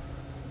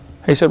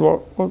 He said,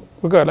 well,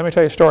 good. Let me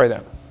tell you a story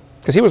then.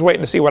 Because he was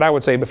waiting to see what I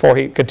would say before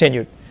he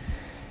continued.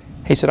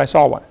 He said, I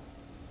saw one.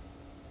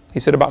 He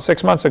said, about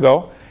 6 months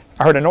ago,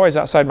 I heard a noise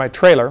outside my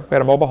trailer. We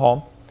had a mobile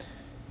home.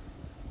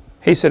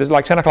 He said, it's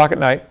like 10 o'clock at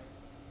night.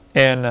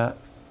 And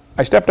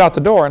I stepped out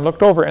the door and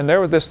looked over, and there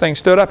was this thing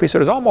stood up. He said,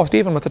 it was almost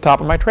even with the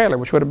top of my trailer,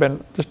 which would have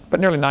been just but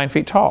nearly 9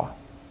 feet tall.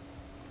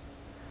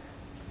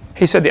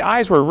 He said the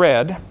eyes were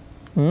red.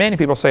 Many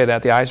people say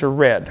that. The eyes are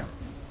red.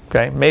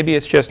 Okay? Maybe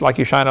it's just like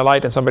you shine a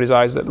light in somebody's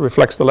eyes that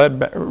reflects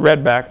the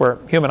red back, where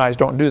human eyes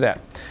don't do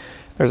that.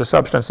 There's a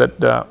substance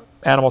that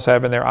animals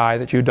have in their eye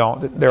that you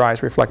don't. Their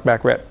eyes reflect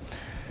back red.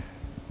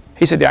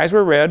 He said the eyes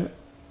were red.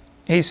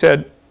 He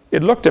said,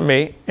 it looked at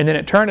me, and then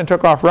it turned and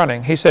took off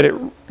running. He said,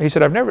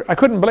 I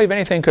couldn't believe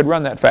anything could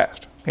run that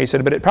fast. He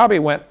said, but it probably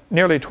went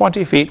nearly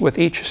 20 feet with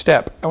each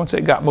step once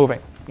it got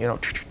moving. You know,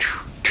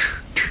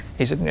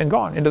 he said, and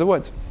gone into the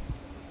woods.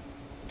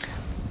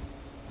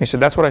 He said,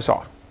 that's what I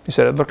saw. He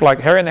said, it looked like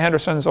Harry and the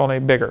Hendersons, only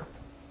bigger.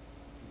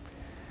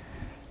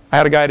 I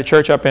had a guy at a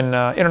church up in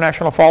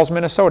International Falls,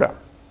 Minnesota.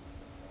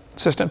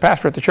 Assistant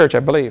pastor at the church, I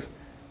believe.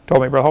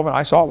 Told me, Brother Hovind,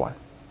 I saw one.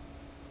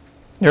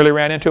 Nearly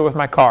ran into it with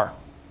my car.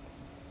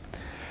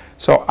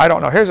 So I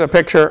don't know. Here's a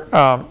picture.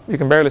 You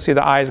can barely see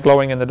the eyes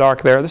glowing in the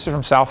dark there. This is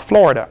from South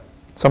Florida.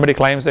 Somebody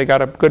claims they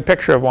got a good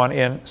picture of one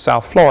in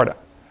South Florida.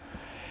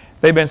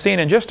 They've been seen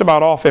in just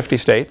about all 50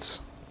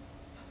 states.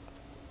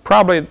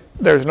 Probably,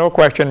 there's no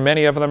question,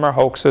 many of them are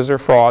hoaxes or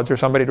frauds or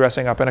somebody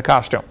dressing up in a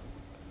costume.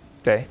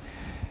 Okay?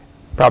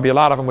 Probably a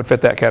lot of them would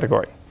fit that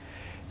category.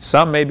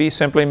 Some may be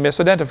simply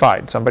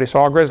misidentified. Somebody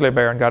saw a grizzly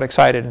bear and got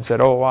excited and said,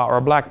 oh, wow, or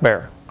a black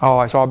bear. Oh,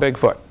 I saw a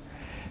Bigfoot.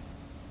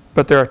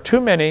 But there are too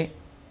many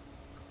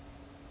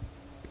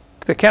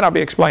that cannot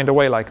be explained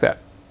away like that.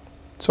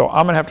 So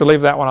I'm going to have to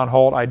leave that one on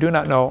hold. I do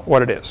not know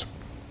what it is.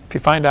 If you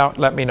find out,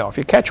 let me know. If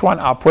you catch one,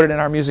 I'll put it in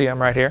our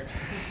museum right here,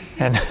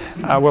 and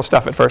we'll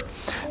stuff it first.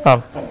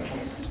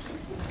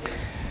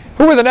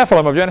 Who were the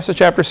Nephilim of Genesis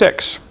chapter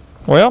 6?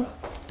 Well,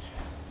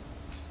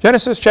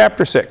 Genesis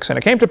chapter 6. And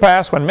it came to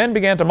pass, when men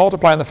began to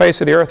multiply on the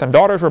face of the earth, and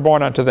daughters were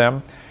born unto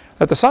them,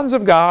 that the sons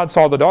of God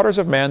saw the daughters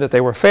of men, that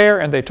they were fair,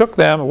 and they took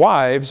them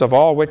wives of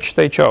all which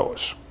they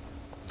chose.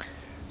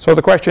 So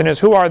the question is,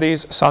 who are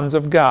these sons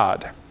of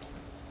God?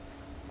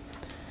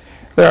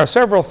 There are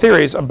several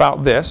theories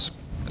about this.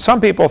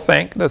 Some people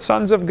think the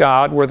sons of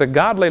God were the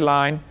godly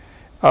line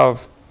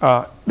of,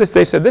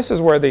 they said this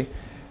is where the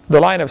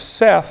line of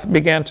Seth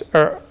began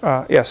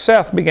to,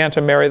 Seth began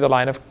to marry the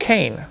line of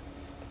Cain.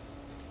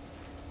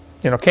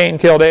 Cain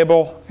killed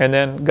Abel, and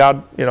then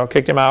God,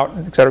 kicked him out,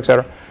 etc.,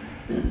 etc.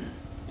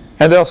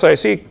 And they'll say,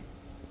 see,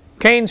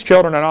 Cain's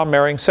children are now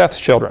marrying Seth's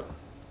children.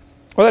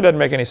 Well, that doesn't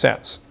make any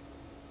sense.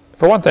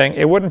 For one thing,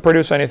 it wouldn't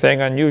produce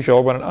anything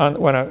unusual when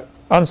an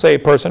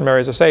unsaved person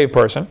marries a saved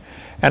person.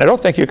 And I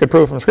don't think you could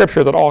prove from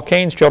Scripture that all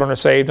Cain's children are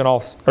saved and all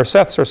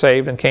Seth's are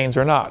saved and Cain's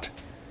are not.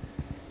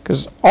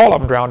 Because all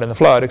of them drowned in the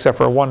flood except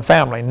for one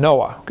family,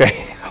 Noah.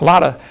 Okay, a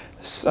lot of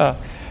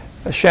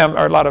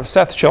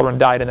Seth's children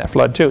died in that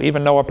flood too.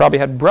 Even Noah probably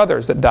had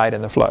brothers that died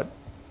in the flood.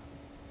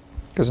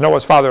 Because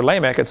Noah's father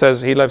Lamech, it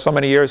says he lived so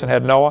many years and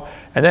had Noah,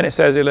 and then it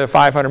says he lived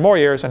 500 more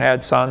years and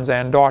had sons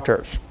and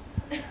daughters.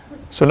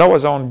 So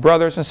Noah's own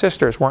brothers and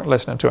sisters weren't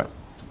listening to him.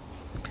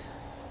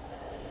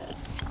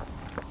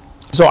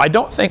 So I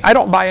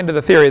don't buy into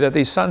the theory that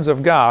these sons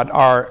of God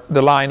are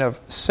the line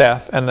of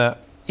Seth and the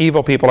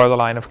evil people are the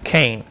line of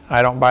Cain.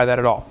 I don't buy that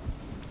at all.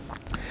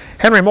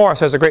 Henry Morris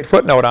has a great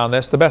footnote on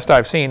this, the best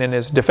I've seen, in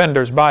his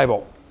Defender's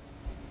Bible.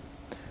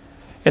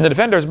 In the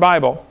Defender's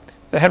Bible,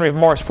 the Henry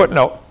Morris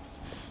footnote,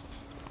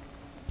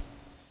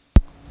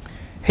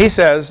 he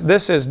says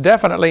this is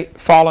definitely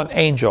fallen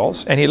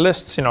angels, and he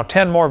lists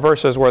 10 more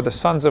verses where the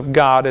sons of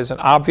God is an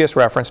obvious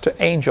reference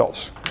to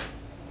angels.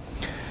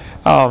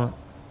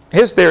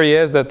 His theory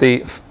is that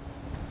the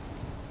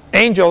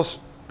angels,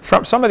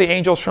 some of the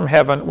angels from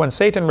heaven, when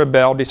Satan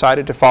rebelled,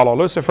 decided to follow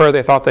Lucifer.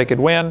 They thought they could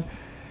win.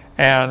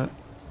 And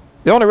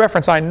the only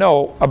reference I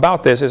know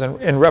about this is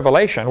in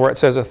Revelation, where it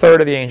says a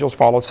third of the angels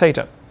followed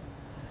Satan.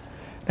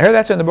 Now,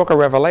 that's in the book of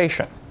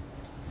Revelation.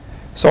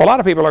 So a lot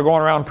of people are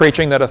going around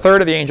preaching that a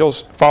third of the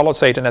angels followed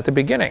Satan at the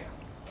beginning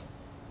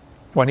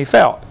when he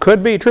fell.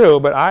 Could be true,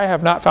 but I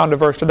have not found a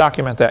verse to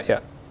document that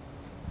yet.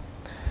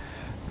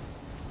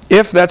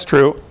 If that's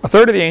true, a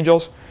third of the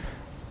angels,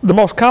 the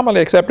most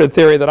commonly accepted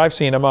theory that I've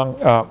seen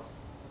among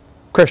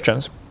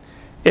Christians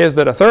is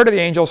that a third of the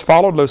angels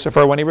followed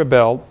Lucifer when he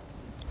rebelled.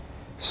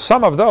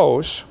 Some of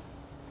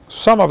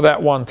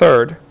that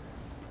one-third,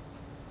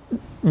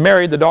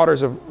 married the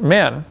daughters of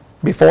men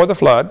before the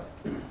flood,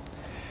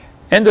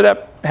 ended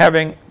up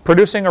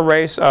producing a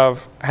race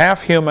of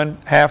half human,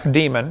 half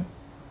demon,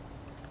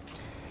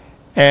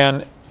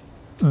 and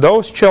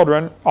those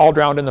children all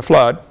drowned in the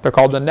flood. They're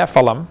called the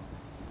Nephilim.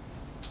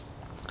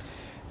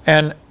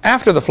 And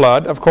after the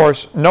flood, of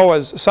course,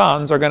 Noah's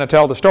sons are going to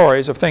tell the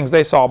stories of things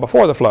they saw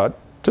before the flood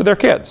to their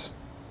kids.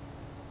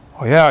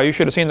 Oh yeah, you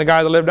should have seen the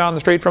guy that lived down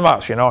the street from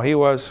us. He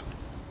was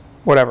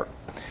whatever.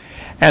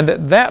 And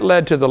that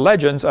led to the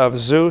legends of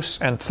Zeus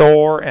and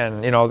Thor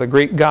and the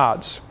Greek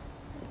gods.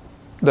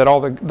 That all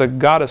the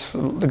gods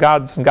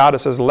and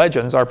goddesses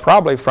legends are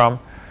probably from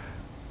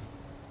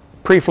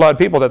pre-flood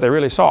people that they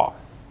really saw.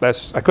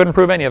 I couldn't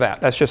prove any of that.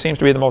 That just seems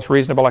to be the most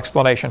reasonable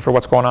explanation for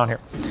what's going on here.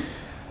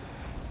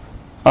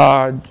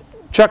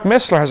 Chuck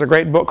Missler has a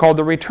great book called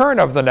The Return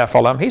of the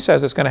Nephilim. He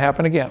says it's going to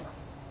happen again.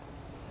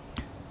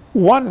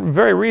 One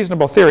very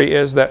reasonable theory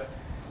is that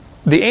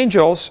the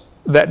angels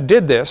that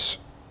did this,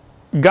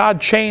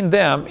 God chained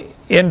them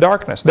in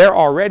darkness. They're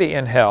already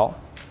in hell.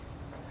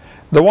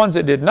 The ones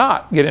that did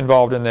not get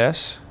involved in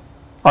this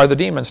are the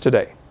demons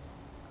today.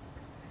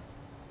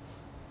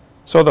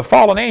 So the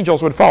fallen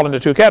angels would fall into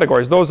two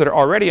categories, those that are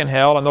already in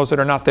hell and those that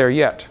are not there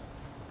yet.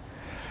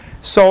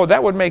 So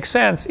that would make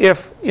sense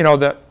if,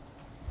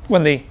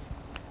 when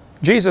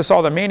Jesus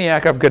saw the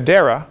maniac of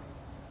Gadara,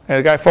 and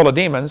a guy full of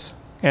demons,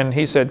 and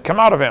he said, "Come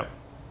out of him,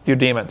 you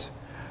demons."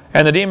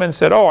 And the demons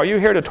said, "Oh, are you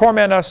here to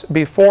torment us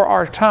before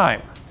our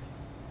time?"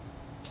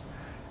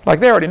 Like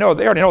they already know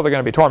they're going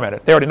to be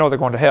tormented. They already know they're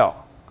going to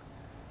hell.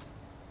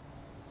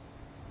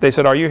 They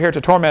said, "Are you here to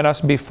torment us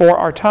before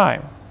our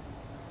time?"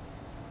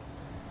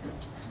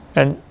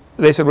 And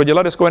they said, "Would you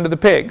let us go into the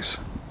pigs?"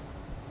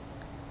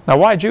 Now,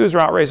 why Jews are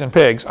out raising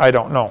pigs, I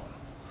don't know.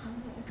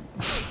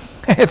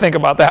 Think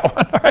about that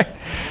one, all right?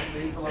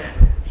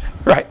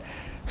 Right.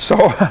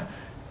 So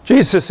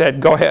Jesus said,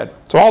 "Go ahead."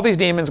 So all these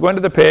demons go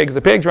into the pigs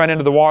run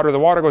into the water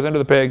goes into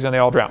the pigs, and they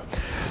all drown.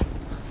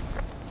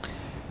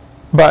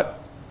 But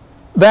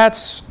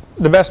that's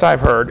the best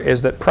I've heard,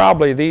 is that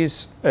probably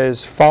these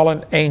is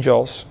fallen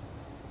angels.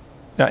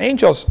 Now,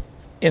 angels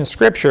in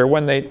Scripture,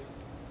 when they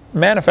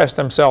manifest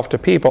themselves to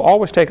people,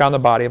 always take on the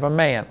body of a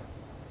man.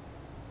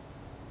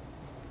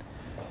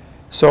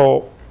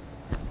 So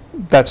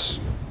that's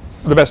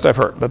the best I've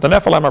heard. That the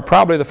Nephilim are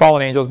probably the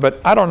fallen angels, but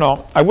I don't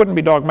know. I wouldn't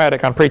be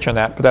dogmatic on preaching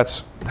that, but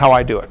that's how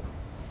I do it.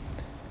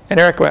 And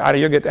Eric,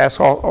 you get asked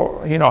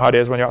you know how it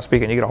is when you're out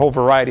speaking. You get a whole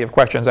variety of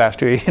questions asked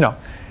to you.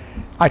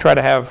 I try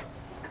to have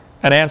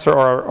an answer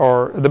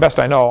or the best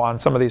I know on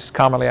some of these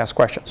commonly asked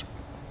questions.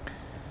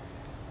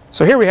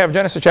 So here we have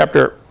Genesis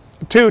chapter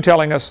 2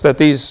 telling us that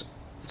these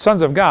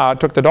sons of God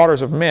took the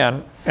daughters of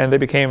men, and they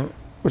became,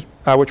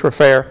 which were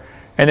fair,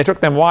 and they took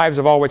them wives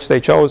of all which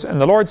they chose.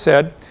 And the Lord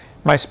said,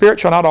 My spirit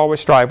shall not always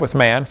strive with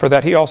man, for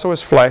that he also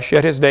is flesh,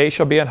 yet his days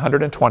shall be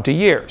 120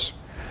 years.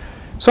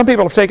 Some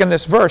people have taken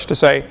this verse to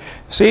say,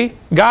 see,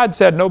 God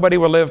said nobody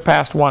will live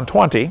past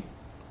 120,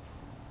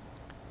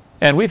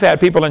 and we've had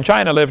people in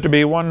China live to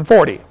be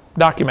 140,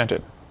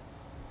 documented.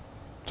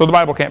 So the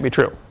Bible can't be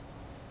true.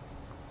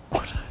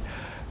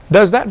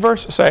 Does that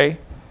verse say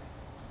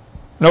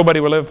nobody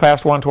will live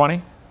past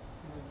 120?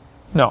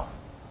 No.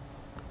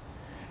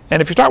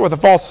 And if you start with a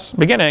false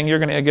beginning, you're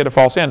going to get a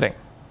false ending.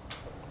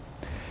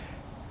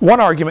 One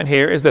argument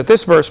here is that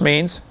this verse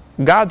means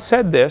God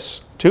said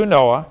this to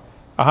Noah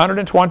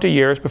 120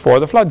 years before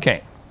the flood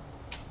came.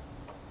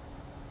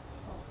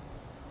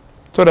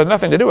 So it has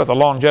nothing to do with the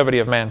longevity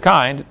of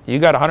mankind. You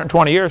got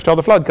 120 years till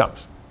the flood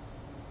comes.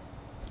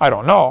 I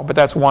don't know, but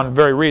that's one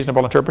very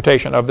reasonable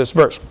interpretation of this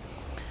verse.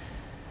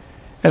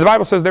 And the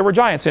Bible says there were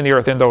giants in the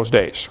earth in those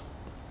days.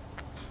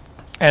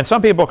 And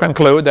some people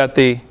conclude that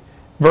the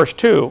verse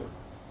 2,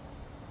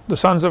 the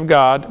sons of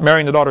God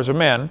marrying the daughters of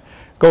men,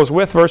 goes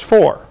with verse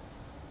 4.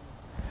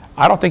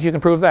 I don't think you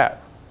can prove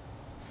that.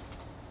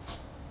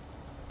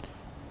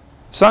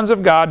 Sons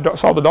of God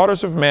saw the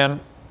daughters of men,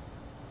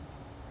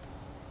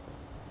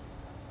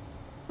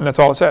 and that's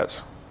all it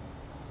says.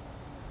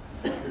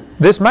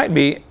 This might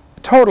be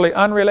totally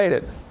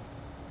unrelated.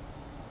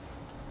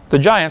 The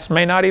giants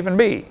may not even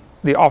be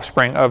the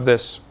offspring of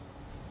this.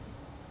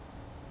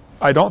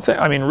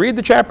 I mean, read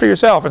the chapter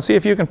yourself and see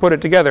if you can put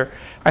it together.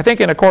 I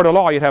think in a court of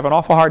law you'd have an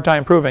awful hard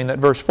time proving that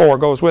verse 4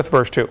 goes with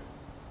verse 2.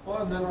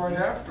 Well, and then right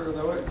after,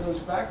 though, it goes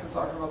back to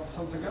talking about the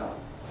sons of God.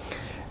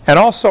 And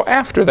also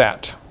after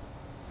that,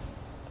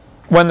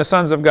 when the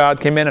sons of God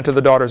came in unto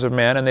the daughters of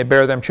men, and they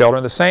bare them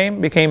children, the same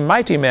became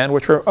mighty men,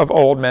 which were of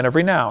old, men of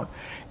renown.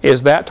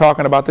 Is that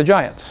talking about the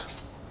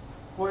giants?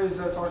 Well, is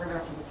that talking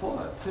after the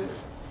flood, too?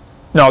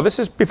 No, this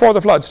is before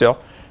the flood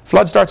still.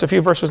 Flood starts a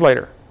few verses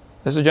later.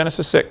 This is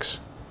Genesis 6.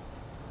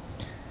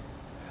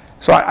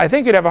 So I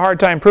think you'd have a hard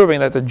time proving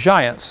that the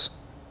giants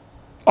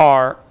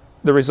are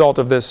the result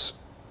of this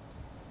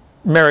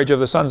marriage of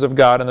the sons of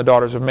God and the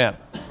daughters of men.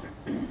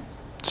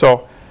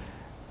 So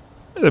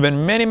there have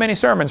been many, many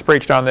sermons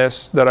preached on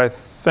this that I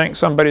think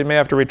somebody may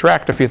have to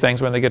retract a few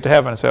things when they get to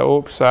heaven and say,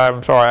 oops,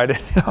 I'm sorry, I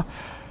didn't.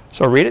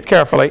 So read it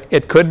carefully.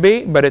 It could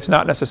be, but it's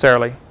not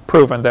necessarily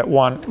proven that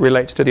one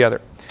relates to the other.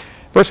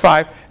 Verse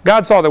 5,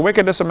 God saw the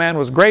wickedness of man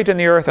was great in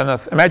the earth, and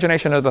the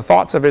imagination of the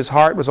thoughts of his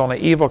heart was only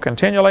evil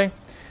continually,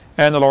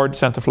 and the Lord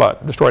sent the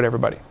flood, destroyed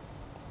everybody.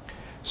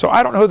 So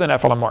I don't know who the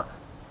Nephilim were.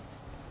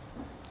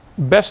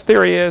 Best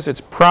theory is it's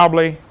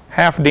probably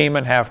half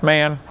demon, half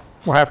man.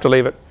 We'll have to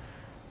leave it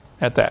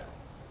at that.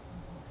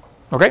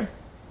 Okay?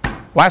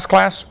 Last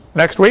class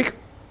next week.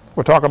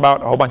 We'll talk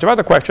about a whole bunch of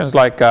other questions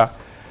like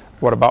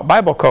what about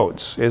Bible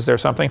codes? Is there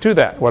something to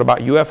that? What about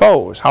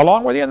UFOs? How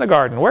long were they in the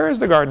garden? Where is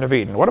the Garden of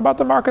Eden? What about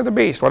the mark of the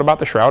beast? What about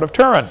the Shroud of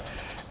Turin?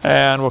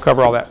 And we'll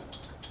cover all that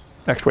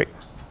next week.